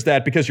going to use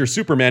that because you're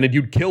Superman and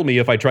you'd kill me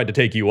if I tried to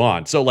take you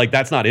on. So, like,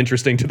 that's not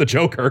interesting to the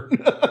Joker.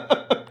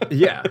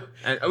 Yeah.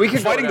 And we can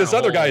fighting this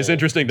other guy is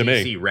interesting to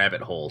me. DC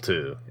rabbit hole,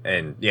 too.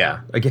 And,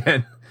 yeah,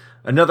 again,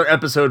 another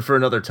episode for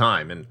another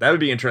time. And that would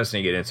be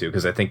interesting to get into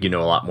because I think you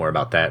know a lot more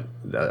about that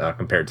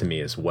compared to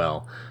me as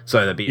well. So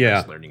that'd be a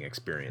nice learning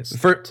experience.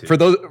 For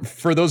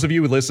those of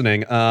you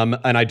listening,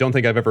 and I don't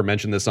think I've ever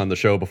mentioned this on the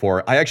show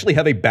before, I actually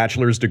have a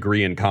bachelor's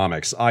degree in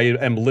comics. I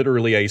am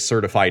literally a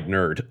certified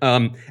nerd,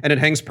 and it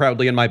hangs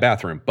proudly in my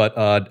bathroom.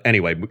 But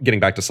anyway, getting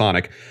back to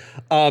Sonic.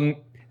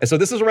 So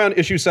this is around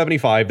issue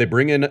 75. They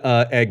bring in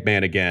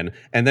Eggman again.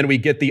 And then we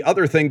get the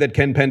other thing that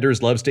Ken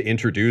Penders loves to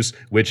introduce,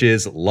 which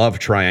is love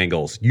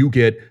triangles. You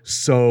get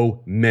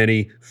so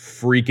many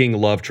freaking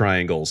love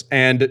triangles.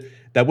 And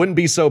that wouldn't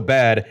be so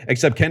bad,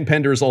 except Ken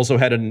Penders also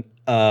had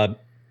a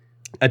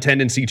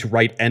tendency to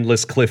write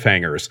endless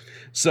cliffhangers.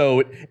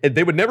 So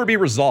they would never be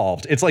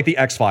resolved. It's like the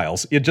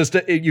X-Files.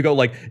 You go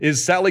like,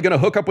 is Sally going to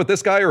hook up with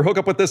this guy or hook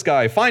up with this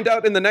guy? Find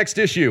out in the next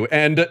issue.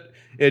 And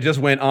it just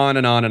went on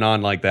and on and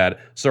on like that.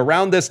 So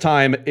around this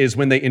time is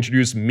when they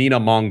introduce Mina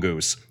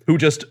Mongoose, who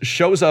just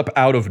shows up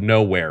out of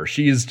nowhere.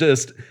 She's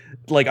just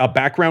like a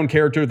background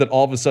character that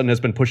all of a sudden has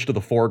been pushed to the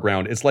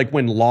foreground. It's like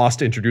when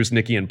Lost introduced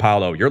Nikki and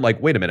Paolo. You're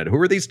like, wait a minute,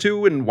 who are these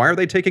two and why are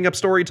they taking up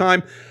story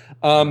time?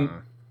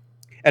 And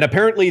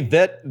apparently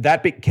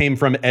that came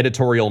from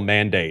editorial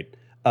mandate.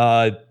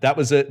 That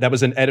was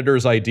an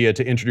editor's idea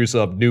to introduce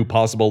a new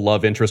possible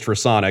love interest for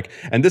Sonic.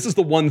 And this is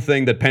the one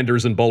thing that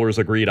Penders and Bowlers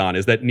agreed on,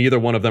 is that neither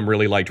one of them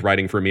really liked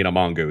writing for Mina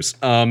Mongoose.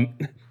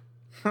 And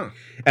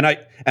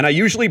I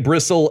usually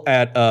bristle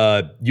at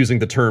using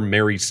the term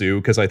Mary Sue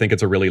because I think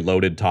it's a really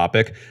loaded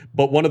topic.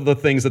 But one of the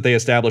things that they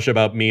establish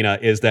about Mina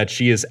is that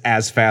she is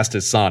as fast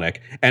as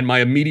Sonic. And my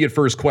immediate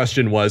first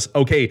question was,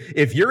 okay,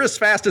 if you're as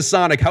fast as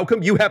Sonic, how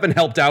come you haven't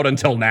helped out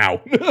until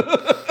now?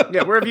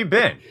 Yeah, where have you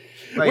been?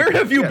 Like, where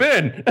have you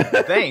been?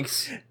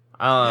 Thanks.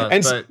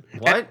 And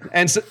what?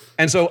 And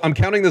so I'm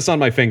counting this on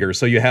my fingers.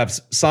 So you have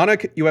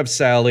Sonic, you have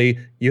Sally,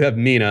 you have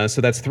Mina, so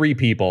that's 3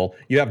 people.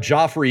 You have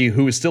Joffrey,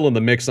 who is still in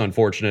the mix,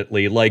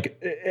 unfortunately.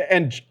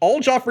 And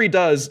all Joffrey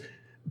does,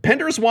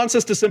 Penders wants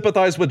us to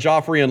sympathize with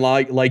Joffrey and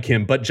like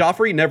him, but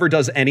Joffrey never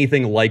does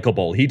anything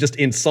likable. He just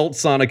insults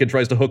Sonic and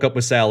tries to hook up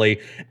with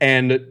Sally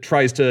and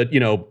tries to,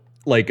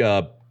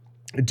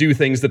 do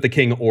things that the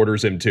king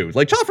orders him to.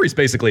 Like, Joffrey's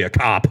basically a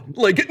cop.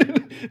 Like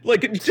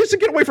just to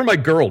get away from my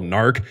girl,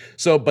 narc.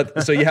 So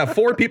you have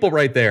 4 people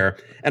right there.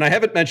 And I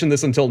haven't mentioned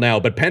this until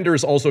now, but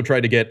Penders also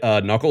tried to get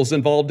Knuckles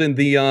involved in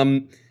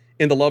the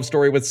love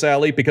story with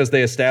Sally because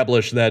they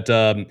established that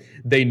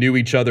they knew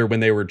each other when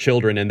they were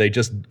children and they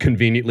just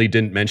conveniently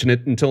didn't mention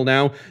it until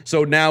now.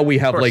 So now we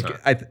have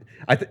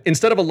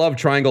instead of a love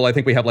triangle, I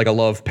think we have like a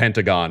love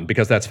pentagon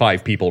because that's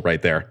 5 people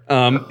right there.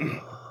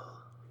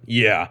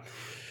 Yeah.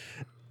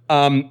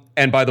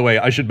 And by the way,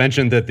 I should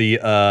mention that the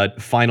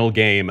final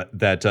game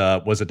that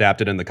was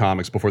adapted in the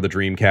comics before the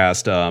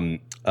Dreamcast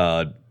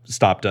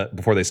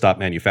before they stopped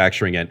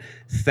manufacturing it.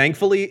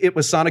 Thankfully, it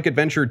was Sonic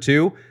Adventure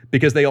 2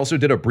 because they also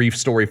did a brief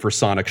story for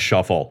Sonic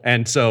Shuffle.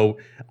 And so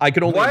I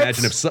could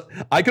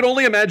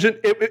only imagine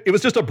it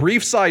was just a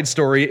brief side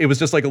story. It was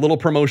just like a little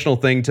promotional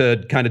thing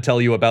to kind of tell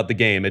you about the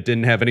game. It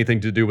didn't have anything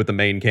to do with the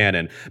main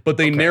canon, but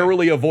they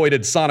narrowly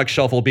avoided Sonic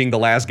Shuffle being the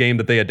last game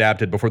that they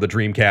adapted before the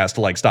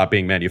Dreamcast stopped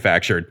being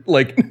manufactured.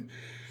 Like,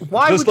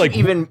 why would you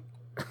even?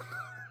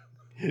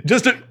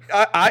 Just because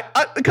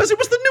it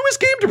was the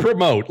newest game to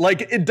promote.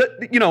 Like, it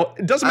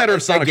doesn't matter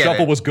if Sonic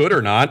Shuffle was good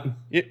or not.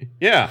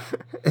 Yeah,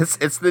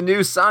 it's the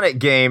new Sonic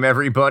game,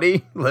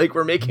 everybody. Like,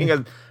 we're making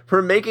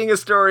a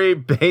story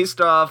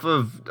based off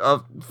of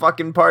a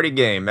fucking party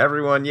game.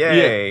 Everyone,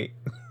 yay!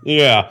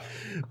 Yeah.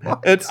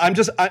 I'm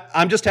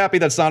just happy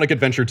that Sonic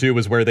Adventure 2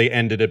 was where they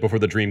ended it before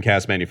the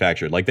Dreamcast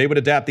manufactured. Like, they would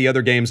adapt the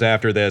other games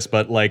after this,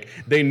 but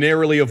they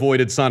narrowly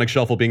avoided Sonic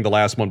Shuffle being the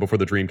last one before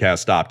the Dreamcast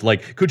stopped.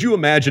 Like, could you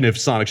imagine if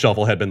Sonic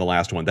Shuffle had been the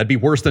last one? That'd be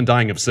worse than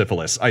dying of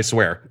syphilis, I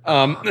swear.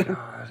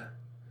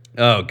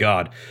 Oh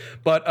God.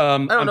 But I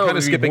don't know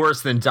if it'd be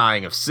worse than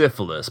dying of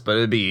syphilis, but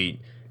it'd be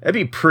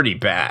pretty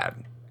bad.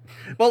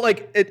 Well,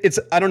 it's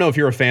I don't know if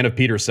you're a fan of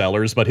Peter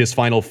Sellers, but his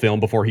final film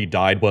before he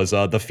died was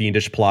The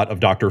Fiendish Plot of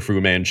Dr.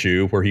 Fu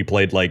Manchu, where he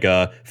played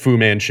Fu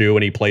Manchu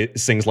and he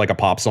sings like a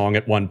pop song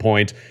at one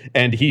point,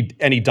 and he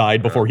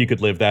died before he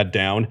could live that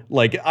down.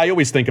 Like, I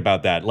always think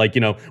about that. Like,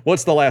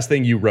 what's the last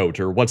thing you wrote,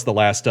 or what's the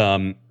last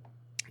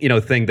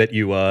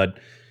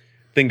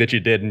thing that you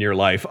did in your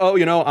life? Oh,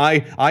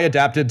 I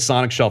adapted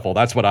Sonic Shuffle.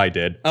 That's what I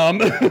did.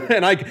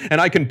 And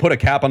I can put a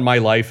cap on my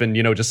life and,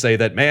 just say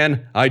that,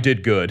 man, I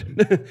did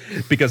good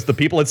because the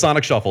people at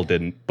Sonic Shuffle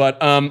didn't. But,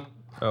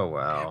 Oh,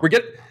 wow.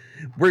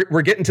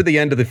 We're getting to the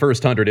end of the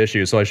first 100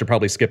 issues, so I should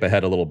probably skip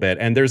ahead a little bit.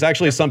 And there's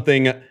actually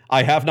something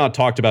I have not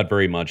talked about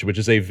very much, which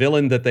is a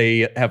villain that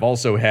they have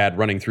also had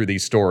running through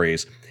these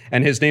stories.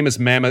 And his name is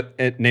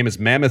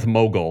Mammoth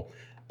Mogul.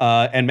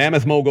 And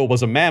Mammoth Mogul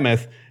was a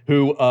mammoth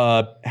who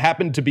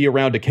happened to be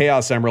around a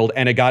Chaos Emerald,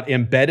 and it got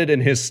embedded in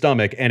his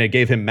stomach, and it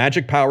gave him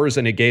magic powers,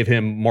 and it gave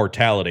him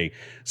mortality.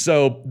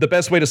 So the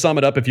best way to sum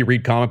it up if you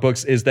read comic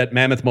books is that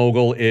Mammoth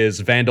Mogul is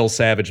Vandal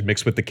Savage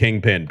mixed with the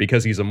Kingpin,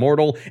 because he's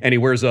immortal, and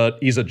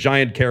he's a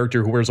giant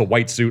character who wears a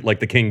white suit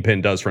like the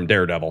Kingpin does from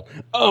Daredevil.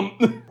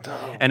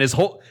 And his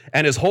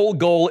whole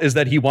goal is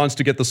that he wants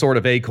to get the Sword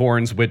of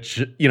Acorns,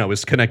 which,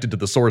 is connected to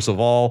the source of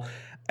all.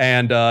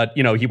 And,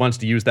 he wants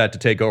to use that to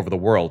take over the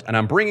world. And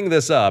I'm bringing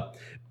this up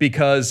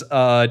because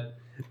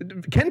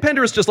Ken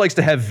Penders just likes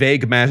to have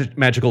vague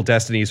magical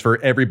destinies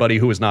for everybody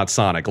who is not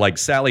Sonic. Like,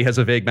 Sally has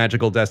a vague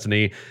magical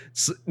destiny.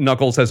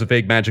 Knuckles has a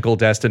vague magical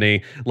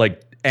destiny.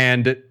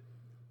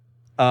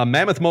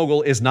 Mammoth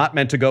Mogul is not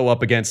meant to go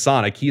up against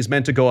Sonic. He's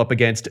meant to go up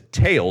against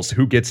Tails,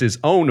 who gets his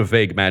own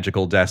vague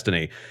magical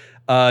destiny.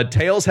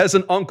 Tails has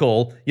an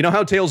uncle. You know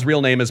how Tails'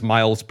 real name is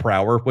Miles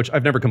Prower, which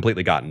I've never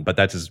completely gotten, but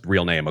that's his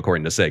real name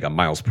according to Sega,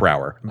 Miles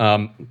Prower.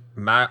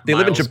 They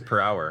live in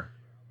Prower.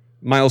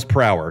 Miles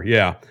Prower,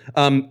 yeah.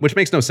 Which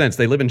makes no sense.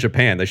 They live in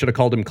Japan. They should have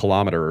called him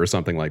Kilometer or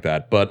something like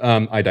that. But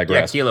I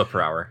digress. Yeah, Kilo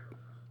Prower.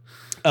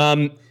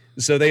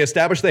 So they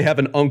established they have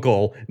an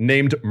uncle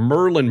named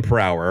Merlin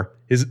Prower.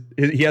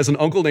 He has an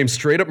uncle named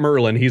straight up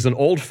Merlin. He's an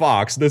old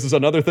fox. This is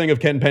another thing of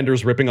Ken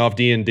Penders ripping off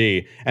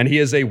D&D. And he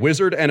is a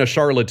wizard and a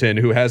charlatan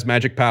who has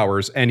magic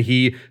powers. And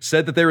he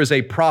said that there is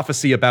a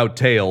prophecy about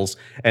Tails.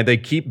 And they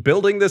keep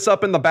building this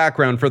up in the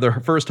background for the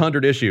first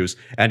 100 issues.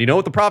 And you know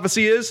what the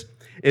prophecy is?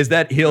 Is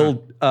that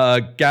he'll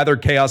gather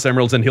Chaos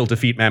Emeralds and he'll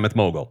defeat Mammoth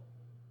Mogul.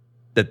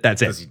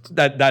 That's it.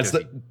 That's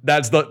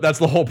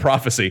the whole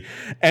prophecy.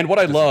 And what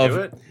I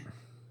love...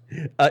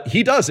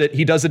 He does it.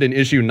 He does it in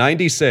issue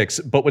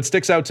 96. But what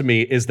sticks out to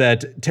me is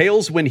that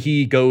Tails, when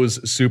he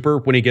goes super,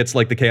 when he gets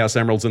like the Chaos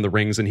Emeralds and the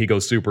rings and he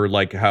goes super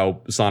like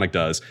how Sonic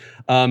does,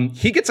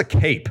 he gets a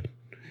cape.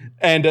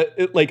 And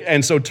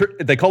so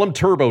they call him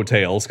Turbo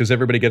Tails because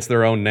everybody gets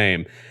their own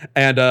name.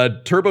 And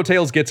Turbo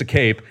Tails gets a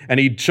cape and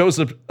he shows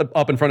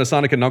up in front of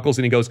Sonic and Knuckles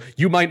and he goes,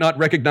 "You might not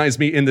recognize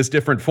me in this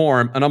different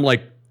form." And I'm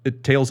like,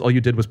 Tails, all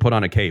you did was put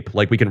on a cape.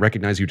 Like, we can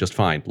recognize you just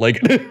fine.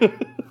 Like...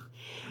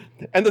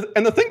 And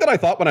the thing that I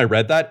thought when I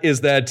read that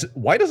is that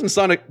why doesn't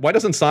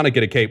Sonic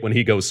get a cape when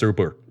he goes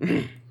super?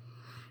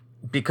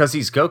 Because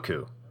he's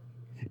Goku.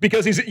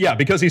 Because he's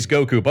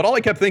Goku. But all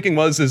I kept thinking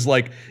is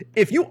like,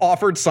 if you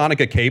offered Sonic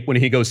a cape when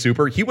he goes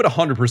super, he would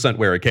 100%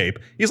 wear a cape.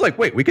 He's like,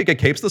 wait, we could get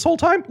capes this whole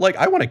time? Like,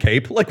 I want a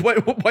cape. Like,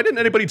 why didn't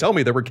anybody tell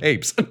me there were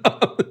capes?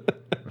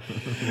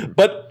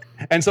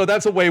 And so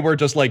that's a way where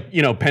just like,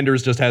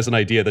 Penders just has an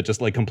idea that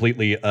just like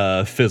completely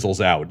fizzles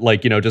out.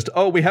 Like, just,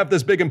 we have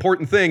this big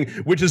important thing,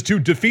 which is to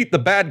defeat the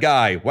bad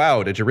guy.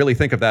 Wow, did you really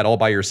think of that all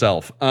by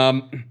yourself?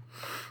 Sometimes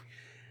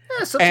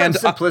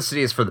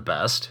simplicity is for the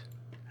best.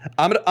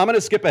 I'm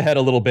gonna skip ahead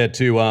a little bit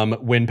to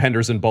when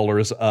Penders and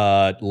Bowlers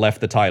left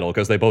the title,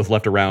 because they both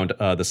left around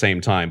the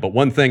same time. But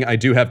one thing I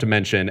do have to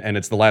mention, and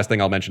it's the last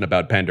thing I'll mention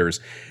about Penders,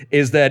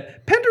 is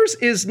that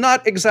Penders is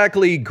not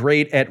exactly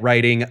great at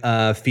writing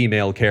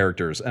female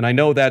characters. And I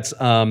know that's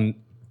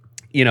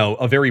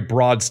a very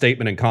broad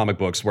statement in comic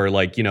books where,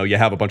 like, you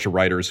have a bunch of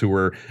writers who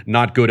were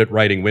not good at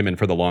writing women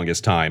for the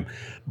longest time.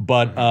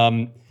 But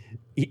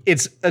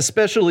it's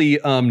especially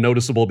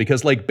noticeable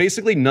because, like,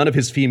 basically none of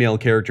his female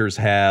characters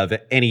have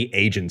any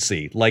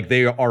agency. Like,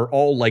 they are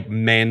all, like,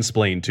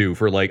 mansplained to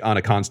for, like, on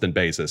a constant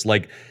basis.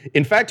 Like,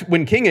 in fact,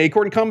 when King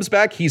Acorn comes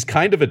back, he's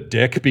kind of a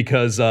dick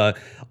because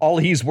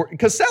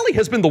because Sally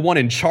has been the one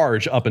in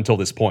charge up until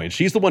this point.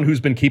 She's the one who's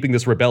been keeping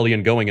this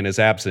rebellion going in his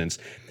absence.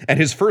 And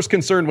his first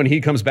concern when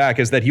he comes back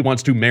is that he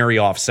wants to marry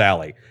off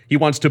Sally. He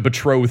wants to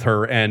betroth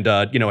her and,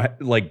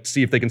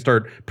 see if they can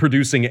start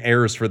producing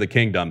heirs for the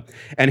kingdom.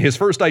 And his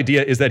first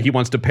idea is that he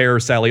wants to pair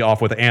Sally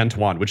off with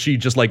Antoine, which she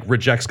just, like,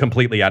 rejects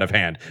completely out of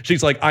hand.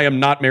 She's like, I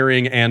am not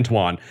marrying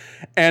Antoine.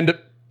 And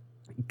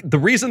the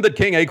reason that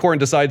King Acorn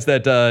decides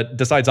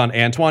on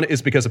Antoine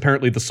is because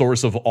apparently the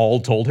source of all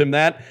told him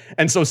that.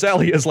 And so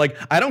Sally is like,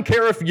 I don't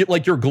care if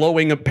your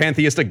glowing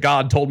pantheistic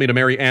god told me to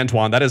marry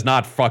Antoine. That is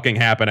not fucking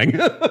happening.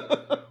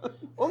 Well,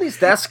 at least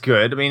that's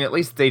good. I mean, at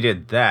least they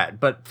did that.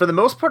 But for the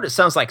most part, it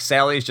sounds like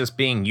Sally's just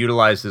being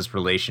utilized as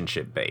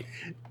relationship bait.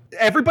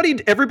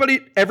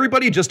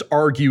 Everybody just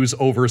argues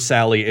over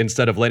Sally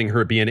instead of letting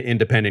her be an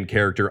independent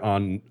character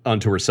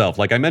unto herself.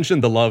 Like I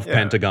mentioned, the love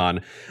pentagon.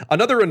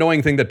 Another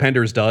annoying thing that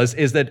Penders does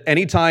is that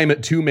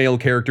anytime two male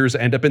characters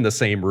end up in the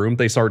same room,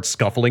 they start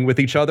scuffling with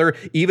each other,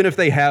 even if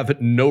they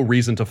have no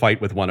reason to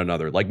fight with one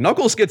another. Like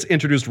Knuckles gets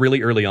introduced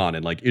really early on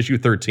in like issue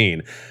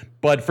 13,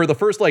 but for the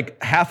first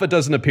like half a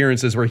dozen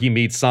appearances where he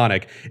meets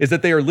Sonic, is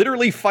that they are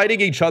literally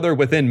fighting each other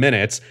within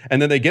minutes, and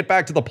then they get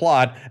back to the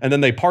plot, and then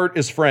they part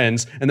as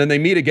friends, and then they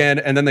meet again again,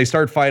 and then they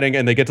start fighting,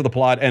 and they get to the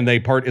plot, and they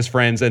part as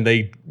friends, and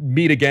they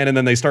meet again, and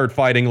then they start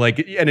fighting,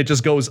 and it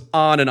just goes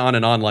on and on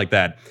and on like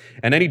that.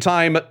 And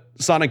anytime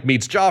Sonic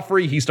meets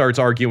Joffrey, he starts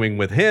arguing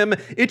with him.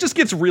 It just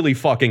gets really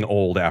fucking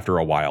old after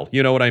a while.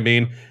 You know what I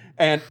mean?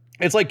 And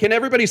it's like, can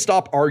everybody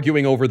stop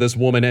arguing over this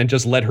woman and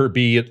just let her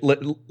be,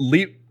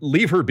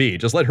 leave her be,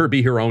 just let her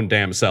be her own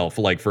damn self,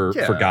 like, for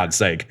God's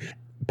sake.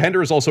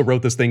 Penders also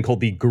wrote this thing called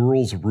the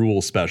Girls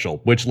Rule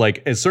Special, which,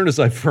 like, as soon as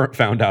I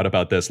found out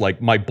about this,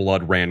 like, my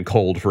blood ran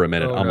cold for a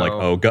minute. Like,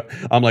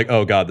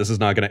 oh god, this is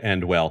not going to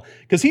end well.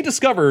 Because he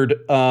discovered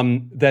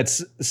that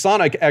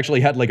Sonic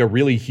actually had, like, a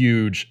really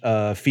huge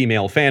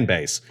female fan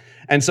base.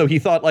 And so he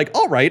thought, like,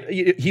 all right,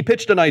 he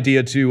pitched an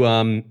idea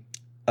to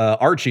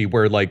Archie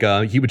where, like,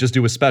 he would just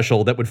do a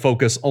special that would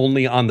focus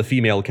only on the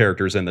female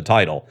characters in the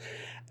title.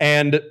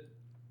 And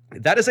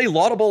that is a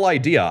laudable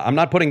idea. I'm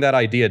not putting that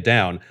idea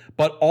down,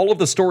 but all of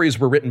the stories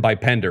were written by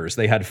Penders.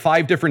 They had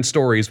 5 different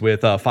stories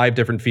with 5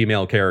 different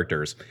female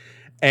characters.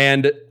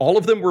 And all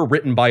of them were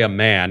written by a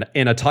man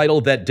in a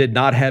title that did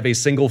not have a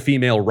single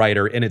female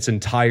writer in its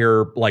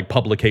entire, like,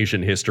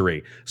 publication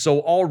history.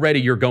 So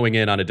already you're going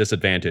in on a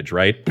disadvantage,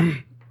 right?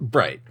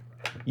 Right.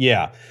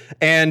 Yeah.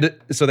 And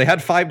so they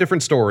had 5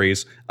 different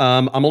stories.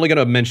 I'm only going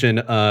to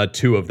mention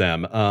 2 of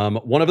them.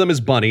 One of them is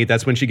Bunny.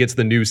 That's when she gets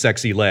the new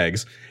sexy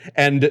legs.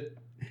 And,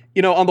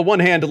 you know, on the one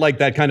hand, like,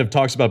 that kind of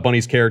talks about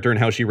Bunny's character and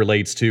how she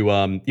relates to,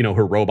 you know,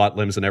 her robot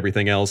limbs and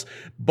everything else.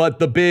 But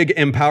the big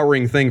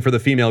empowering thing for the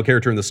female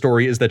character in the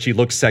story is that she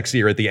looks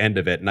sexier at the end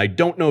of it. And I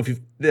don't know if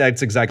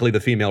that's exactly the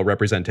female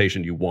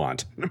representation you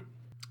want.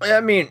 I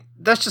mean,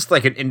 that's just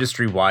like an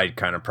industry-wide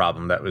kind of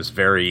problem that was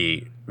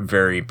very,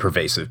 very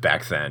pervasive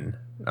back then.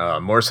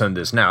 More so than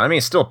it is now. I mean,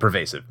 it's still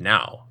pervasive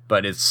now,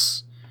 but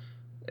it's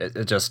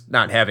just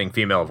not having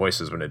female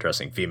voices when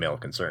addressing female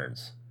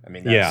concerns. I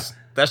mean, that's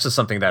just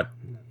something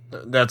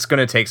that's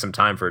going to take some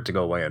time for it to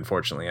go away,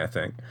 unfortunately, I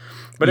think.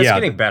 But it's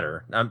getting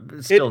better.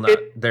 It's still not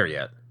there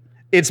yet.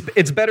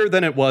 It's better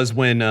than it was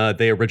when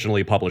they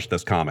originally published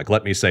this comic,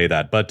 let me say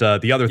that. But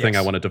the other thing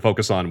I wanted to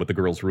focus on with the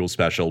Girls' Rule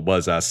special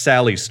was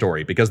Sally's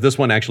story, because this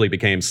one actually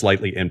became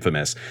slightly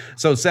infamous.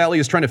 So Sally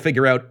is trying to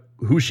figure out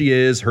who she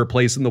is, her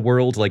place in the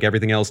world, like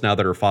everything else, now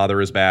that her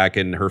father is back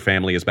and her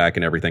family is back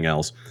and everything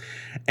else.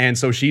 And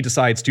so she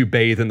decides to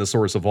bathe in the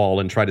source of all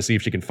and try to see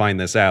if she can find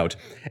this out.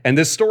 And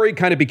this story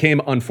kind of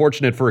became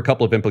unfortunate for a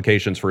couple of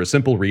implications for a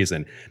simple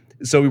reason.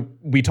 So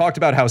we talked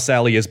about how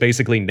Sally is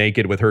basically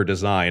naked with her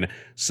design.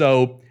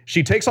 So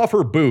she takes off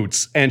her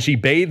boots and she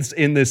bathes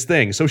in this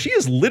thing. So she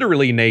is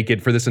literally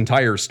naked for this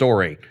entire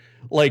story.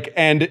 Like,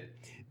 and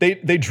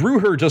They drew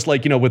her just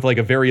like, you know, with like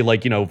a very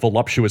like, you know,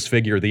 voluptuous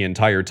figure the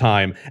entire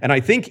time. And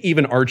I think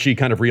even Archie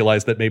kind of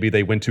realized that maybe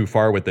they went too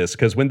far with this,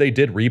 because when they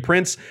did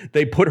reprints,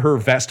 they put her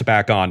vest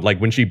back on, like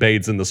when she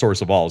bathes in the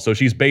source of all. So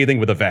she's bathing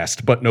with a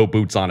vest, but no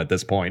boots on at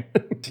this point.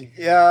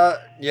 Yeah.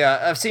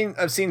 I've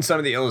seen some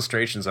of the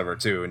illustrations of her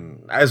too.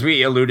 And as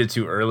we alluded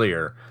to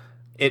earlier,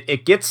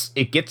 it gets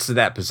to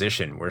that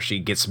position where she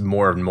gets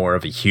more and more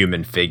of a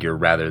human figure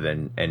rather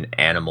than an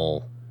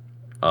animal.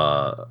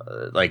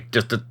 Like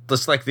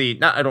just like the,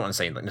 not, I don't want to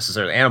say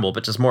necessarily animal,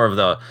 but just more of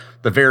the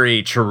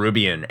very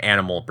cherubian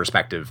animal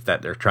perspective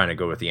that they're trying to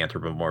go with the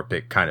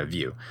anthropomorphic kind of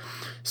view.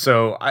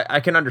 So I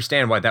can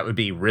understand why that would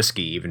be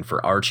risky even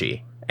for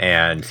Archie,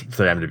 and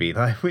for them to be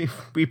like,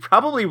 we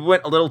probably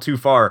went a little too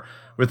far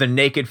with a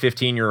naked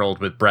 15-year-old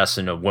with breasts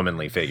and a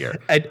womanly figure.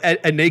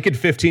 A naked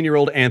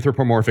 15-year-old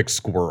anthropomorphic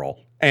squirrel.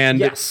 And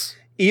yes.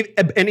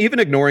 And even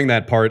ignoring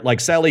that part, like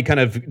Sally kind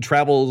of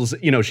travels,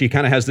 you know, she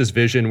kind of has this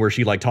vision where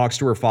she like talks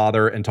to her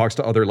father and talks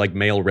to other like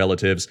male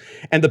relatives.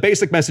 And the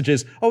basic message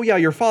is, oh yeah,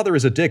 your father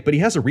is a dick, but he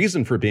has a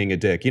reason for being a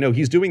dick. You know,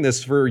 he's doing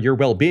this for your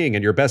well-being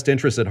and your best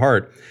interest at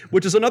heart,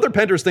 which is another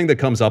Penders thing that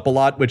comes up a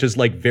lot, which is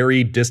like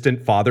very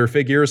distant father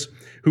figures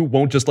who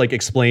won't just like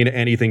explain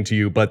anything to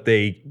you, but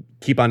they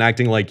keep on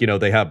acting like, you know,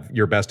 they have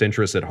your best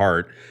interest at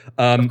heart.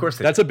 Of course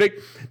they do.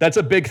 That's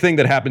a big thing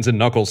that happens in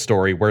Knuckles'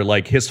 story, where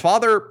like his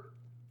father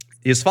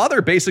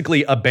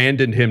basically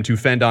abandoned him to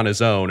fend on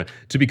his own,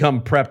 to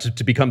become prepped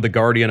to become the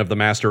guardian of the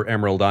Master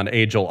Emerald on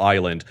Angel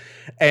Island.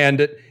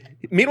 And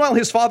meanwhile,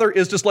 his father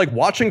is just like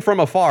watching from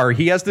afar.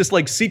 He has this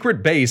like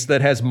secret base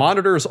that has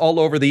monitors all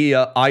over the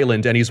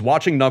island, and he's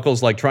watching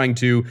Knuckles like trying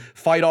to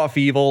fight off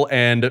evil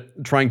and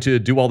trying to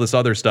do all this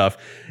other stuff.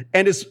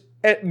 And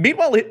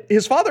meanwhile,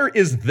 his father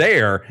is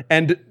there,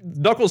 and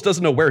Knuckles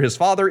doesn't know where his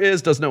father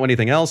is, doesn't know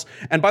anything else.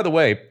 And by the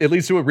way, it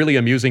leads to a really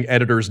amusing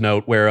editor's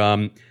note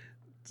where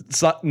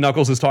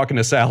Knuckles is talking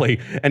to Sally,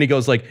 and he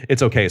goes like,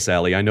 "It's okay,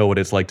 Sally. I know what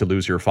it's like to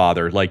lose your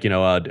father. Like, you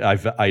know,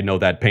 I know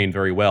that pain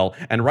very well."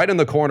 And right in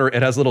the corner,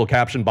 it has a little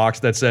caption box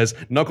that says,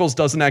 "Knuckles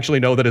doesn't actually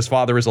know that his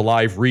father is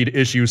alive. Read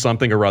issue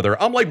something or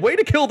other." I'm like, way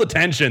to kill the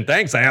tension.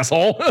 Thanks,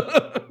 asshole.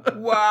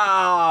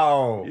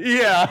 Wow.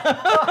 Yeah.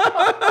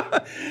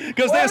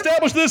 Because they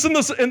established this in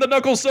the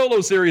Knuckles solo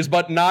series,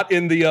 but not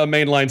in the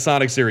mainline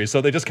Sonic series.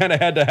 So they just kind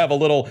of had to have a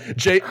little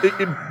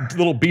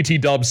BT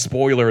dub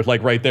spoiler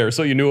like right there,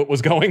 so you knew what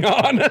was going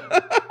on.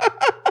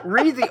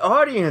 Read the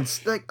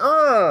audience, like,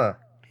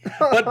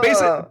 But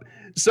basically,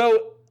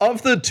 so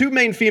of the two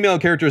main female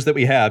characters that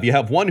we have, you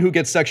have one who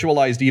gets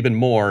sexualized even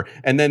more,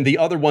 and then the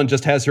other one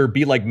just has her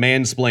be like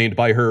mansplained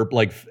by her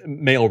like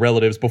male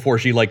relatives before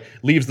she like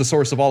leaves the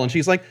source of all, and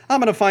she's like, I'm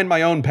gonna find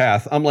my own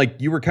path. I'm like,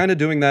 you were kind of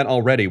doing that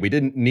already. We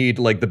didn't need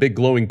like the big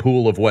glowing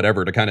pool of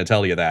whatever to kind of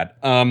tell you that.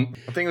 I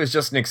think it was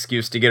just an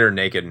excuse to get her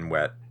naked and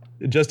wet.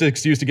 Just an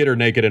excuse to get her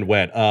naked and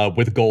wet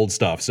with gold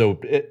stuff. So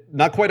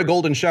not quite a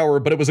golden shower,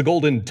 but it was a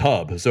golden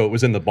tub. So it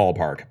was in the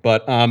ballpark.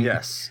 But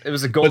yes, it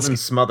was a golden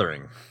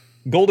smothering.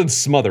 Golden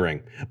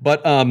smothering.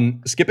 But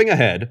skipping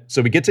ahead,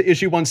 so we get to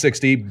issue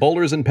 160.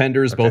 Bowlers and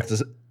Penders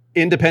both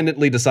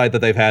independently decide that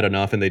they've had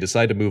enough, and they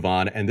decide to move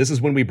on. And this is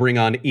when we bring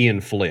on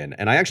Ian Flynn.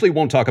 And I actually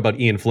won't talk about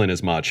Ian Flynn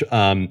as much.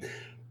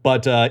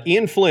 But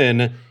Ian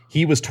Flynn,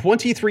 he was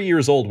 23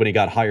 years old when he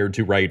got hired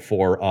to write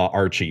for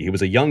Archie. He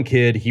was a young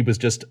kid. He was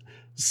just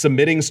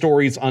submitting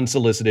stories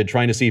unsolicited,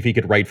 trying to see if he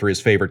could write for his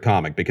favorite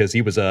comic, because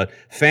he was a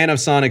fan of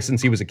Sonic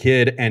since he was a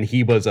kid, and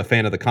he was a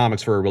fan of the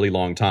comics for a really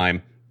long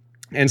time.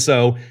 And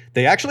so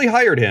they actually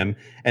hired him,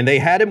 and they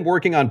had him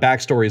working on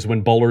backstories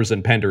when Bowlers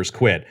and Penders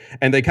quit.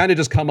 And they kind of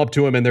just come up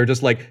to him and they're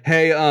just like,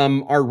 hey,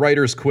 our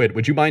writers quit.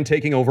 Would you mind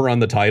taking over on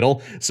the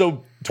title?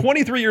 So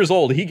 23 years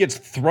old, he gets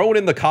thrown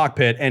in the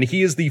cockpit, and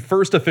he is the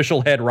first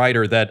official head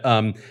writer that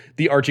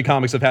the Archie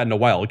comics have had in a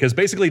while, because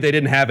basically they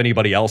didn't have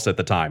anybody else at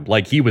the time.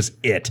 Like, he was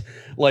it.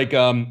 Like,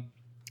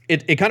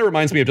 It kind of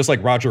reminds me of just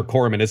like Roger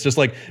Corman. It's just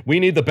like, we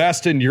need the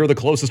best and you're the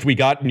closest we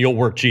got and you'll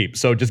work cheap.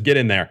 So just get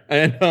in there.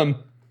 And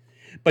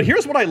but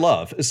here's what I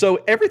love.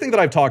 So everything that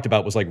I've talked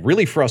about was like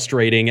really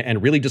frustrating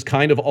and really just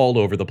kind of all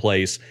over the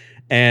place.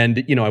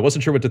 And, you know, I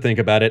wasn't sure what to think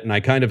about it. And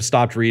I kind of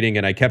stopped reading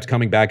and I kept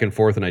coming back and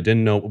forth and I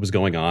didn't know what was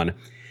going on.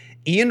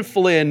 Ian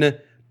Flynn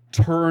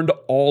turned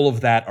all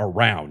of that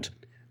around.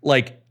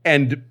 Like,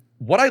 and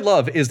what I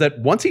love is that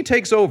once he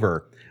takes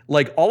over,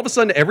 like all of a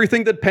sudden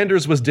everything that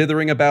Penders was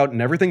dithering about and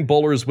everything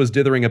Bowlers was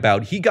dithering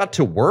about, he got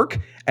to work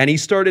and he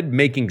started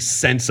making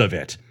sense of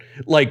it.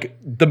 Like,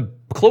 the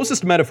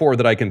closest metaphor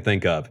that I can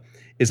think of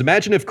is,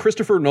 imagine if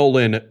Christopher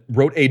Nolan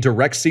wrote a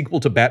direct sequel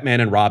to Batman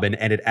and Robin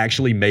and it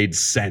actually made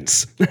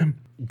sense.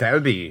 That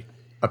would be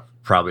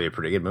probably a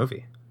pretty good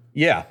movie.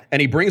 Yeah, and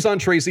he brings on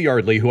Tracy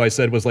Yardley, who I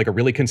said was like a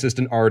really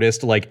consistent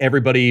artist. Like,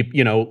 everybody,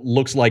 you know,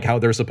 looks like how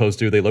they're supposed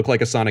to. They look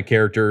like a Sonic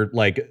character.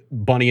 Like,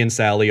 Bunny and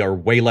Sally are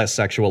way less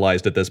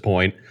sexualized at this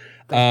point.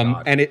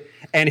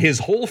 And his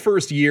whole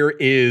first year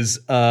is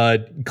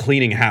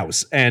cleaning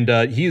house,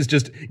 and he's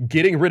just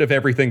getting rid of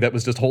everything that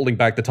was just holding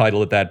back the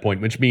title at that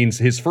point, which means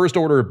his first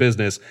order of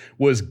business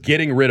was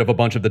getting rid of a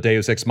bunch of the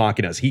Deus Ex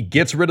Machinas. He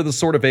gets rid of the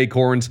Sword of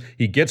Acorns,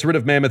 he gets rid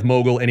of Mammoth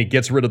Mogul, and he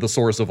gets rid of the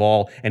Source of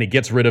All, and he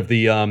gets rid of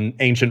the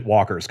Ancient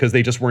Walkers, because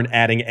they just weren't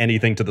adding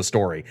anything to the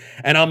story.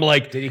 And I'm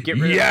like, did he get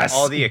rid of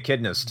all the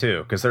echidnas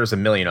too? Because there's a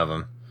million of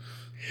them.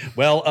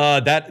 Well,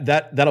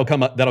 that'll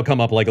come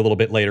up like a little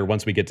bit later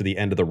once we get to the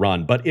end of the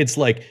run. But it's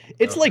like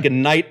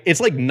night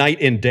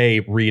and day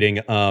reading,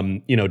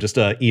 just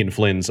Ian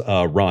Flynn's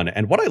run.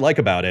 And what I like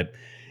about it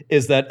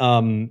is that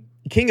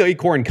King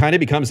Acorn kind of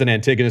becomes an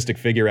antagonistic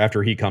figure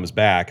after he comes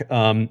back.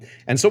 And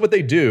so what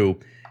they do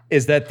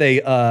is that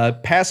they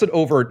pass it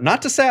over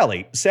not to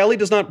Sally. Sally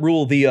does not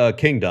rule the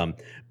kingdom,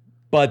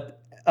 but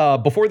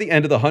before the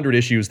end of the 100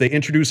 issues, they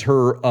introduce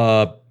her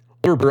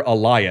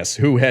Elias,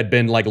 who had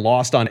been like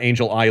lost on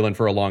Angel Island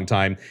for a long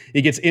time.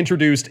 He gets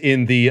introduced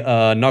in the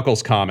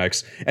Knuckles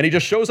comics, and he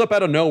just shows up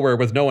out of nowhere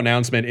with no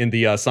announcement in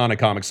the Sonic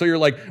comics. So you're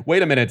like,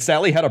 wait a minute,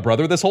 Sally had a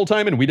brother this whole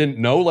time and we didn't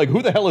know? Like,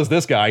 who the hell is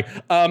this guy?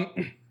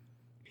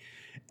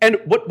 And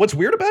what's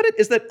weird about it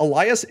is that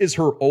Elias is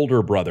her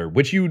older brother,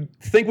 which you'd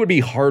think would be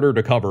harder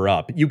to cover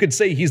up. You could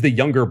say he's the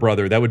younger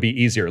brother. That would be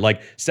easier.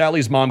 Like,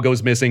 Sally's mom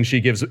goes missing. She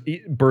gives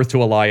birth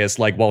to Elias,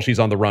 like, while she's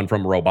on the run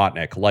from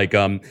Robotnik. Like,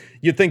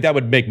 you'd think that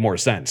would make more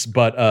sense.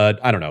 But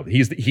I don't know.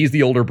 He's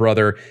the older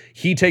brother.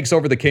 He takes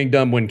over the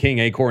kingdom when King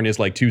Acorn is,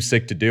 like, too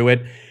sick to do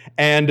it.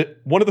 And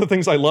one of the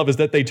things I love is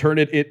that they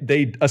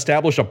they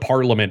establish a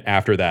parliament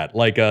after that.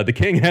 Like, the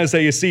king has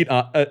a seat,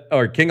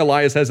 or King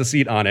Elias has a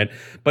seat on it,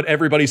 but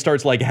everybody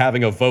starts like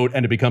having a vote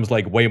and it becomes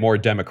like way more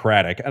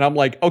democratic. And I'm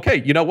like,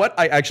 okay, you know what?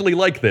 I actually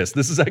like this.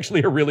 This is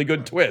actually a really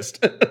good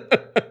twist.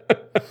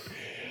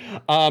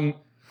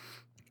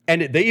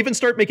 And they even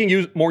start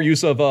making more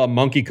use of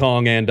Monkey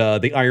Kong and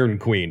the Iron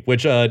Queen,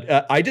 which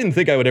I didn't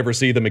think I would ever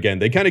see them again.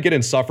 They kind of get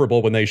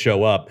insufferable when they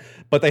show up.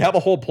 But they have a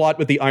whole plot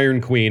with the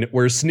Iron Queen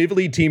where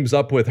Snively teams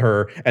up with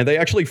her, and they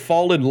actually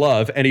fall in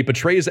love, and he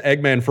betrays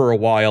Eggman for a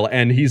while,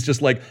 and he's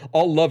just like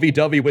all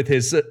lovey-dovey with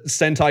his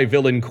Sentai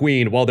villain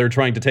queen while they're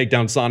trying to take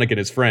down Sonic and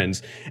his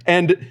friends.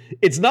 And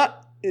it's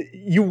not...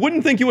 You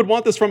wouldn't think you would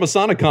want this from a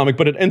Sonic comic,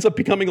 but it ends up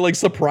becoming like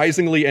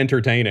surprisingly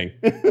entertaining.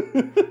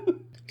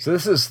 So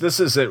this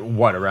is at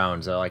what,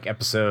 around like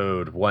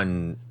episode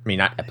one? I mean,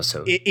 not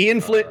episode.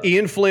 Ian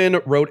Flynn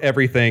wrote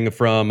everything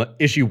from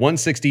issue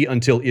 160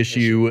 until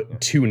issue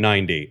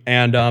 290,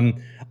 and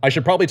I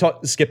should probably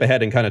skip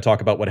ahead and kind of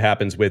talk about what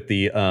happens with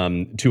the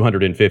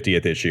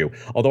 250th issue.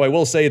 Although I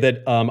will say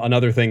that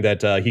another thing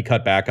that he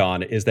cut back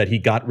on is that he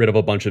got rid of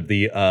a bunch of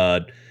the.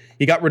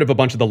 He got rid of a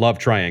bunch of the love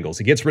triangles.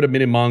 He gets rid of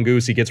Min and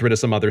Mongoose. He gets rid of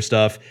some other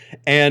stuff.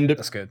 And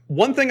That's good.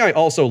 One thing I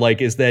also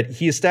like is that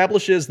he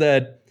establishes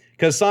that,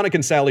 because Sonic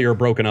and Sally are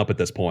broken up at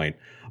this point,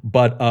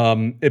 but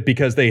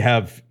because they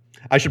have,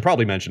 I should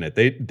probably mention it,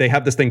 they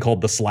have this thing called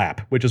the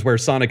slap, which is where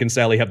Sonic and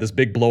Sally have this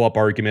big blow-up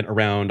argument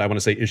around, I want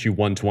to say, issue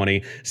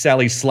 120.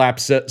 Sally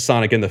slaps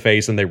Sonic in the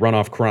face and they run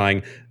off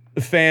crying.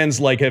 Fans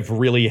have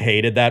really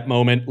hated that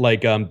moment,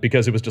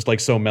 because it was just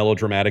so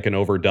melodramatic and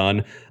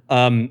overdone.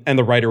 And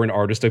the writer and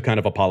artist have kind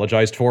of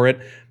apologized for it.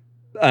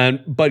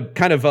 But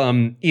kind of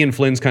Ian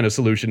Flynn's kind of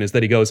solution is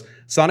that he goes,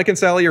 Sonic and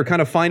Sally are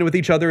kind of fine with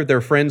each other. They're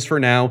friends for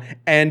now.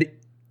 And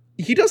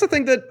he does a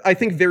thing that I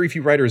think very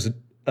few writers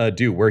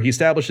do, where he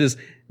establishes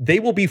they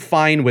will be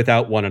fine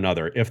without one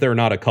another if they're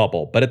not a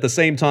couple. But at the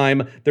same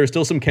time, there's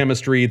still some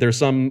chemistry, there's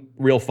some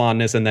real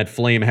fondness, and that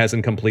flame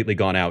hasn't completely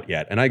gone out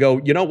yet. And I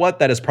go, you know what?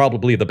 That is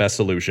probably the best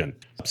solution.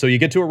 So you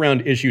get to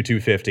around issue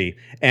 250,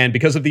 and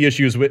because of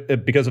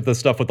the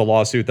stuff with the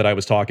lawsuit that I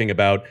was talking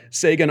about,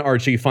 Sega and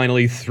Archie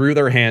finally threw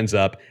their hands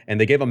up,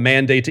 and they gave a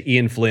mandate to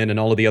Ian Flynn and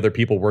all of the other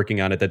people working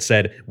on it that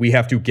said, we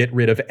have to get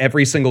rid of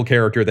every single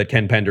character that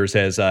Ken Penders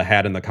has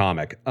had in the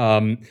comic.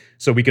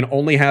 So we can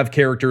only have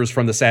characters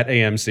from the Sat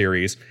AM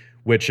series,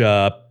 which,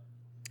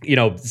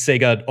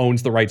 Sega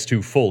owns the rights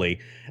to fully.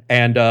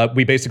 And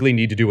we basically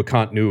need to do a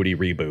continuity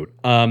reboot.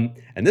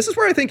 And this is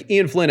where I think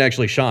Ian Flynn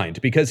actually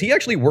shined, because he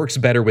actually works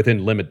better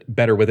within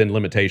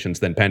limitations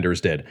than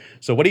Penders did.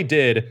 So what he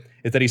did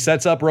is that he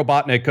sets up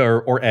Robotnik,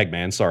 or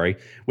Eggman,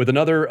 with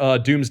another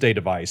Doomsday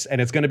device,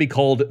 and it's going to be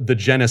called the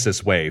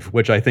Genesis Wave,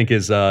 which I think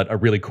is a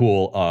really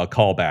cool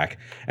callback.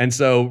 And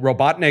so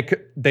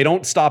Robotnik, they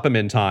don't stop him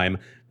in time.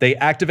 They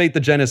activate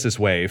the Genesis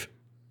Wave,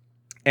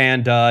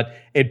 and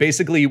it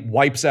basically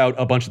wipes out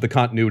a bunch of the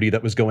continuity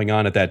that was going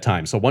on at that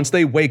time. So once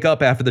they wake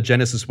up after the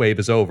Genesis Wave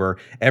is over,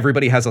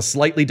 everybody has a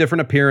slightly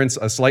different appearance,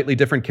 a slightly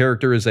different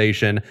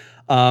characterization,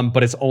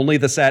 but it's only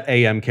the Sat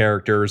AM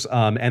characters,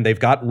 and they've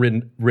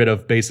gotten rid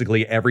of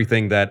basically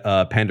everything that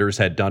Penders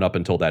had done up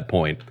until that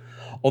point.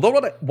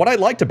 Although what I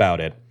liked about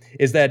it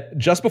is that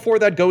just before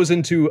that goes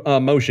into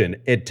motion,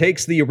 it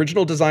takes the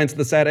original designs of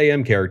the Sat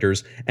AM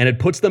characters and it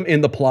puts them in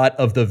the plot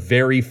of the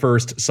very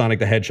first Sonic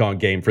the Hedgehog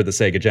game for the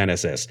Sega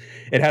Genesis.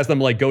 It has them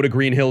go to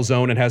Green Hill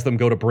Zone, and has them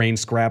go to Brain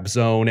Scrap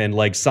Zone,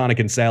 and Sonic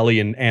and Sally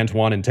and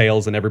Antoine and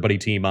Tails and everybody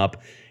team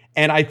up.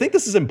 And I think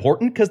this is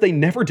important because they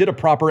never did a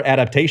proper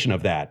adaptation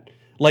of that.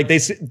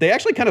 They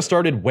actually kind of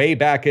started way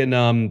back in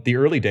the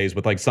early days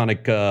with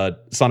Sonic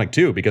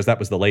 2, because that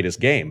was the latest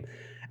game.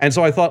 And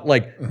so I thought,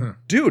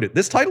 dude,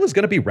 this title is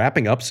going to be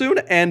wrapping up soon,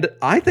 and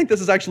I think this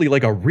is actually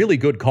a really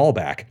good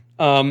callback.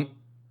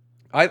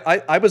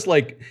 I was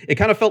it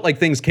kind of felt like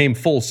things came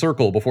full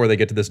circle before they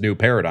get to this new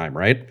paradigm,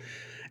 right?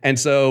 And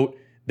so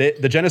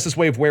the Genesis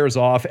Wave wears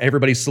off,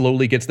 everybody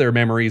slowly gets their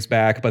memories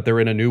back, but they're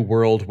in a new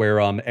world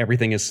where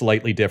everything is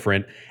slightly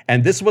different.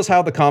 And this was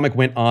how the comic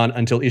went on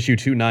until issue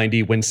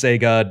 290, when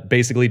Sega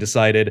basically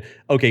decided,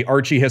 okay,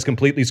 Archie has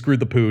completely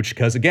screwed the pooch,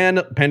 because again,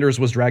 Penders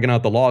was dragging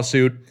out the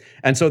lawsuit,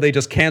 and so they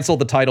just canceled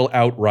the title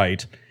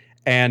outright.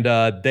 And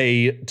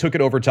they took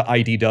it over to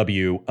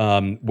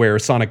IDW, where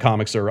Sonic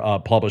comics are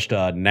published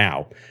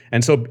now.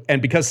 And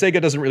because Sega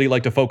doesn't really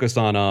like to focus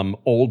on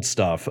old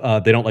stuff,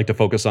 they don't like to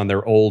focus on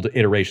their old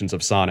iterations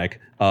of Sonic,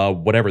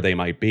 whatever they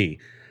might be.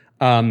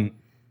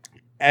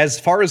 As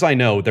far as I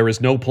know, there is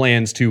no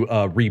plans to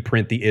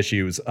reprint the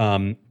issues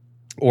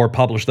or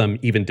publish them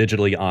even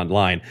digitally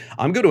online.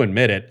 I'm going to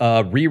admit it,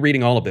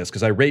 rereading all of this,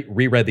 because I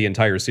reread the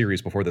entire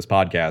series before this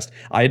podcast.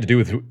 I had to do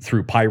it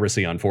through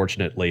piracy,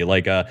 unfortunately.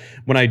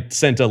 When I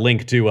sent a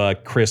link to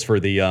Chris for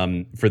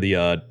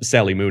the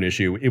Sally Moon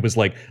issue, it was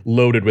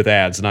loaded with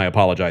ads, and I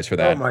apologize for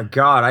that. Oh my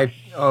god, I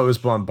was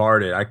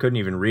bombarded. I couldn't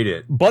even read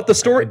it. But the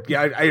story,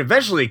 I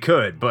eventually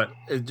could, but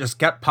it just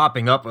kept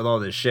popping up with all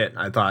this shit.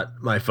 I thought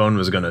my phone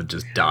was gonna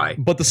just die.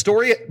 But the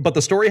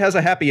story has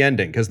a happy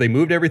ending, because they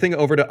moved everything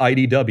over to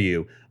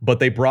IDW, but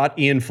they brought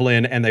Ian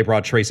Flynn and they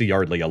brought Tracy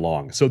Yardley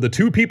along. So the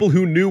two people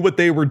who knew what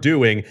they were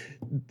doing,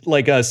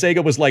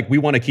 Sega was we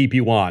want to keep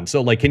you on.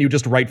 So can you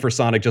just write for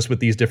Sonic just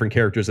with these different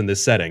characters in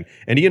this setting?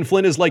 And Ian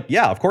Flynn is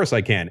yeah, of course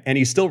I can. And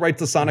he still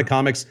writes the Sonic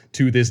comics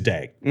to this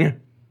day.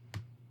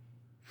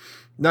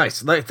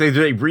 Nice. They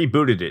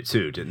rebooted it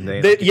too, didn't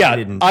they? Yeah, they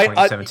did in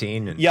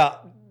 2017. Yeah.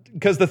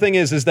 Because the thing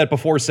is that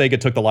before Sega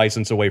took the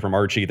license away from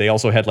Archie, they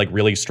also had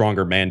really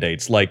stronger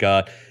mandates.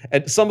 And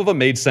some of them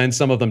made sense,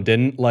 some of them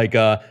didn't.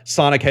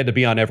 Sonic had to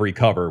be on every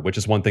cover, which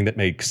is one thing that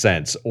makes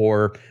sense.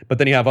 But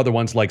then you have other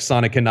ones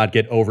Sonic cannot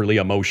get overly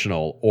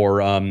emotional,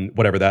 or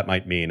whatever that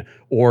might mean.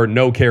 Or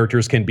no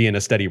characters can be in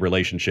a steady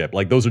relationship.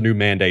 Those are new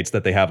mandates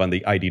that they have on the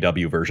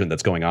IDW version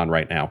that's going on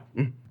right now.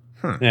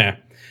 Yeah.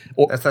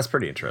 That's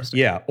pretty interesting.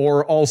 Yeah,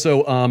 or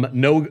also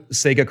no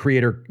Sega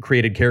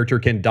created character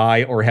can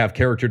die or have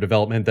character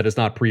development that is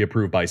not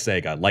pre-approved by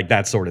Sega,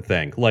 that sort of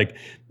thing.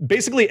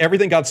 Basically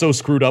everything got so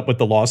screwed up with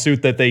the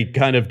lawsuit that they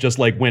kind of just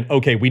went,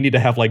 okay, we need to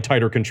have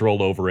tighter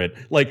control over it.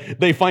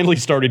 They finally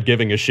started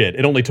giving a shit.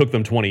 It only took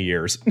them 20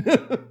 years.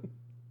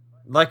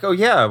 Oh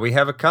yeah, we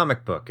have a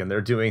comic book and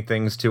they're doing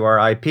things to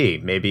our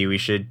IP. Maybe we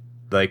should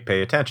like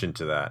pay attention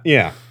to that.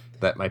 Yeah.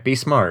 That might be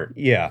smart.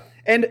 Yeah.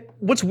 And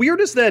what's weird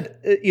is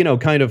that,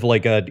 kind of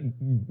like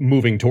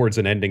moving towards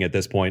an ending at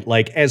this point,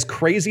 like as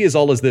crazy as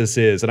all of this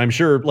is, and I'm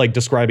sure like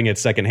describing it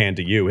secondhand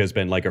to you has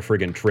been like a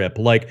friggin' trip.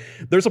 Like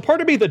there's a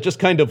part of me that just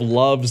kind of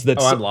loves that.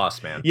 Oh, I'm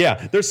lost, man.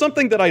 Yeah. There's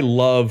something that I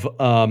love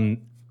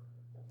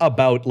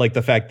about like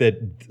the fact that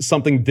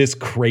something this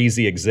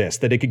crazy exists,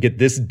 that it could get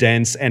this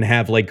dense and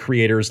have like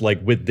creators like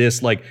with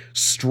this like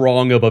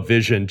strong of a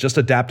vision, just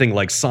adapting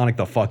like Sonic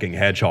the fucking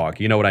Hedgehog.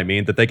 You know what I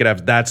mean? That they could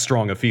have that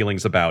strong of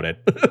feelings about it.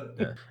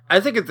 Yeah. I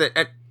think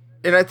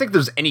and I think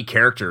there's any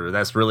character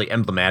that's really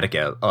emblematic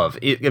of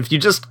if you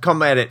just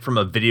come at it from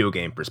a video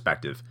game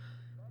perspective,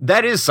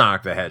 that is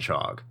Sonic the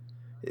Hedgehog.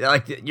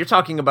 Like you're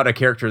talking about a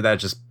character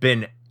that's just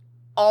been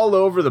all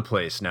over the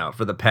place now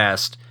for the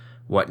past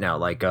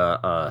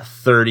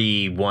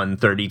 31,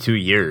 32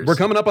 years. We're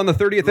coming up on the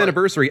 30th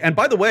anniversary. And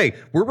by the way,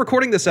 we're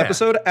recording this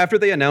episode after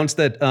they announced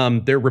that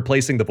they're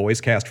replacing the voice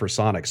cast for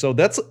Sonic. So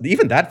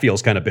that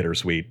feels kind of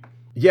bittersweet.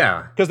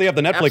 Yeah. Because they have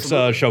the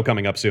Netflix show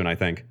coming up soon, I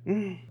think.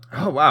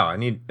 Oh, wow.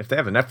 If they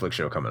have a Netflix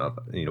show coming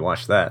up, I need to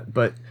watch that.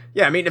 But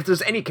yeah, I mean, if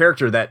there's any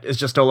character that is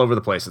just all over the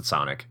place, it's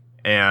Sonic.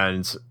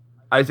 And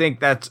I think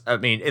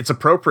it's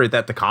appropriate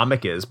that the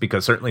comic is,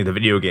 because certainly the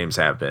video games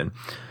have been.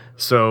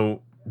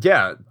 So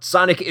yeah,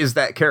 Sonic is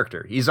that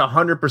character. He's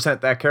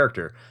 100% that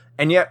character.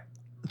 And yet,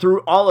 through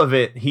all of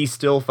it, he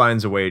still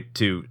finds a way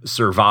to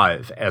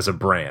survive as a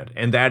brand.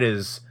 And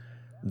that's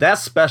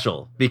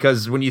special,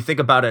 because when you think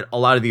about it, a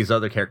lot of these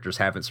other characters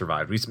haven't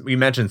survived. We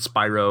mentioned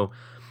Spyro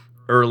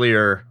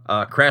earlier.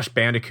 Crash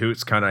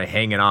Bandicoot's kind of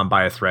hanging on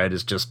by a thread,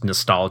 is just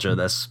nostalgia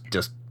that's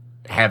just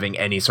having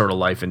any sort of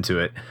life into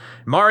it.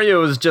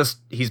 Mario is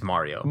he's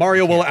Mario.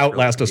 Mario will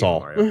outlast us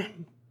all.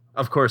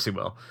 Of course he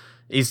will.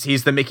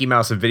 He's the Mickey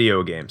Mouse of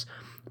video games.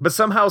 But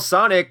somehow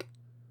Sonic,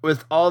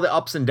 with all the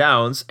ups and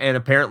downs, and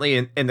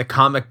apparently in the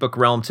comic book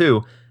realm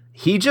too,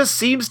 he just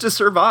seems to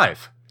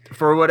survive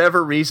for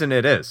whatever reason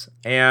it is.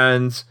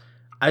 And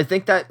I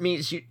think that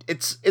means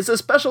it's a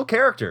special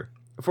character.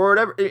 For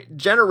whatever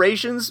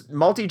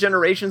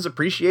multi-generations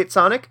appreciate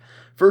Sonic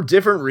for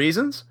different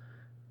reasons.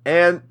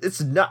 And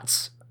it's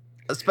nuts.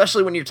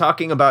 Especially when you're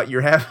talking about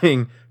you're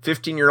having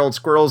 15-year-old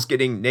squirrels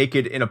getting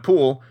naked in a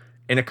pool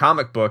in a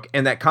comic book,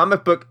 and that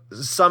comic book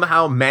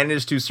somehow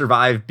managed to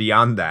survive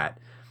beyond that.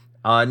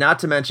 Not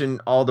to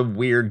mention all the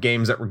weird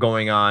games that were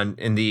going on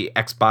in the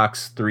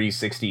Xbox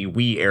 360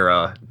 Wii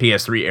era,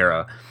 PS3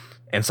 era,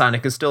 and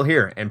Sonic is still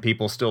here, and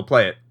people still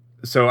play it.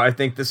 So I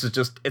think this is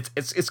just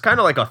it's kind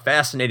of like a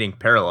fascinating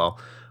parallel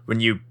when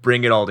you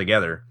bring it all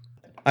together.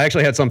 I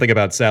actually had something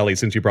about Sally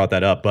since you brought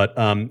that up, but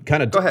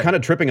kind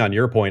of tripping on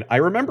your point. I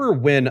remember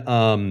when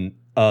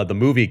the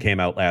movie came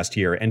out last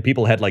year and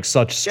people had like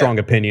such strong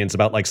opinions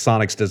about like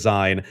Sonic's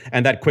design,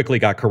 and that quickly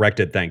got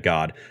corrected, thank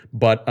God.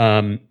 But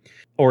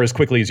or as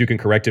quickly as you can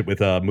correct it with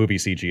movie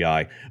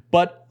CGI.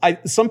 But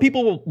some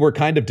people were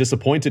kind of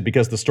disappointed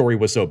because the story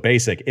was so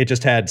basic. It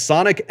just had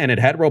Sonic and it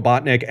had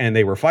Robotnik and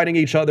they were fighting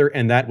each other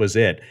and that was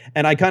it.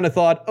 And I kind of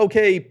thought,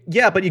 okay,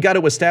 yeah, but you got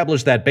to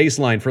establish that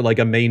baseline for like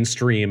a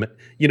mainstream,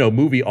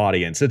 movie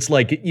audience. It's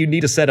like you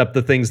need to set up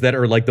the things that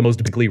are like the most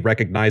typically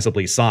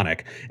recognizably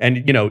Sonic.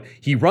 And,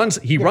 he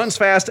runs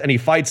fast and he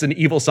fights an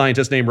evil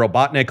scientist named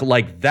Robotnik.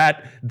 Like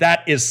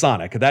that is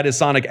Sonic. That is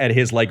Sonic at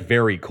his like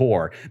very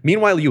core.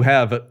 Meanwhile, you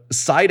have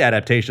side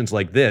adaptations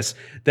like this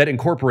that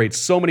incorporate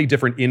so many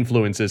different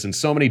influences and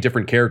so many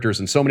different characters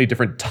and so many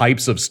different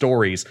types of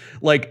stories.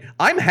 Like,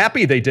 I'm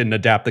happy they didn't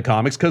adapt the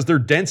comics because they're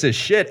dense as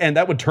shit and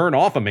that would turn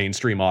off a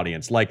mainstream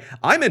audience. Like,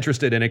 I'm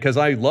interested in it because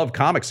I love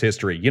comics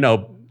history,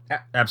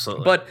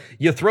 Absolutely. But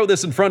you throw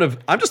this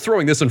I'm just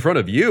throwing this in front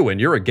of you and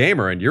you're a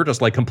gamer and you're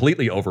just like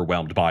completely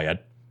overwhelmed by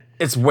it.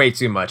 It's way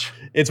too much.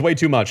 It's way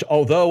too much.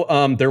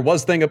 Although there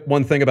was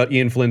one thing about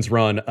Ian Flynn's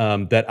run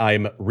that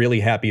I'm really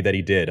happy that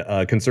he did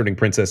concerning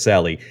Princess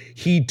Sally.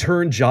 He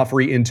turned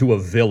Joffrey into a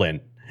villain.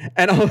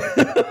 And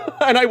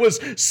and I was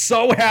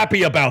so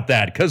happy about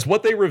that, because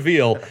what they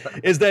reveal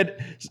is that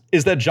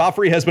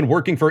Joffrey has been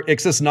working for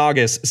Ixis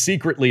Nagus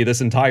secretly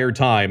this entire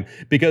time,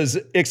 because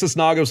Ixis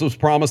Nagus was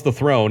promised the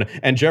throne,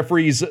 and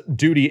Joffrey's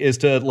duty is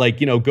to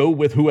go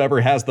with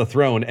whoever has the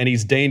throne, and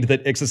he's deigned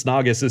that Ixis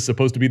Nagus is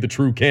supposed to be the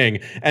true king.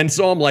 And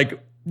so I'm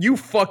like, you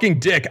fucking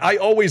dick. I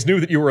always knew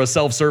that you were a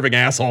self-serving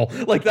asshole.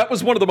 Like, that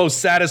was one of the most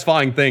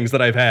satisfying things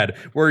that I've had,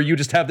 where you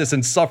just have this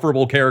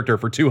insufferable character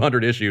for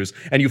 200 issues,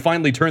 and you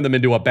finally turn them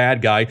into a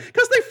bad guy,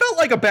 because they felt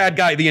like a bad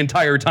guy the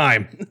entire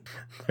time.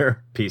 They're a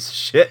piece of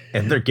shit,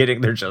 and they're getting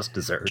their just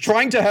desserts.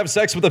 Trying to have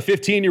sex with a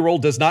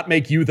 15-year-old does not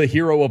make you the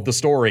hero of the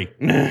story.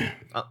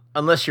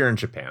 Unless you're in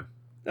Japan.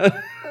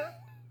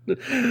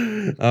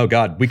 Oh,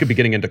 God. We could be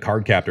getting into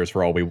card captors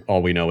for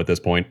all we know at this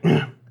point.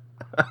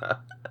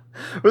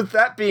 With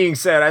that being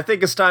said, I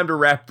think it's time to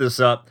wrap this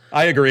up.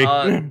 I agree.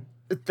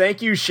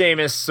 Thank you,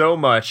 Seamus, so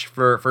much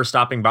for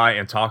stopping by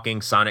and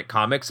talking Sonic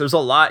comics. There's a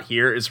lot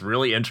here. It's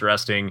really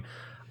interesting.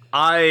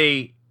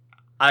 I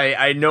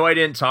I know I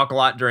didn't talk a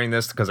lot during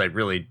this because I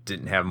really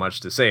didn't have much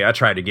to say. I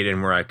tried to get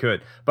in where I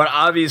could. But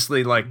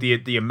obviously, like,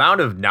 the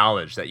amount of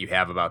knowledge that you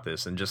have about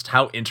this and just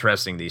how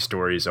interesting these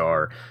stories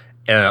are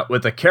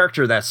with a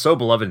character that's so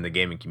beloved in the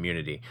gaming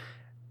community.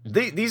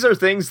 These are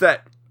things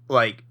that,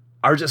 like,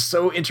 are just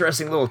so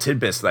interesting little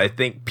tidbits that I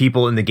think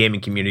people in the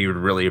gaming community would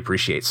really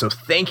appreciate. So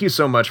thank you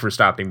so much for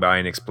stopping by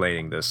and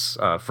explaining this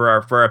for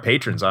our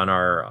patrons on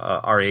our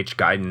RH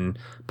Gaiden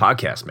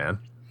podcast, man.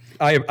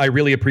 I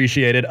really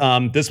appreciate it.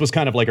 This was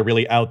kind of like a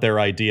really out there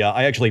idea.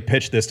 I actually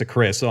pitched this to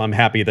Chris, so I'm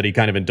happy that he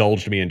kind of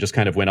indulged me and just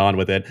kind of went on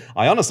with it.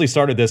 I honestly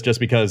started this just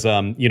because,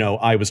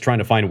 I was trying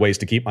to find ways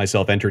to keep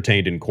myself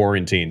entertained in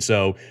quarantine.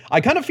 So I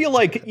kind of feel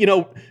like,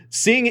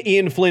 seeing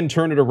Ian Flynn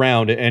turn it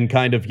around and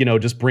kind of,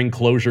 just bring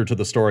closure to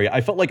the story, I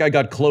felt like I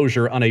got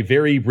closure on a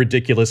very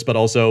ridiculous but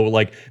also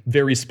like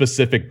very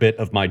specific bit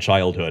of my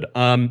childhood.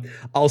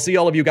 I'll see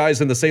all of you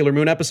guys in the Sailor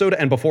Moon episode.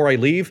 And before I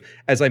leave,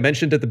 as I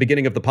mentioned at the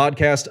beginning of the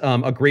podcast,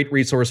 a great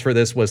resource for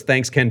this was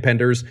Thanks Ken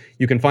Penders.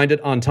 You can find it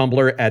on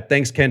Tumblr at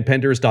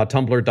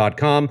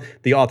thankskenpenders.tumblr.com.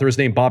 The author is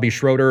named Bobby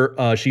Schroeder.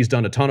 She's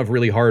done a ton of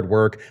really hard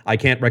work. I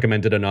can't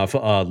recommend it enough.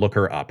 Look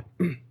her up.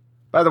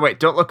 By the way,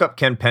 don't look up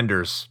Ken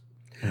Penders'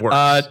 works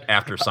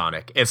after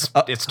Sonic.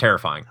 It's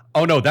terrifying.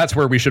 Oh no, that's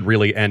where we should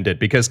really end it,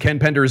 because Ken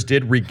Penders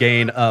did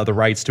regain the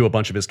rights to a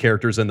bunch of his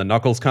characters in the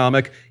Knuckles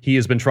comic. He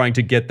has been trying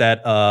to get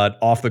that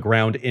off the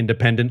ground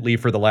independently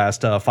for the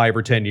last 5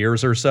 or 10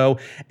 years or so,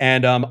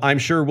 and I'm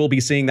sure we'll be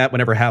seeing that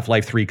whenever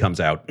Half-Life 3 comes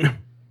out.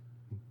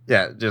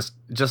 Yeah, just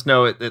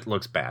know it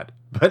looks bad.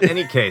 But in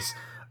any case,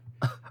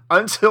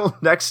 until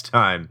next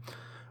time,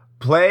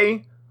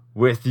 play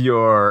with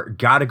your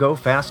gotta go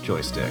fast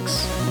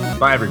joysticks.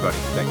 Bye, everybody.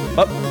 Thank you.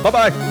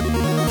 Bye-bye.